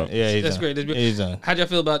it. That's great. He's done. How'd y'all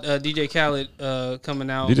feel about DJ Khaled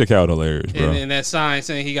coming out? DJ Khaled hilarious, bro. And that sign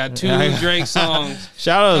saying he got 2 Drake songs.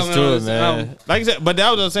 Shout outs to him, man. Like I said, but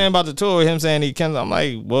that was what I was saying about the tour. Him saying he canceled. I'm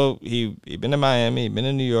like, well, he been to Miami, he been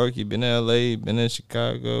in New York, he been to LA, he been in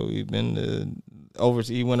Chicago, he been to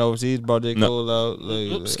overseas. He went overseas, brought J. Cole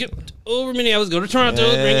out. Skip over Minneapolis, go to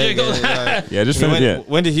Toronto, bring J. Cole. Just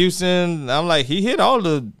went to Houston. I'm like, he hit all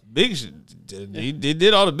the big he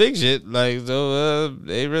did all the big shit. Like, so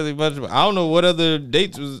they really much. I don't know what other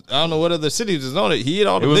dates was. I don't know what other cities was on it. He hit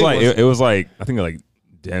all the big ones. It was like I think like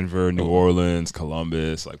Denver, New Orleans,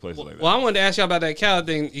 Columbus, like places like that. Well, I wanted to ask you about that Khaled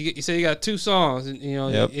thing. You said you got 2 songs, and you know,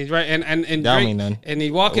 Yep. right? And Drake, Drake, and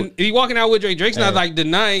he walking out with Drake. Drake's not like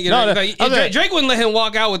denying. You know, No, like, okay. Drake wouldn't let him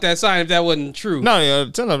walk out with that sign if that wasn't true.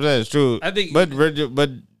 No, sometimes that's true. I think, but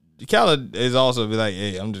Khaled is also be like,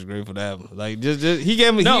 hey, I'm just grateful to have him. Like, just he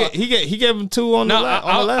gave him he gave him 2 on the last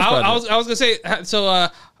project. I was gonna say so.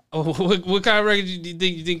 What kind of record do you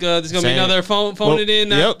think? You think this gonna be another phone it in?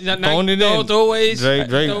 Phone it in. Throwaways.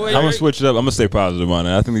 Drake. I'm gonna switch it up. I'm gonna stay positive on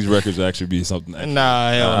it. I think these records will actually be something.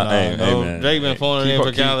 Nah, hell no. Hey, man. Drake been phoning in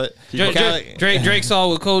for Khaled. Drake saw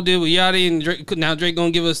what Cole did with Yachty, and Drake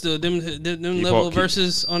gonna give us them level of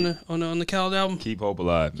verses on the Khaled album. Keep hope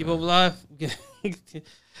alive. Keep hope alive.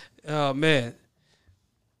 Oh man.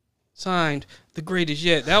 Signed, the greatest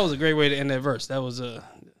yet. That was a great way to end that verse. That was very,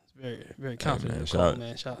 very confident. Cole,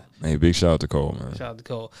 man. Hey, big shout out to Cole, man. Shout out to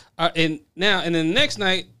Cole. And then the next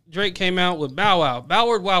night, Drake came out with Bow Wow,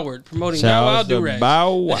 Bowward Woward, promoting Bow Wow Do-Rag.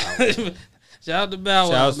 Bow Wow. Shout out to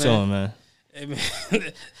Bow Wow, Shout out to him, man. Hey, man.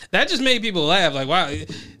 That just made people laugh. Like, wow,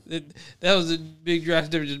 that was a big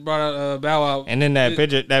draft. They just brought out Bow Wow, and then that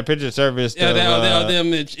picture surfaced. Yeah,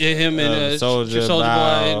 him and Soulja Boy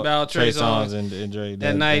and Bow Trey Songz and Drake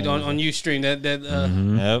that night on Ustream. That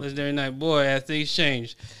legendary night. Boy, as things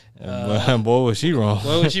changed. Boy, was she wrong.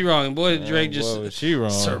 Boy, was she wrong. And boy, Drake just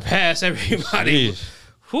surpassed everybody.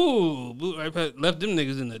 Whoo, left them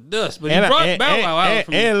niggas in the dust. But he brought Bow Wow out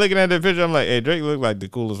from and looking at that picture, I'm like, hey, Drake looked like the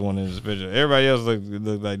coolest one in this picture. Everybody else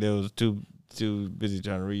looked like they was too busy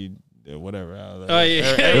trying to read whatever. I was like,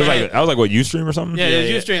 I was like, what, Ustream or something? Yeah,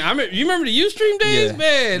 Ustream. You remember the Ustream days,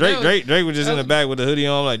 man? Drake was just in the back with the hoodie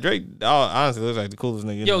on. Like, Drake honestly looks like the coolest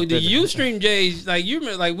nigga. Yo, the Ustream days, like, you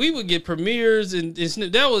remember, like, we would get premieres and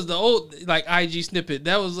that was the old, like, IG snippet.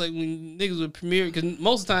 That was like when niggas would premiere, because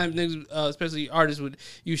most of the time niggas, especially artists, would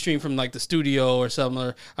Ustream from like the studio or something.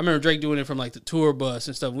 Or I remember Drake doing it from like the tour bus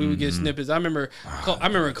and stuff. We would get snippets. I remember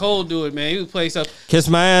Cole do it, man. He would play stuff. Kiss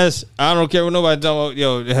my ass. I don't care what nobody talking about.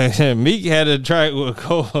 Yo, Meek had a track with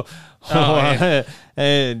Cole. That was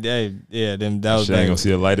ain't gonna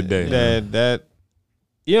see a light of day. That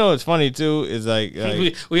you know what's funny too is like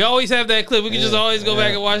we always have that clip. We can just always go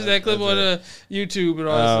back and watch that clip on YouTube and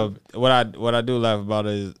all that stuff. What I do laugh about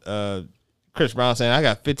is Chris Brown saying I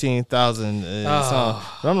got 15,000 songs.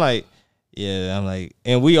 But I'm like,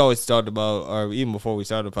 and we always talked about, or even before we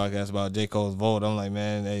started the podcast, about J. Cole's Vote. I'm like,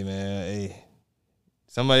 hey.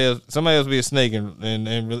 Somebody else be a snake and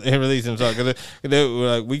release himself, because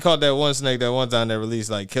like, we caught that one snake that one time that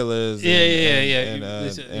released like Killers.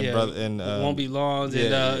 And Won't Be Long.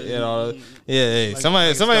 Somebody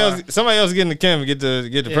else get in the camera, get to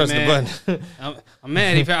press the button. I'm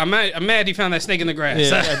mad. He found that snake in the grass.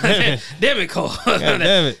 Damn it, Cole.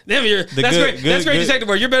 Damn it. That's great detective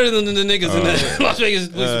work. You're better than the niggas in the Las Vegas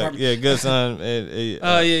Police Department. Yeah, good son.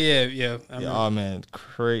 Yeah. Oh man,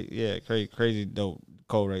 crazy dope.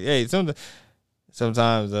 Cole Ray. Hey,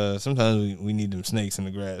 sometimes we need them snakes in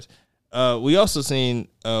the grass. We also seen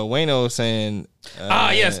Wayno saying,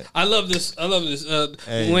 yes, I love this.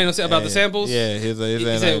 Wayno said about the samples. Yeah, he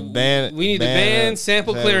said we need to ban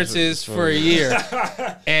sample clearances for a year,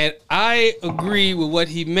 and I agree with what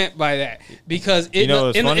he meant by that, because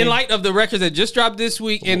in light of the records that just dropped this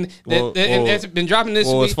week and that's been dropping this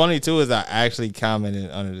week. What's funny too is I actually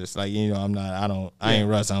commented under this, like, I ain't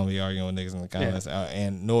Russ. I don't be arguing with niggas in the comments,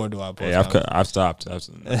 and nor do I post. Hey, I've stopped.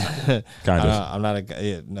 Kind of. I'm not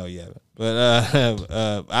but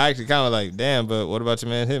I actually kind of like, damn. But what about your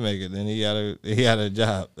man Hitmaker? Then he had a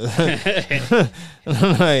job.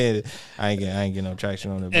 I ain't getting no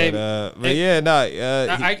traction on it.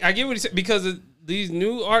 I get what he said, because these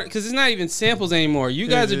new art, because it's not even samples anymore. You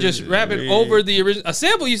guys are just rapping over the original. A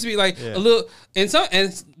sample used to be like a little, and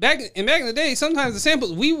back in the day, sometimes the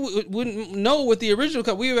samples we wouldn't know what the original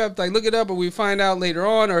cut. We would have to like look it up, or we find out later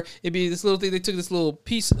on, or it'd be this little thing. They took this little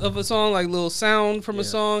piece of a song, like a little sound from a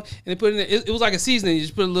song, and they put it in. It was like a seasoning. You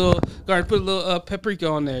just put a little garlic, put a little paprika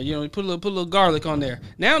on there. You put a little garlic on there.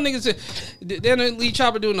 Now niggas, then the lead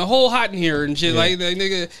chopper doing the whole hot in here and shit. Like the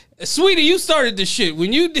nigga. Sweetie, you started this shit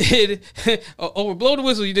when you did over Blow the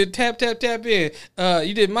Whistle. You did Tap Tap Tap In.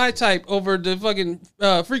 You did My Type over the fucking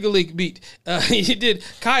Freak a Leak beat. You did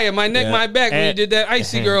Kaya, My Neck, My Back, when you did that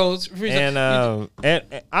Icy Girls. And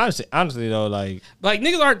honestly though, like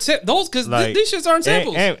niggas aren't those, because these shits aren't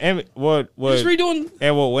samples. And what just redoing.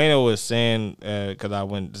 And what Wayno was saying, because I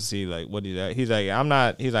went to see like what he's like I'm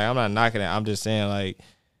not knocking it. I'm just saying, like,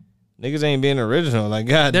 niggas ain't being original. Like,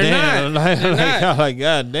 goddamn. Like,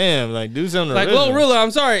 goddamn. Like, do something like, original. well, Rilla,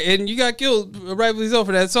 I'm sorry. And you got killed rightfully so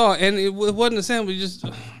for that song. And it wasn't a sample. Just,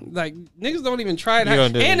 like, niggas don't even try it.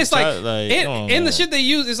 And it's like, and the shit they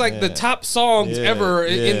use is like the top songs ever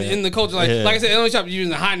in the culture. Like I said, only shop using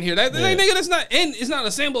the Hot in Here. Nigga, that's not, and it's not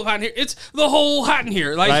a sample of Hot in Here. It's the whole Hot in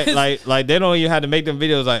Here. Like they don't even have to make them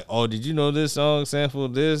videos like, oh, did you know this song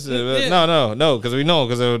sampled this? No, because we know,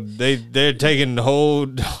 because they're taking the whole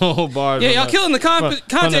bar. Yeah, y'all killing the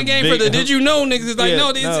content game for the did you know niggas.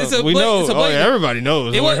 It's like, we know. Everybody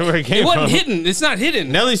knows where it came from. It wasn't hidden. It's not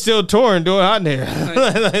hidden. Nelly's still touring doing Hot in Here.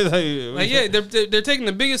 They're taking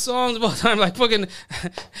the biggest songs of all time, like fucking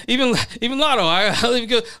even Lotto.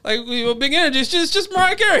 Big Energy. It's just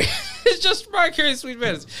Mariah Carey. It's just Mariah Carey's Sweet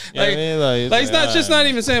Fantasy. It's not just not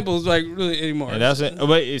even samples like really anymore. And that's it.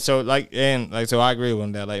 But so I agree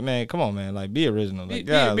with that. Like, man, come on, man. Like, be original. Like,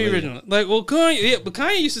 be original. Like, well,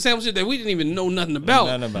 Kanye used to sample shit that we didn't even know nothing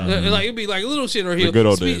about. Like, it'd be like little shit, or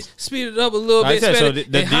he'll speed it up a little bit. So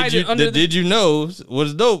the did you know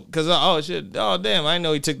was dope, because oh damn, I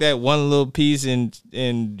know he took that one little piece and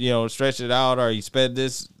stretched it out, or he sped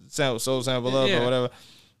this soul sample up or whatever.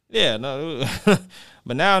 Yeah, no.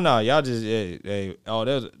 But now, no, y'all just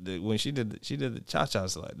when she did the cha-cha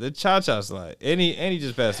slide, and he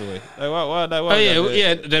just passed away. Like,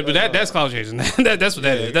 but that's cloud chasing. That's what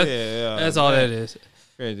that is. That's all that is.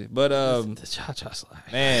 Crazy, but the cha-cha slide,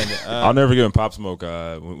 man. I'll never give him Pop Smoke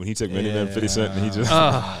when he took Miniman 50 Cent, and he just.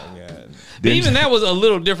 But even that was a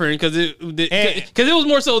little different because it was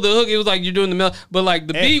more so the hook. It was like you're doing the melody, but like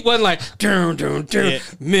the beat wasn't like dun dun dun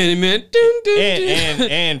Miniman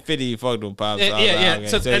and 50 fucked with Pop. So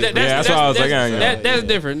that's why I was like, that's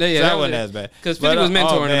different. That wasn't as bad because 50 was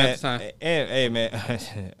mentoring him at the time. And hey, man,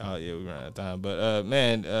 we ran out of time, but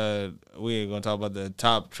man, we ain't gonna talk about the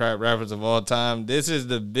top trap rappers of all time. This is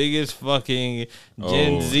the biggest fucking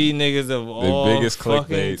Gen Z niggas of all biggest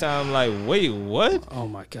fucking time. Like, wait, what? Oh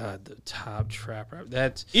my god, the top trap rap.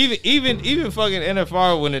 That's even fucking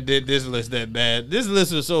NFR when it did this list that bad. This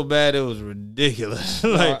list was so bad it was ridiculous.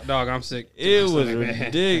 Like, dog, I'm sick. It was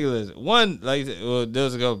ridiculous. One, like, well, there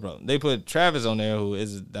was a go, bro. They put Travis on there, who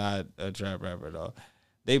is not a trap rapper at all.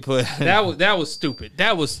 They put that was stupid.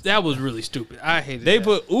 That was really stupid. I hated. They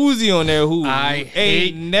put Uzi on there, who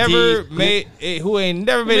ain't never made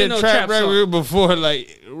a trap rapper before. Like,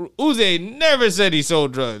 Uzi ain't never said he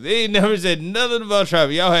sold drugs. They ain't never said nothing about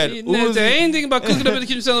trap. Y'all had Uzi. They ain't thinking about cooking up in the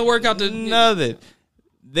kitchen selling workout. Nothing.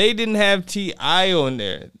 They didn't have T.I. on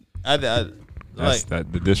there. That's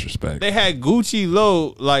the disrespect. They had Gucci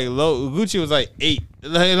low. Gucci was like 8.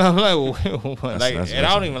 Like, I'm like, and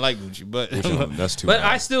I don't even like Gucci, but that's too. But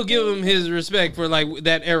high. I still give him his respect for like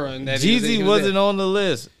that era and that. Jeezy wasn't on the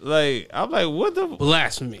list. Like, I'm like, what the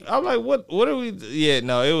blasphemy? I'm like, what are we? Yeah,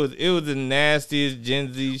 no, it was the nastiest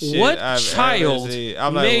Gen Z shit. What I've child ever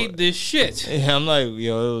seen. made this shit? Yeah, I'm like,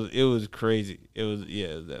 yo, it was crazy. It was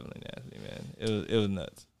definitely nasty, man. It was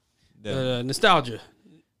nuts. Nostalgia,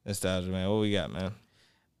 man. What we got, man?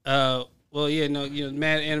 Well, yeah, no,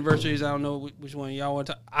 mad anniversaries. I don't know which one y'all want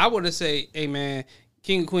to. I want to say, hey, man,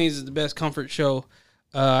 King of Queens is the best comfort show.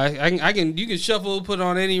 You can shuffle, put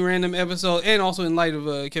on any random episode, and also in light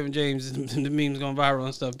of Kevin James, the memes going viral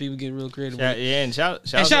and stuff, people getting real creative. And shout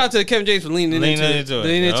out to Kevin James for leaning into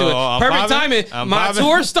it. Perfect timing. My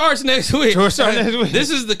tour starts next week. This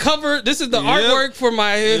is the cover. This is the artwork for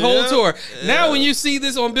my whole tour. Now, when you see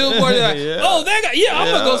this on Billboard, they're like, oh, that guy. Yeah,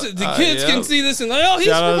 I'm gonna go. The kids can see this and like, oh, he's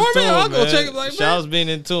performing. I'll go check it. Like, Shout's being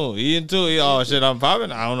in tune. He in tune. Oh shit, I'm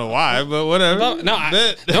popping. I don't know why, but whatever. No,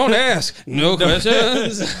 don't ask. No questions.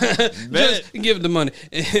 Just give the money.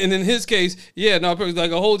 And in his case, like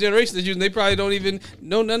a whole generation that's using, they probably don't even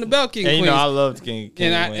know nothing about King of Queens. I loved King and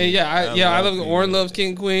Queens. I love Oren loves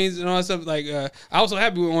King of Queens and all that stuff. Like, I was so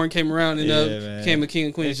happy when Oren came around and became a King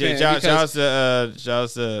of Queens fan. Shouts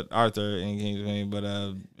to Arthur and King of Queens,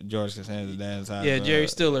 but George Costanza's dad's house. Yeah, Jerry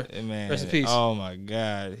Stiller. Man, rest in peace. Oh my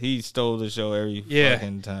God, he stole the show every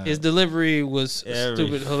fucking time. His delivery was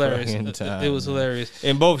stupid hilarious. It was hilarious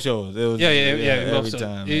in both shows. It was in both shows.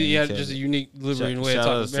 Time, he had just a unique delivery and way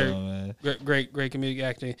of talking. Very great comedic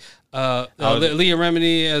acting. Leah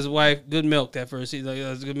Remini as wife, good milk that first season. That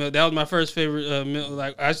was good milk. That was my first favorite milk.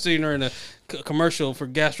 Like, I seen her in a commercial for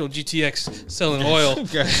Gastro GTX selling oil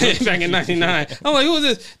back in '99. I'm like, who is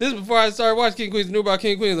this? This is before I started watching King of Queens. Knew about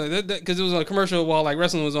King of Queens like that because it was on a commercial while like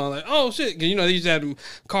wrestling was on. Like, oh shit, because they used to have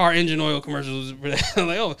car engine oil commercials for that. I'm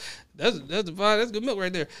like, oh. That's fine. That's good milk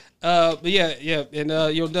right there. But yeah, and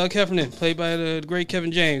Doug Heffernan, played by the great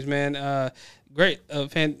Kevin James, man. Great,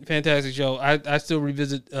 fantastic show. I still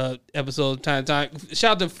revisit episodes time to time.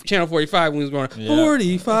 Shout out to Channel 45 when we was growing up.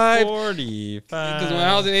 45. Because when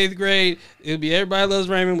I was in 8th grade, it would be Everybody Loves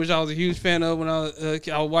Raymond, which I was a huge fan of when I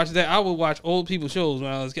would watch that. I would watch old people shows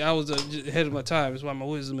when I was just ahead of my time. That's why my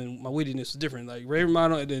wisdom and my wittiness was different. Like Ray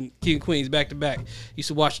Romano and then King of Queens back to back. Used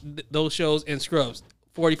to watch those shows and Scrubs.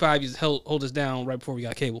 45 used to hold us down right before we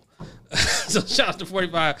got cable. So shout out to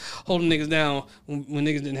 45 holding niggas down when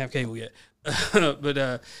niggas didn't have cable yet.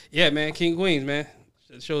 But yeah, man, King Queens, man,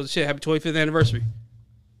 shows the shit. Happy 25th anniversary.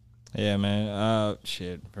 Yeah, man.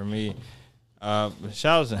 Shit for me.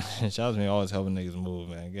 Shouts me always helping niggas move,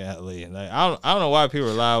 man. Golly, like I don't know why people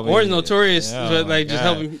rely on me. Or is notorious, but like just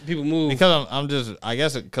helping people move. Because I'm just, I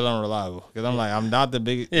guess because I'm reliable. Because I'm like, I'm not the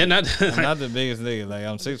biggest. Yeah, I'm not the biggest nigga. Like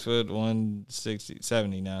I'm 6 foot 160,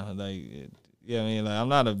 70 now. Like, yeah, I mean, like I'm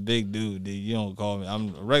not a big dude. You don't call me.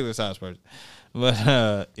 I'm a regular size person.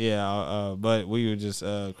 But but we were just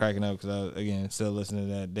cracking up because I was, again, still listening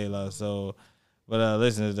to that De La Soul. But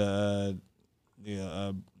listening to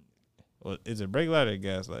is it Brake Light or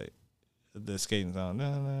Gaslight? The skating song.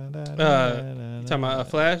 Talking about a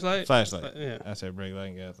flashlight? Flashlight. Yeah. I said Brake Light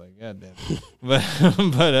and Gaslight. God damn it.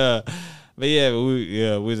 But yeah,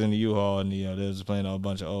 we was in the U-Haul and they was playing a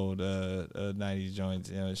bunch of old 90s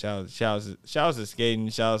joints. Shouts to skating,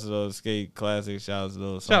 shouts to those skate classics, shouts to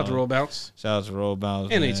those songs. Shout out to Roll Bounce. Shouts to Roll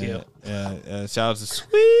Bounce. And ATL. Yeah, shouts to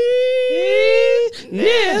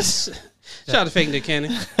Sweetness. Shout out to Fake Nick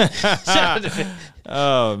Cannon. Shout out to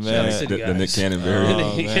oh man, the Nick Cannon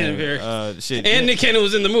variant. Nick Cannon variant. Shit. And Nick Cannon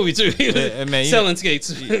was in the movie too. He was man, selling skates.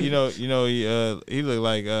 He looked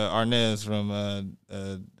like Arnez from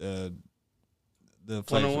the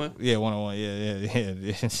 101? Yeah, 101.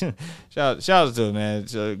 Yeah. Shout out to it, man.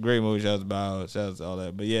 It's a great movie. Shout out to Bao. Shout out to all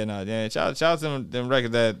that. But yeah, shout out to them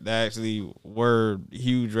records that actually were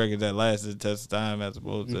huge records that lasted the test of time as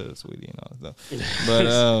opposed to Sweetie and all that stuff. But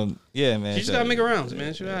yeah, man. You just gotta make a rounds,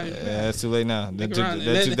 man. Yeah, it's too late now. Next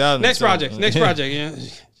project. Yeah.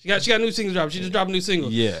 She got a new single drop. She just dropped a new single.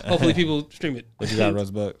 Yeah. Hopefully people stream it. What you got, Russ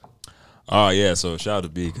Buck? Oh yeah, so shout out to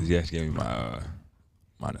B because he actually gave me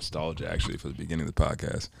my nostalgia actually for the beginning of the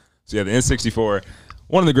podcast. So yeah, the N64,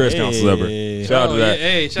 one of the greatest consoles ever. Shout out to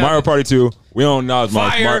that. Mario Party 2. We don't acknowledge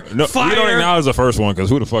Fire. We don't acknowledge the first one because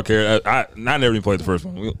who the fuck cares? I never even played the first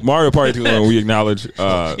one. Mario Party 2 one we acknowledge.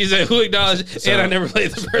 He said who acknowledged and I never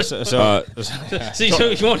played the first one.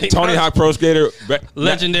 Tony Hawk Pro Skater,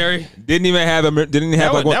 legendary. Didn't even have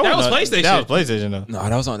like one. That was PlayStation. That was PlayStation though. No,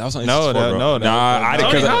 that was on N64, no. I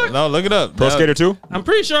didn't. No, look it up. Pro Skater 2. I'm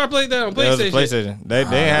pretty sure I played that on PlayStation. That was PlayStation. They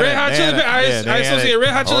had Red Hot Chili Peppers. I associate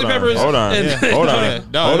Red Hot Chili Peppers. Hold on.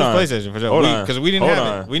 No, it was PlayStation for sure. Because we didn't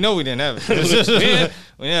have it. We know we didn't have it.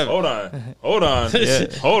 Hold on. Hold on. They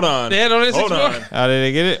had on N64. How did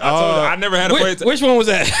they get it? I never had a PlayStation. Which one was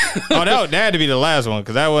that? That had to be the last one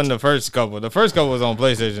because that wasn't the first couple. The first couple was on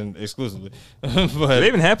PlayStation exclusively. But did they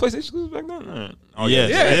even have PlayStation exclusives back then? Oh yeah.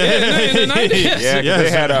 In the 90s. Yeah, they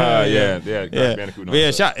had Crash Bandicoot. But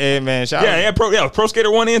yeah, shout. Pro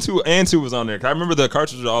Skater 1 and 2 was on there. I remember the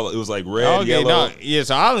cartridges it was like red, yellow.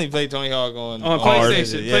 So I only played Tony Hawk on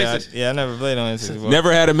PlayStation. Yeah, I never played on N64.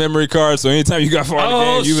 Never had a memory card, so anytime you got far in the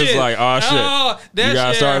game, you was like, oh shit, you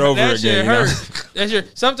gotta start over again. That's your.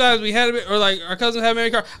 Sometimes we had or like our cousins had a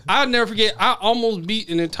memory card. I'll never forget. I almost beat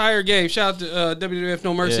an entire game. Shout out to WWF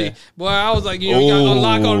No Mercy. Yeah. Boy, I was like, you gotta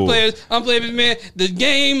unlock all the players. I'm playing this man. The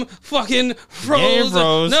game fucking froze.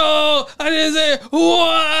 No, I didn't say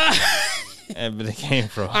what. But the game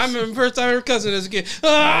froze. I remember the first time I heard cussing as a kid.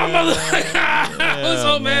 I was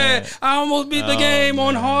so mad. I almost beat the game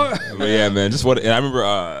on hard. But yeah, man. Just what I remember.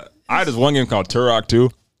 I had this one game called Turok 2.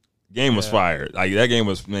 Game was fire. Like that game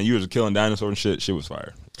was, man. You was killing dinosaurs and shit. Shit was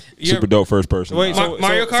fire. Super dope first person. Wait,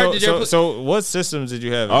 Mario Kart? Did you ever so what systems did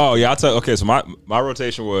you have? Oh yeah, I'll tell. Okay, so my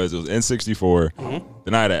rotation was N64,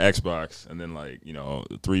 then I had an Xbox, and then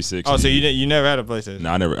 360. Oh, so you never had a PlayStation?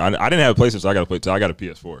 No, I never. I didn't have a PlayStation. So I got a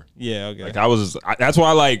PS4. Yeah, okay. Like that's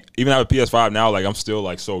why even I have a PS5 now. Like I'm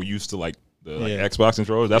still so used to the Xbox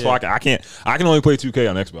controllers. That's why I can only play 2K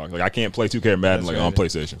on Xbox. Like I can't play 2K or Madden on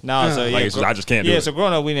PlayStation. No, so I just can't do it. Yeah, so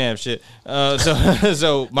growing up we didn't have shit.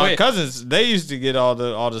 So my cousins, they used to get all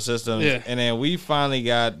the systems, and then we finally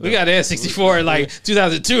got we got the N64 in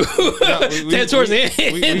 2002. Towards the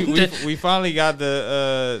end, we finally got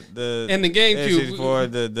the and the GameCube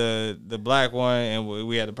N64, the black one, and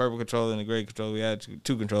we had the purple controller and the gray controller. We had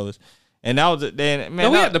two controllers. And that was then.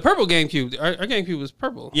 Man, we had the purple GameCube. Our GameCube was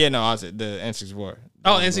purple. Yeah, no, I said the N64.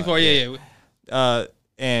 Oh, N64, yeah.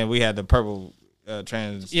 And we had the purple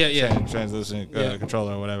translucent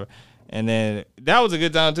controller or whatever. And then that was a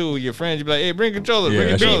good time too with your friends. You'd be like, hey, bring controller, Yeah, bring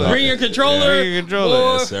controller. Bring your controller. Bring your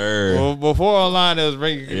controller. Yes, sir. Well, before online, it was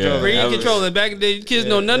bring your controller. Bring your That was- controller. Back in the day, kids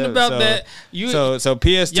know nothing about that. So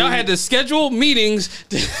PS2. Y'all had to schedule meetings.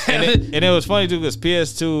 and it was funny too because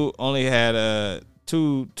PS2 only had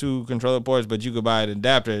two controller ports, but you could buy an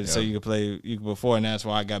adapter so you could play before, and that's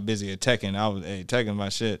why I got busy at Tekken. I was Tekken my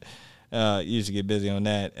shit. Used to get busy on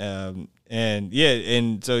that. But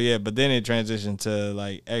then it transitioned to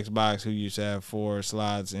like Xbox, who used to have 4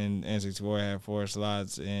 slots, and N64 had 4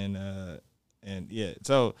 slots, and then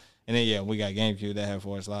we got GameCube that had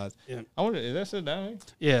 4 slots. Yeah. I wonder, is that still down there?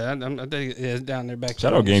 Yeah, I think it's down there back.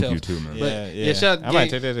 Shout out GameCube too, man. I might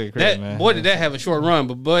take that to the crib, man. Boy, did that have a short run,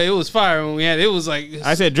 but boy, it was fire when we had it. It was like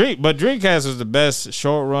I said Dreamcast was the best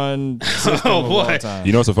short run system of all time.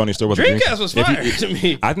 You know what's a funny story about Dreamcast was fire to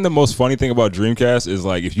me. I think the most funny thing about Dreamcast is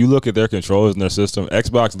like if you look at their controllers and their system,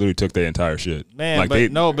 Xbox literally took their entire shit. Man, like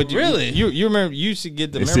really? You remember you used to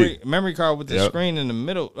get the memory card with the screen in the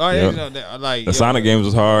middle. Oh, Yep. you know, like the Sonic games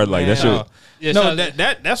was hard. Like that shit. Yeah, no,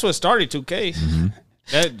 that's what started 2K.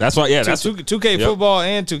 That's why. Yeah, that's 2K yep. football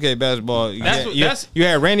and 2K basketball. You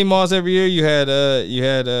had Randy Moss every year. You had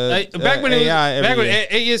back when AI it was back when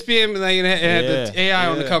ESPN like it had the AI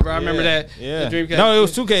on the cover. I remember that. Yeah. The Dreamcast. No, it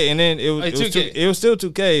was 2K, and then it was 2K. It was still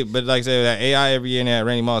 2K, but like I said, that AI every year, and they had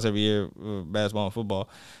Randy Moss every year, basketball and football.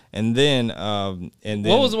 And then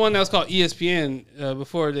what was the one that was called ESPN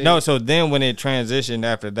before? So then when it transitioned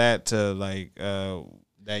after that to like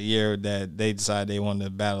that year that they decided they wanted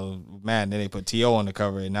to battle Madden, then they put T.O. on the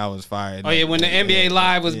cover, and that was fire. Oh yeah, when the NBA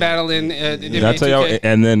Live was battling. Did I tell y'all?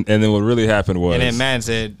 And then what really happened was, and then Madden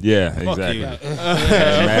said, "Yeah, fuck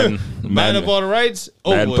exactly." Madden up all the rights.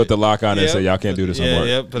 Madden put the lock on it and said, "Y'all can't do this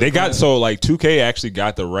no more." They got 2K actually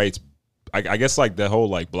got the rights. I guess like the whole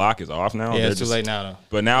like block is off now. Yeah, it's too late now though.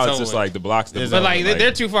 But now it's just like the blocks. But like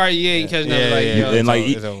they're too far. You ain't catching up. And like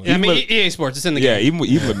EA Sports, it's in the game. Yeah,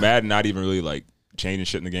 even with Madden not even really like changing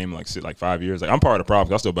shit in the game in like 5 years. Like I'm part of the problem.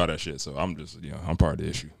 'Cause I still buy that shit, so I'm just I'm part of the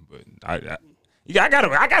issue. But I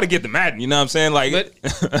gotta get the Madden. You know what I'm saying? Like, but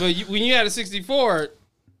when you had a 64.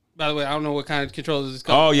 By the way, I don't know what kind of controllers it's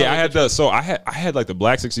called. Oh yeah, I had like the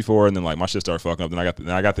black 64, and then like my shit started fucking up. Then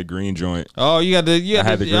I got the green joint. Oh, you had the green one. I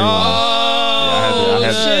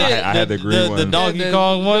had the green one. The Donkey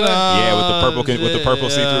Kong one. With the purple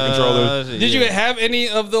see-through controller. Did you have any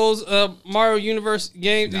of those Mario Universe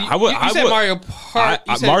games? You said Mario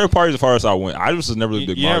Party. Mario Party is the farthest I went. I was never really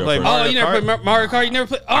big Mario Kart. Oh, you never played Mario Kart? You never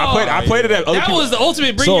played? I played it at other That was the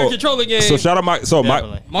ultimate bring your controller game. So shout out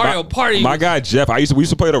Mario Party. My guy Jeff. We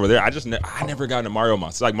used to play it over there. I never got into Mario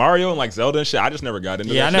months. Like Mario and like Zelda and shit. I just never got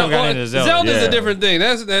into that. I never got into Zelda. Zelda's a different thing.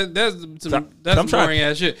 That's some boring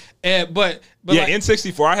ass shit. But yeah, in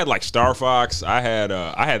 64, I had like Star Fox. I had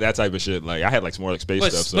that type of shit. Like I had like some more like space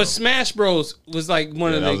stuff. But Smash Bros was like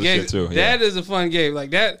one of the games. Too, that is a fun game.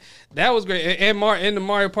 Like that was great. And the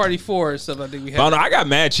Mario Party 4 and stuff. I think we had. I got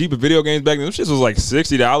mad cheap at video games back then. Them shits was like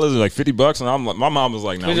 $60 or like $50, and I'm like, my mom was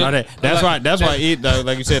like, no. That's why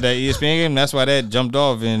like you said, that ESPN game. That's why that jumped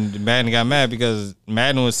off and Madden got mad because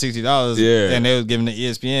Madden was $60. Yeah, and they was giving the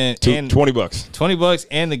ESPN $20. $20,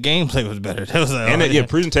 and the gameplay was better. That was like,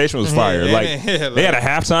 presentation was fire. Like they had a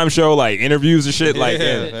halftime show, like interviews and shit. Like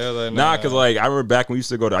because like I remember back when I used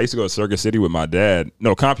to go to Circus City with my dad.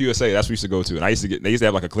 No, Comp USA. That's what we used to go to, and they used to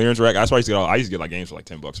have like a clearance rack. That's why I used to get like games for like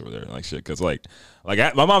 $10 over there, like shit. Because like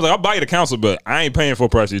my mom's like, I'll buy you the console, but I ain't paying full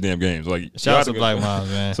price of these damn games. Like shout out to Black Moms,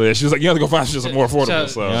 man. So yeah, she was like, you have to go find some more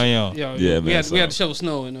affordable. We had to shovel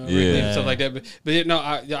snow and stuff like that. But no,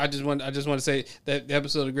 I just want to say that the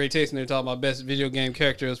episode of Great Taste and they're talking about best video game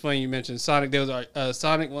character. It was funny you mentioned Sonic. There was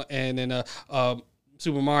Sonic and then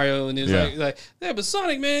Super Mario, and it's like but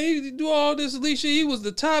Sonic, man, he do all this elite shit. He was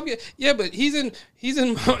the top guy. Yeah, but he's in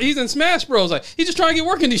Smash Bros. Like he's just trying to get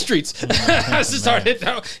work in these streets. I just started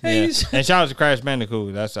and shout out to Crash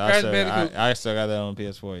Bandicoot. I still got that on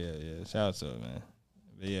PS4. Yeah. Shout out to it, man.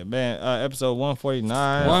 But yeah, man. Episode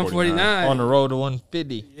 149. 149 on the road to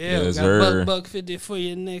 150. Yeah, we got buck 50 for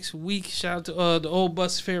you next week. Shout out to the old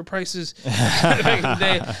bus fare prices back in the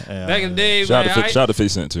day. Back in the day, shout out to 50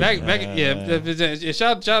 Cent too.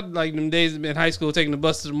 Shout out like them days in high school taking the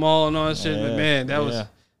bus to the mall and all that shit. But man, that was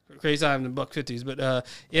crazy time in the $1.50s. But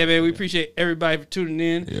yeah, man, we appreciate everybody for tuning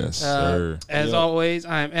in. Yes, sir. As always,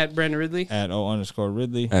 I am at Brandon Ridley. At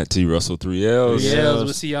O_Ridley. At T Russell 3Ls.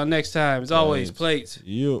 We'll see y'all next time. As always, plates.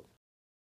 You.